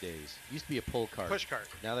cart these days. Used to be a pull cart. Push cart.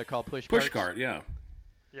 Now they're called push Push carts. cart, yeah.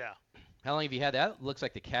 Yeah. How long have you had that? Looks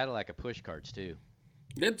like the Cadillac of push carts too.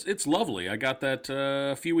 It's lovely. I got that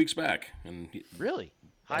a few weeks back, and Really?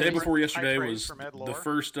 the day before yesterday was from Ed the Lohr.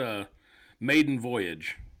 first maiden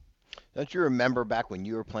voyage. Don't you remember back when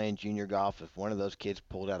you were playing junior golf, if one of those kids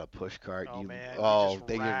pulled out a push cart, Oh, man,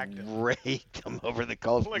 they racked just him. raked them over the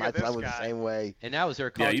coast. Look My at this son was the guy. same way. And now is there a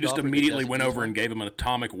Yeah, college you just golfer that immediately doesn't went use over one? and gave him an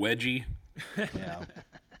atomic wedgie. Yeah.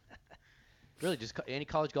 Really, just any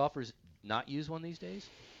college golfers not use one these days?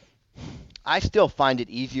 I still find it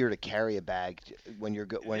easier to carry a bag when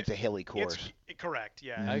when it's a hilly course. Correct.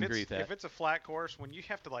 Yeah. I agree with that. If it's a flat course, when you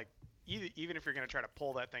have to even if you're going to try to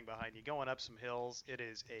pull that thing behind you, going up some hills, it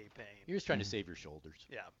is a pain. You're just trying to save your shoulders.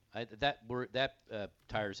 Yeah. That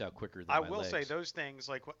tires out quicker than I my will legs. say those things,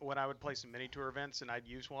 like when I would play some mini tour events and I'd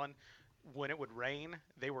use one, when it would rain,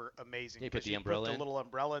 they were amazing. You put the umbrella put the in? little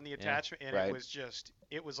umbrella in the attachment, and Right.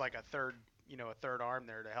 it was like a third arm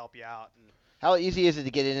there to help you out. And How easy is it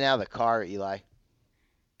to get in and out of the car, Eli?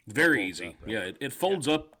 Very easy. Yeah, it folds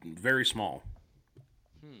up very small.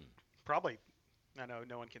 probably, I know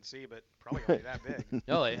no one can see, but probably only that big.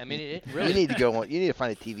 No, I mean it really. You need to go on. You need to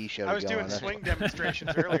find a TV show. I was to go doing on. swing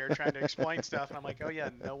demonstrations earlier, trying to explain stuff, and I'm like, oh yeah,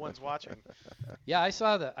 no one's watching. Yeah, I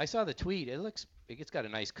saw the tweet. It's got a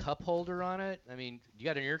nice cup holder on it. I mean, you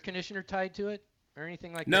got an air conditioner tied to it or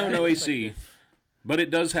anything like that? No It's AC. like But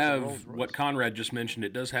it does have Rolls-Royce. what Conrad just mentioned.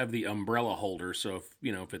 It does have the umbrella holder. So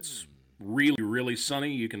if it's really, really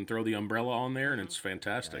sunny, you can throw the umbrella on there, and it's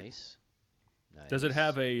fantastic. Nice. Does it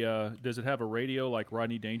have a radio like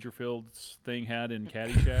Rodney Dangerfield's thing had in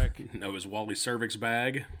Caddyshack? No, it was Wally Cervic's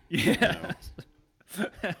bag. Yeah. No.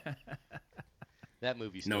 That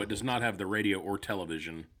movie's No, it does not have the radio or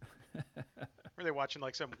television. Were they watching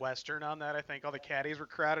like some Western on that? I think all the caddies were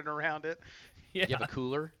crowded around it. You have a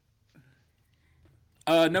cooler?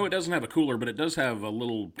 No, it doesn't have a cooler, but it does have a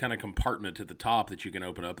little kind of compartment at the top that you can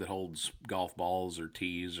open up that holds golf balls or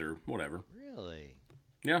tees or whatever. Really?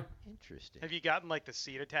 Yeah. Interesting. Have you gotten like the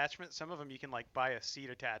seat attachment? Some of them you can like buy a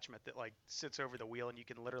seat attachment that like sits over the wheel and you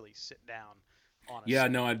can literally sit down on a Yeah,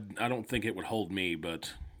 seat. no, I don't think it would hold me,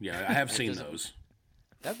 but yeah, I have seen those.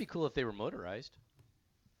 That'd be cool if they were motorized.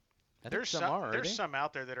 I think There's some are, aren't there's they? some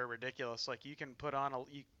out there that are ridiculous. Like you can put on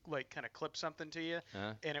you like kind of clip something to you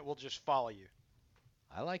and it will just follow you.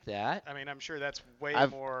 I like that. I mean, I'm sure that's way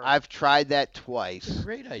more. I've tried that twice. It's a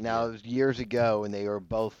great idea. Now it was years ago, and they were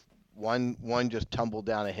both one just tumbled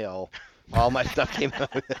down a hill. All my stuff came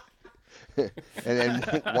out, and then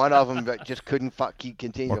one of them just couldn't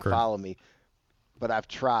continue to follow me. But I've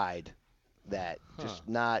tried that, just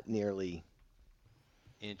not nearly.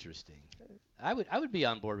 Interesting. I would be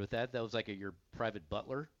on board with that. That was like your private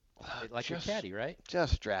butler, like your caddy, right?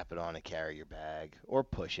 Just strap it on and carry your bag, or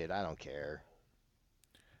push it. I don't care.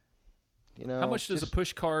 How much does a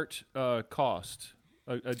push cart cost?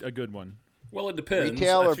 A good one. Well, it depends.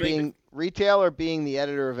 Retail or being the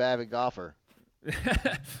editor of Avid Golfer.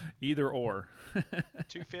 Either or.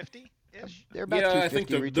 250 ish. They're about I think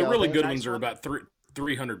the retail really thing. good ones are about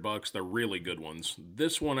 $300. The really good ones.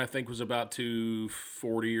 This one I think was about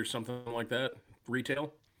 $240 or something like that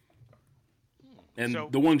retail. And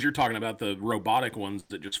the ones you're talking about, the robotic ones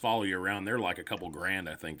that just follow you around, they're like a couple grand.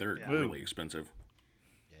 I think they're really expensive.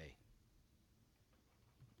 Yay.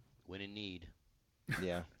 When in need.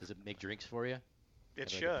 Yeah. Does it make drinks for you? It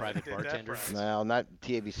Have, like, should. a private It did that bartender. price. Well, not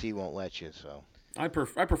TABC won't let you. So I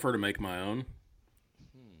prefer to make my own.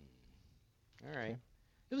 All right.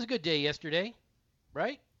 It was a good day yesterday,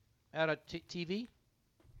 right? Out of TV.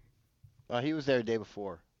 he was there the day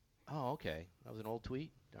before. Oh, okay. That was an old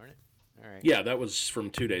tweet. Darn it. All right. Yeah, that was from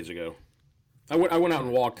 2 days ago. I went out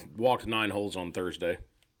and walked 9 holes on Thursday.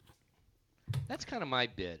 That's kind of my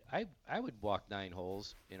bit. I would walk 9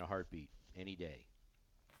 holes in a heartbeat any day.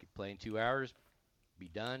 Could play in 2 hours, be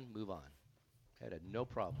done, move on. I had no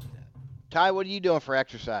problem with that. Ty, what are you doing for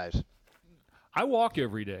exercise? I walk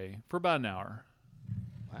every day for about an hour.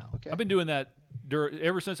 Wow. Okay. I've been doing that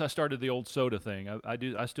ever since I started the old soda thing.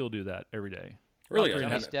 I still do that every day. Really? How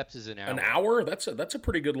many steps is an hour? An hour? That's a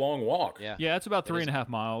pretty good long walk. Yeah. Yeah, it's about 3.5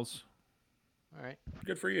 miles. All right.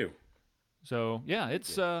 Good for you. So yeah,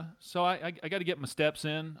 it's so I got to get my steps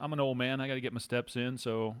in. I'm an old man. I got to get my steps in.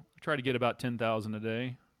 So I try to get about 10,000 a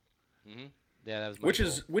day. Mm-hmm. Yeah, that was my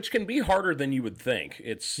goal. Which can be harder than you would think.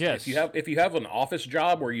 It's Yes. if you have an office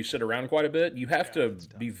job where you sit around quite a bit, you have to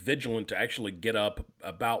be vigilant to actually get up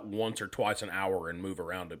about once or twice an hour and move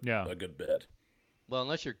around a good bit. Well,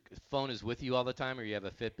 unless your phone is with you all the time or you have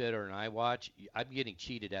a Fitbit or an iWatch, I'm getting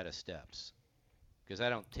cheated out of steps because I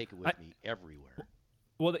don't take it with me everywhere.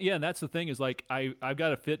 Well, yeah, and that's the thing is like I've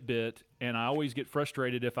got a Fitbit, and I always get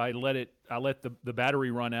frustrated if I let the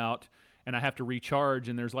battery run out, and I have to recharge,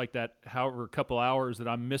 and there's like that however couple hours that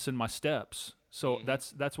I'm missing my steps. So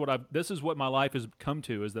that's what this is what my life has come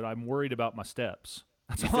to, is that I'm worried about my steps.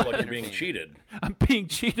 That's You all feel like you're being cheated. I'm being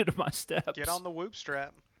cheated of my steps. Get on the Whoop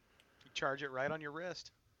strap. You charge it right on your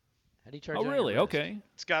wrist. How do you charge Oh, it on really? your wrist? Okay.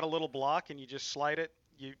 It's got a little block, and you just slide it.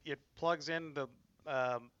 It plugs in the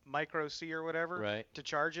micro C or whatever Right. to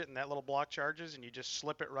charge it, and that little block charges, and you just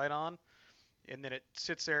slip it right on. and then it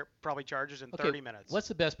sits there, probably charges in 30 minutes. What's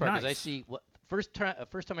the best part? Because I Nice. see first time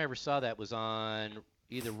I ever saw that was on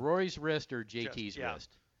either Rory's wrist or JT's yeah.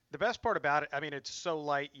 wrist. The best part about it, I mean, it's so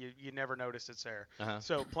light, you never notice it's there. Uh-huh.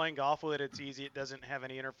 So playing golf with it, it's easy. It doesn't have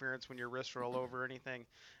any interference when your wrists roll over or anything.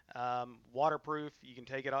 Waterproof. You can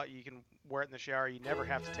take it off. You can wear it in the shower. You never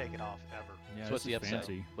have to take it off ever. Yeah, So what's the upside?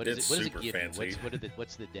 fancy. What does It's it super give fancy. you?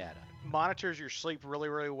 What's the data? Monitors your sleep really,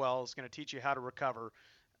 really well. It's going to teach you how to recover.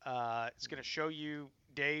 It's going to show you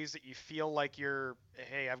days that you feel like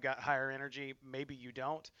hey, I've got higher energy. Maybe you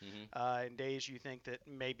don't. And days you think that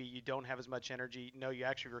maybe you don't have as much energy. No, you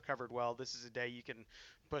actually recovered well. This is a day you can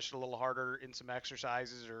push it a little harder in some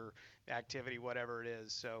exercises or activity, whatever it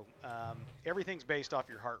is. So everything's based off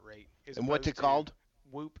your heart rate. as And what's it opposed to called?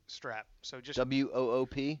 Whoop Strap. So just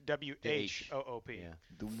WOOP? WHOOP.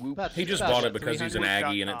 The Whoop. He just About bought it because he's an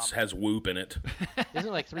Aggie and it 300.com. has Whoop in it. Isn't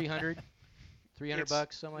it like 300? 300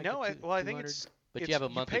 bucks, something like no, that? I think 200? it's. But it's, you have a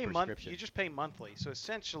monthly pay prescription. You just pay monthly. So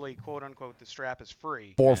essentially, quote unquote, the strap is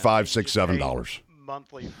free. $4, $5, $6, You just pay $7.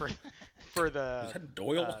 monthly for the Is that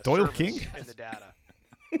Doyle? Doyle service King? and the data.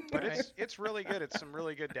 But it's really good. It's some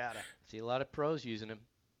really good data. See a lot of pros using them.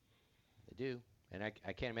 They do, and I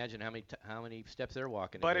can't imagine how many steps they're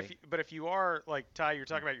walking. But a day. if you are like Ty, you're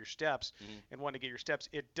talking about your steps and want to get your steps,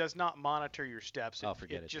 it does not monitor your steps. Oh,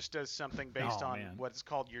 forget it. Just does something based Oh, on man. what's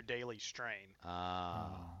called your daily strain.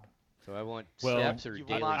 So I want Well, steps or You will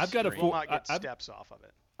daily not, I've got a you strain? will not get I've- steps off of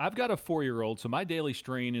it. I've got a 4-year-old, so my daily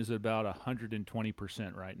strain is about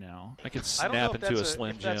 120% right now. I could I don't know snap if into a that's Slim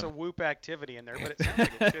if that's a Jim. Whoop activity in there, but it sounds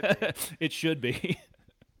like it should be. It should be.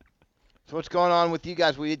 So what's going on with you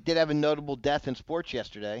guys? We did have a notable death in sports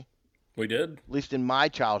yesterday, We did. at least in my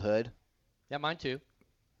childhood. Yeah, mine too.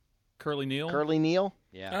 Curly Neal. Curly Neal.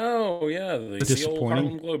 Yeah. Oh, yeah. The old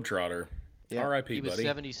Disappointing. Harlem Globetrotter. Yeah. R.I.P., He was buddy.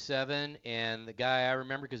 77, and the guy I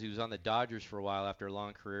remember because he was on the Dodgers for a while after a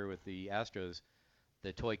long career with the Astros,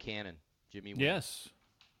 the Toy Cannon, Jimmy Wynn. Yes.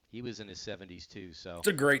 He was in his 70s too, so It's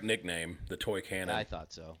a great nickname, the Toy Cannon. I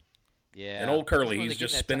thought so. Yeah. And old Curly, That's when he's they get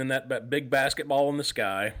just that spinning that big basketball in the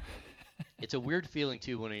sky. It's a weird feeling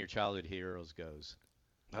too when one of your childhood heroes goes.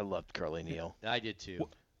 I loved Curly Neal. I did too.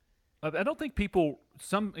 I don't think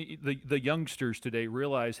the youngsters today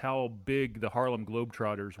realize how big the Harlem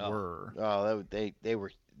Globetrotters were. Oh,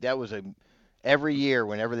 that was every year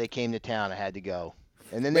whenever they came to town, I had to go.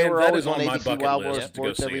 And then they Man, were that always is on on my ABC bucket Wild list World to go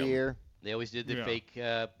Sports see every 'em. year. They always did the Yeah. fake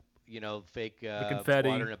confetti.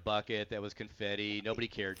 water in a bucket that was confetti. Nobody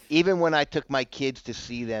cared. Even when I took my kids to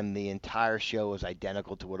see them, the entire show was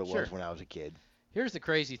identical to what it Sure. was when I was a kid. Here's the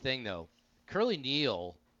crazy thing, though. Curly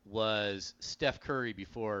Neal was Steph Curry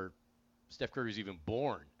before Steph Curry was even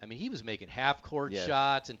born. I mean, he was making half-court Yeah.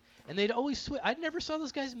 shots, and they'd always switch. I never saw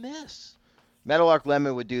those guys miss. Meadowlark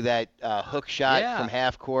Lemon would do that hook shot Yeah. from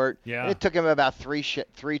half court. Yeah. And it took him about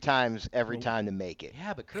three times every time to make it.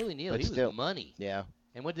 Yeah, but Curly Neal, But he still. was money. Yeah.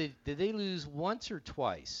 And did they lose once or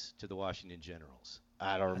twice to the Washington Generals?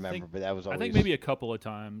 I don't remember, but that was always. I think maybe a couple of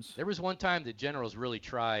times. There was one time the Generals really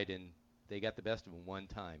tried, and they got the best of them one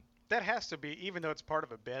time. That has to be, even though it's part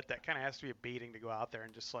of a bet, that kind of has to be a beating to go out there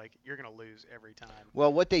and just like you're going to lose every time.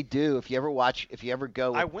 Well, what they do, if you ever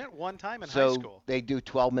go. I went one time in so high school. they do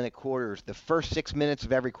 12-minute quarters. The first 6 minutes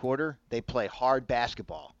of every quarter, they play hard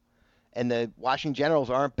basketball. And the Washington Generals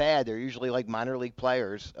aren't bad. They're usually like minor league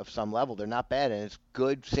players of some level. They're not bad, and it's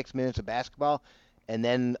good 6 minutes of basketball. And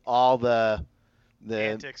then all the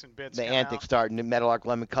Antics and bits the come antics out. start, and Meadowlark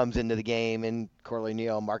Lemon comes into the game, and Curly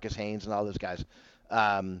Neal, Marcus Haynes, and all those guys.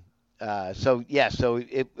 So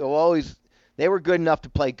it will always. They were good enough to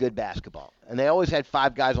play good basketball, and they always had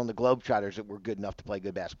 5 guys on the Globetrotters that were good enough to play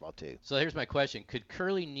good basketball too. So here's my question: could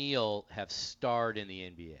Curly Neal have starred in the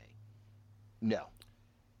NBA? No.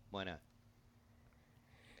 Why not?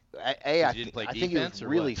 I didn't play think he was defense or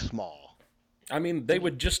really what? small. I mean, they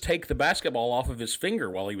would just take the basketball off of his finger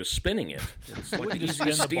while he was spinning it. It's like the Just easiest spin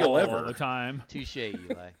the steal ball ever. all the time. Touche,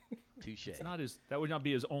 Eli. Touche. That would not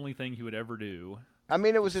be his only thing he would ever do. I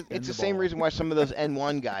mean, it's Spin the the same ball. reason why some of those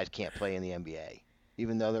N1 guys can't play in the NBA,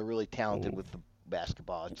 even though they're really talented with the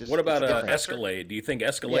basketball. It's just, What about it's different. Escalade? Do you think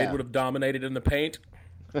Escalade Yeah. would have dominated in the paint?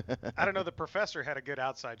 I don't know. The professor had a good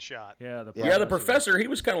outside shot. Yeah, The professor, he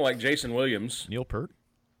was kind of like Jason Williams. Neil Peart?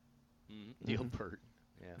 Neil Peart.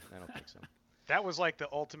 Yeah, I don't think so. That was like the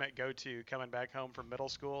ultimate go-to coming back home from middle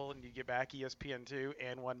school, and you get back ESPN2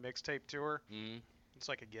 and one mixtape tour. Mm-hmm. It's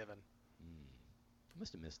like a given. I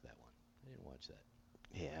must have missed that one. I didn't watch that.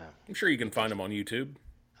 Yeah. I'm sure you can find them on YouTube.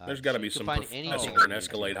 There's got to so be you can some find anything Professor and on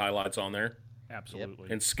Escalade highlights on there. Absolutely.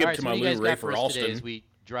 And skip All right, to so my what do you guys Lou Ray got for us today Alston. as we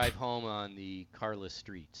drive home on the carless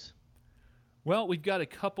streets? Well, we've got a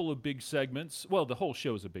couple of big segments. Well, the whole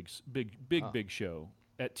show is a big show.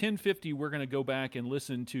 At 10:50, we're going to go back and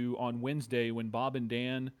listen to on Wednesday when Jake and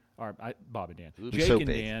Dan,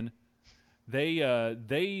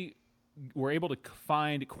 they were able to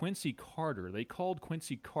find Quincy Carter. They called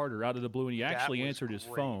Quincy Carter out of the blue, and he actually answered his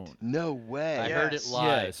phone. No way. I heard it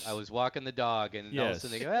live. Yes. I was walking the dog, and all of a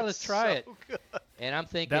sudden they go, "Well, let's try it." Good. And I'm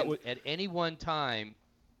thinking at any one time,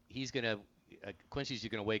 Quincy's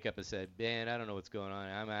going to wake up and say, "Man, I don't know what's going on.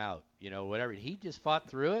 I'm out." Whatever. He just fought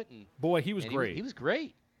through it, and boy, he was great. He was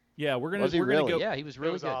great. Yeah, we're gonna really? go. Yeah, he was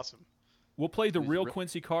really good. awesome. We'll play the real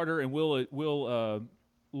Quincy Carter, and we'll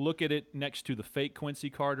look at it next to the fake Quincy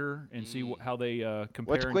Carter and see how they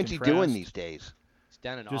compare. What's and Quincy contrast. doing these days? He's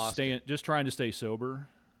down in Austin. Just trying to stay sober.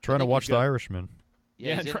 Trying to watch The Irishman.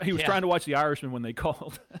 Yeah, he was trying to watch The Irishman when they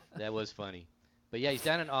called. That was funny. But yeah, he's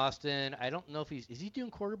down in Austin. I don't know if is he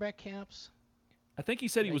doing quarterback camps? I think he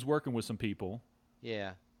said he was working with some people.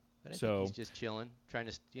 Yeah. But I think he's just chilling, trying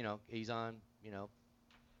to, he's on,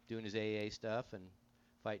 doing his AA stuff and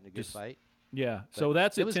fighting a good fight. Yeah. But so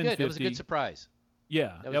that's at 10:50. It was good. It was a good surprise.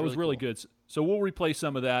 Yeah, that was really good. So we'll replay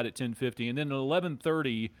some of that at 10:50, and then at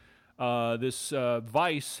 11:30, this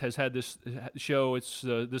Vice has had this show.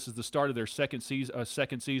 This is the start of their second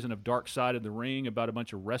season of Dark Side of the Ring, about a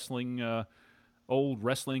bunch of old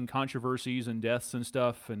wrestling controversies and deaths and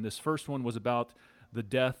stuff. And this first one was about the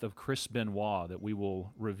death of Chris Benoit that we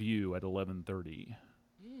will review at 11:30.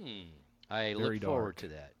 I look forward to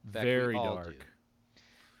that. In fact, Very we all dark. do.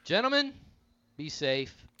 Gentlemen, be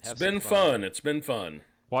safe. It's been fun. It's been fun.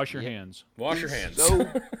 Wash your hands. Wash your hands. So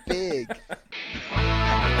big.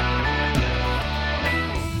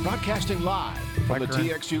 Broadcasting live from the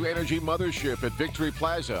TXU Energy Mothership at Victory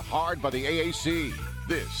Plaza, hard by the AAC.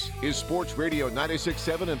 This is Sports Radio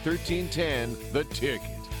 96.7 and 1310, The Ticket.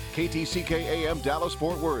 KTCK AM Dallas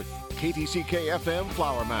Fort Worth. KTCK FM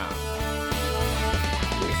Flower Mound.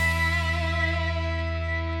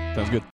 Sounds good.